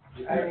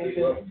 I didn't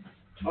do it.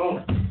 Oh.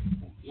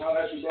 Now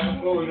that you're going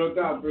to go, no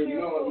doubt, bro. You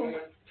know what, man?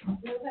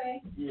 You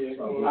okay? Yeah. I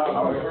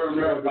was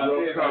nervous about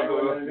this.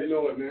 You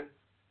know it, man.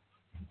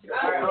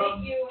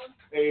 Thank you.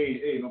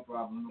 Hey, no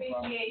problem.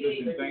 Appreciate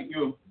Listen, it. thank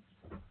you.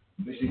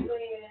 See you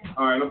later.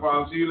 All right, no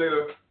problem. See you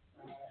later.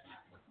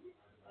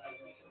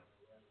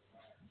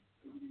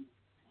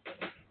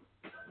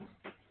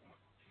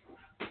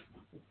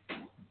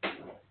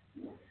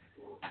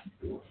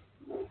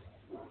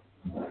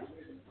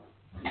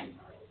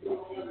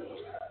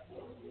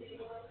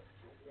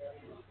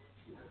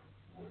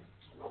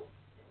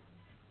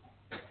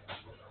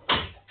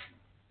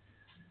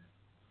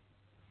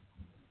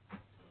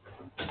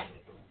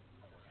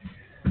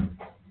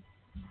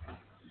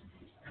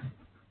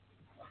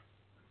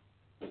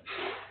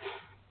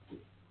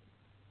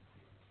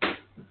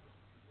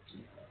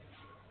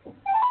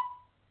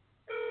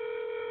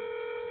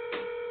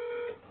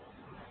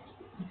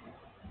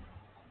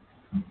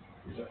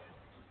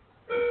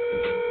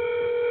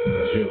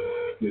 That's you.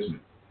 Listen.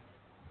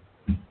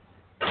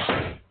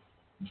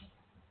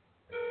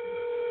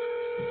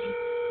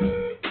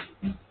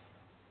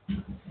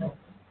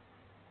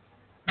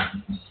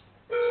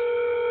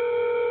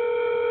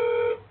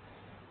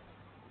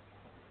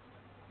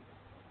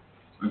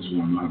 I just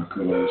want to know how to cut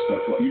all this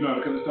stuff off. You know how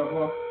to cut this stuff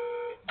off?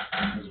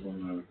 I just want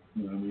to know,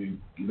 you know what I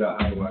mean? Get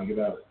out. How do I get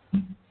out?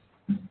 Please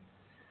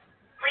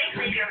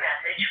leave your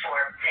message for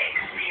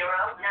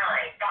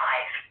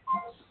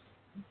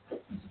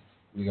 6095.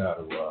 We got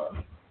to,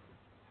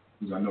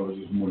 Because I know it's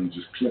just more than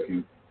just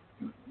clicking.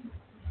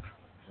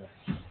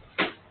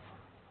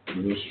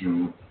 But it's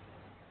true.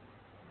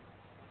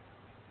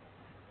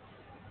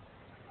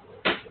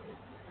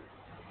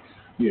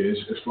 Yeah, as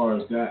far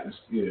as that, I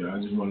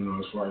just want to know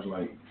as far as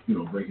like, you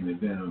know, breaking it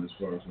down as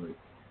far as like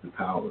the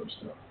power and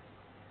stuff.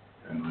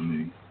 You know what I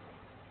mean?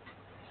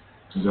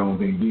 Since I don't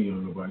think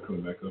nobody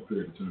comes back up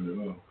here to turn it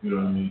off. You know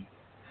what I mean?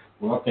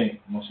 well, I think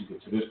once you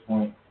get to this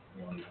point,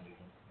 you know, you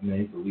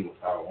can leave the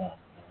power on.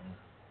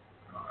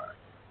 All right.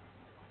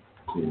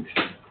 Cool.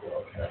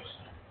 Broadcast.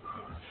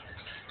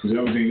 Because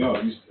everything else,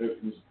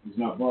 it's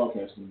not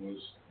broadcasting,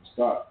 it's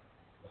stop.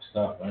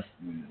 Stop, right?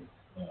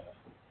 Yeah.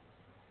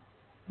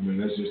 I mean,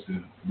 that's just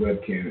the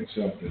webcam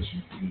itself that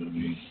you know what I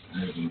mean,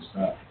 everything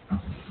stop.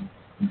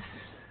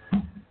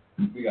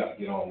 We got to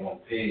get on one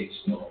page,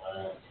 though,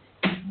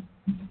 man.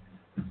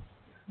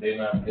 They're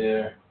not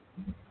there.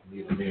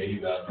 Neither there, you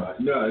got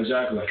to. No,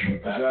 exactly.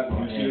 Exactly.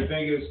 You see, the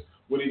thing is,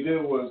 what he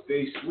did was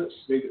they switched.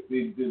 They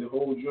did the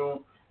whole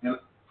joint, and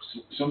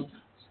some.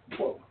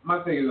 Well,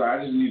 my thing is, I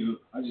just need to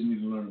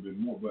learn a bit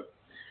more. But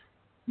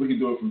we can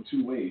do it from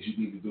two ways. You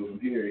need to do it from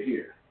here to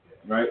here,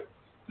 right?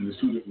 And there's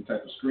two different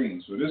types of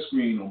screens. So this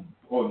screen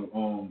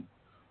on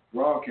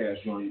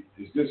broadcast joint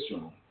is this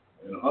joint,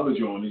 and the other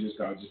joint you just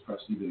gotta press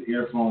either the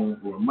earphone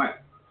or a mic,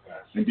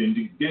 and then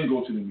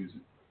go to the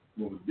music.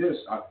 Well, with this,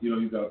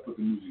 you gotta put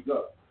the music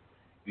up,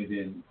 and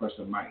then press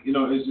the mic.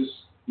 It's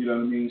just, you know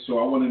what I mean. So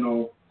I want to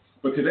know.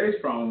 But today's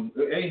problem,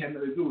 it ain't had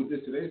nothing to do with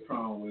this. Today's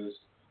problem was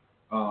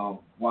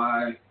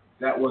why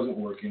that wasn't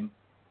working,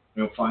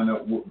 and find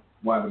out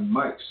why the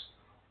mics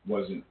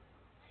wasn't.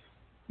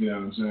 You know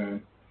what I'm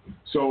saying?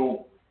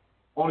 So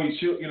only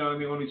Chill, you know what I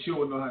mean? Only Chill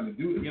would know how to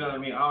do it. You know what I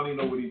mean? I don't even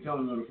know what he's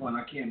telling me on the phone.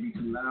 I can't be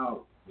too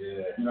loud.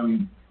 Yeah. You know what I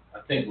mean? I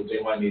think what they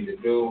might need to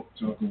do.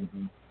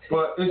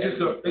 But it's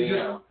just.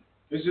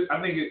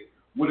 I think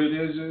what it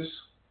is,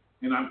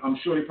 and I'm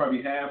sure they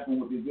probably have from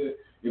what they did.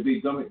 If they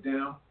dumb it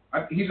down,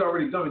 he's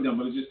already dumbed it down,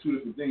 but it's just two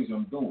different things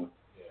I'm doing.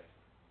 Yeah.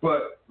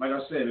 But like I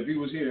said, if he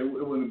was here, it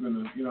wouldn't have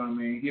been you know what I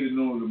mean? He'd have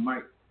known the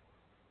mic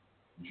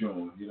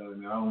joint. You know what I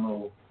mean? I don't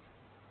know.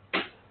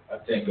 I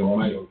think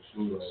also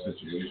too, it's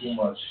too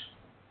much,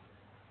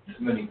 too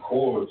many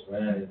chords,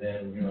 man, and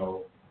then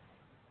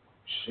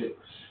shit.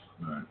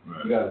 Right. I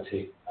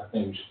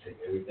think we should take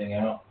everything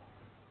out.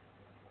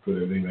 Put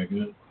everything back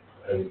in.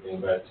 Put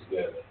everything back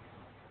together.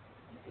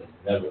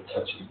 Never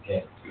touch it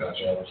again. Gotcha.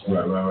 You know what I'm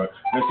saying? Right.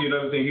 And see,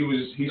 another thing, he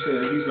was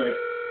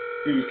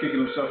kicking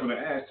himself in the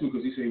ass too,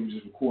 because he said he was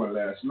just recording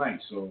last night.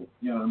 So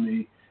you know what I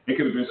mean? It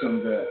could have been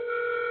something that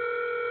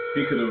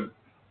he could have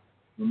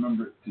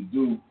remembered to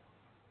do.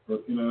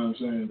 But you know what I'm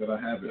saying? That I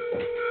have it.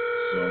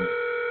 So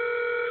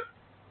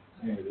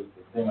yeah, the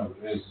thing of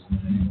it is,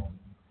 man,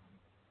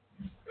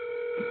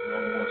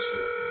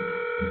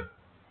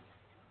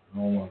 I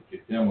don't want to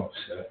get them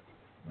upset.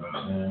 You know what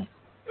I'm saying?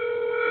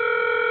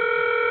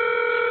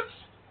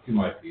 He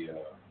might be,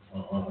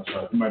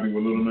 He might be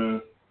with Little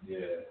Man.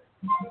 Yeah.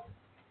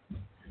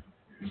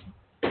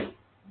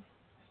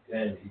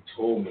 Then he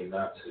told me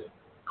not to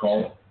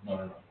call.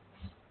 No.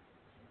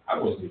 I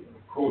wasn't even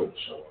recording the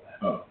show.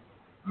 Oh,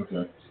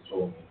 okay. He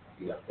told me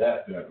he got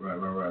that. Yeah,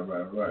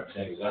 right.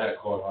 Because I had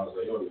called him, I was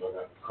like, yo, I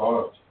got the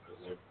cards.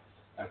 Because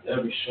after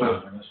every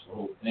show, man, that's the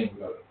whole thing. We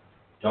got to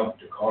dump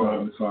the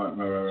cards. So I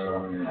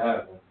can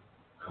have them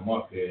come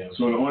up here.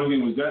 So the only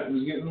thing was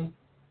getting them?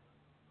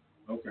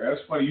 Okay,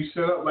 that's funny. You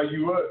set up like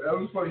you were. That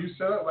was funny. You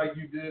set up like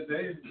you did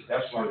there.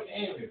 That's what I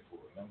came here for.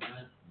 You know what I'm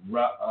saying?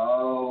 Right.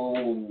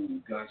 Oh,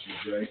 got you,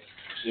 Jay.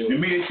 And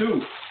me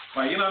too.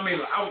 Like, you know what I mean?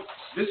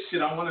 This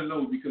shit I want to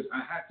know because I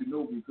have to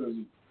know because,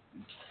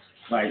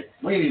 like,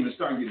 we ain't even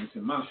started getting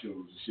into my shows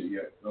and shit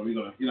yet. So we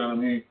gonna, you know what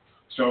I mean?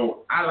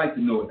 So I like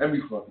to know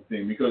every fucking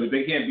thing because if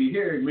they can't be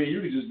here, man,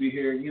 you could just be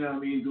here. You know what I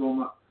mean? Doing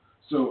my.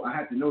 So I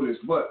have to know this.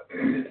 But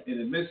in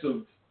the midst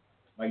of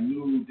like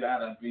new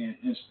data being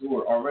in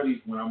store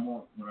already when I'm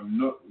new,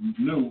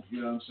 you know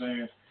what I'm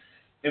saying?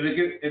 And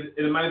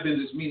it might have been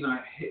just me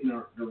not hitting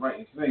the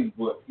right thing,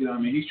 but you know what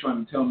I mean? He's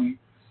trying to tell me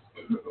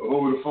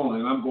over the phone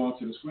and I'm going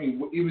to the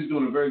screen. He was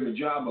doing a very good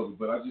job of it,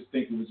 but I just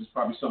think it was just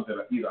probably something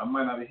that either I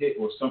might not have hit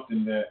or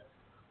something that,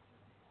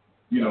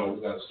 you know,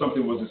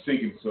 something wasn't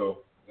syncing, so.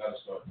 You gotta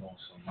start doing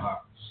some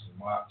mock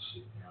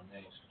shit, you know what I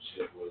mean? Some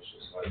shit where it's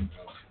just like, you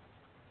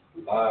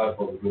know, live,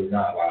 but we're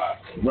not live.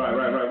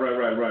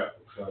 Right.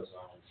 Because,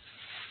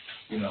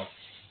 you know.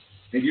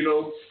 And you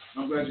know,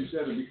 I'm glad you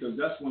said it because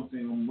that's one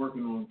thing I'm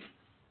working on.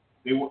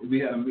 We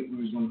had a meeting.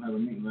 We was going to have a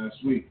meeting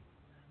last week,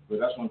 but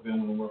that's one thing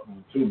I'm going to work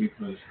on too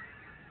because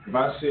if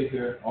I sit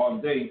here all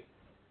day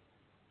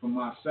for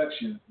my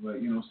section,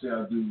 like you know, say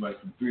I do like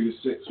from 3 to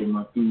 6 or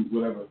my 3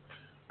 whatever,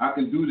 I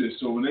can do this.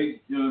 So when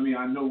they, you know what I mean,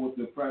 I know what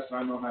the press.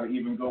 I know how to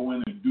even go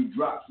in and do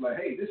drops like,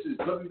 hey, this is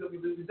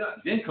www.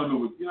 Then come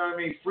in with, you know what I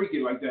mean, freak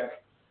it like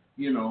that,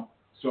 you know.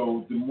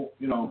 So the more,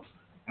 you know.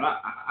 And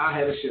I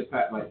had a shit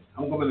packed, like,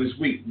 I'm coming this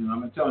week, you know,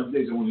 I've been telling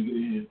days I want to get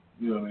in,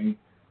 you know what I mean,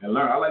 and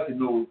learn. I like to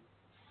know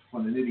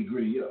from the nitty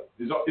gritty up.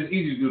 It's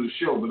easy to do the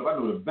show, but if I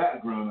know the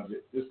background of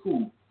it, it's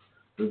cool.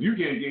 But if you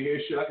can't get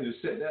here, shit, I can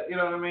just set that, you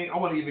know what I mean? I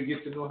want to even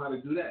get to know how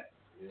to do that.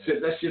 Yeah.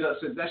 Set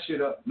that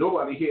shit up.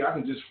 Nobody here, I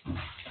can just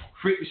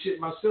freak the shit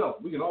myself.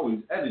 We can always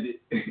edit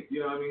it, you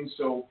know what I mean?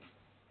 So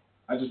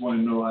I just want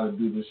to know how to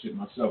do this shit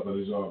myself, but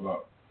it's all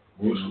about.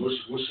 What's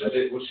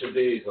your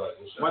days like?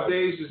 My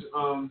days is,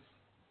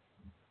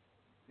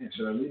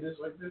 should I leave this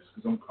like this?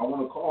 Because I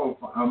want to call.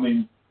 I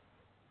mean,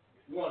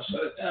 if you want to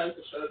shut it down, you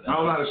can shut it down. I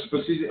don't know how to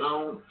proceed.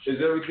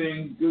 Is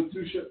everything good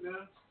to shut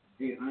down?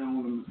 Hey, I don't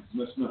want to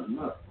mess nothing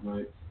up,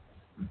 right?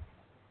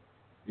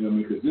 You know what I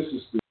mean? Because this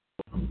is still.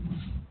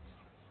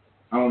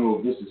 I don't know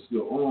if this is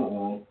still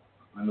on.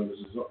 I know this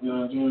is. You know what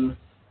I'm saying?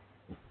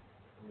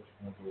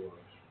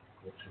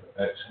 Go to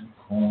the X in the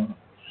corner.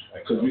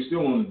 Because we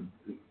still on.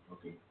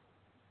 Okay.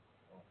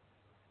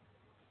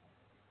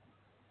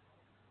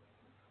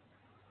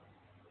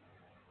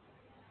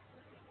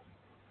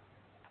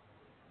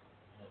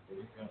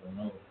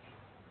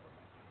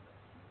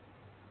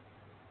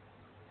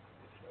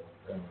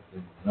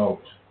 No.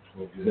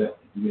 Is that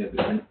you have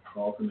the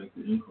call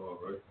connected in call,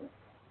 right?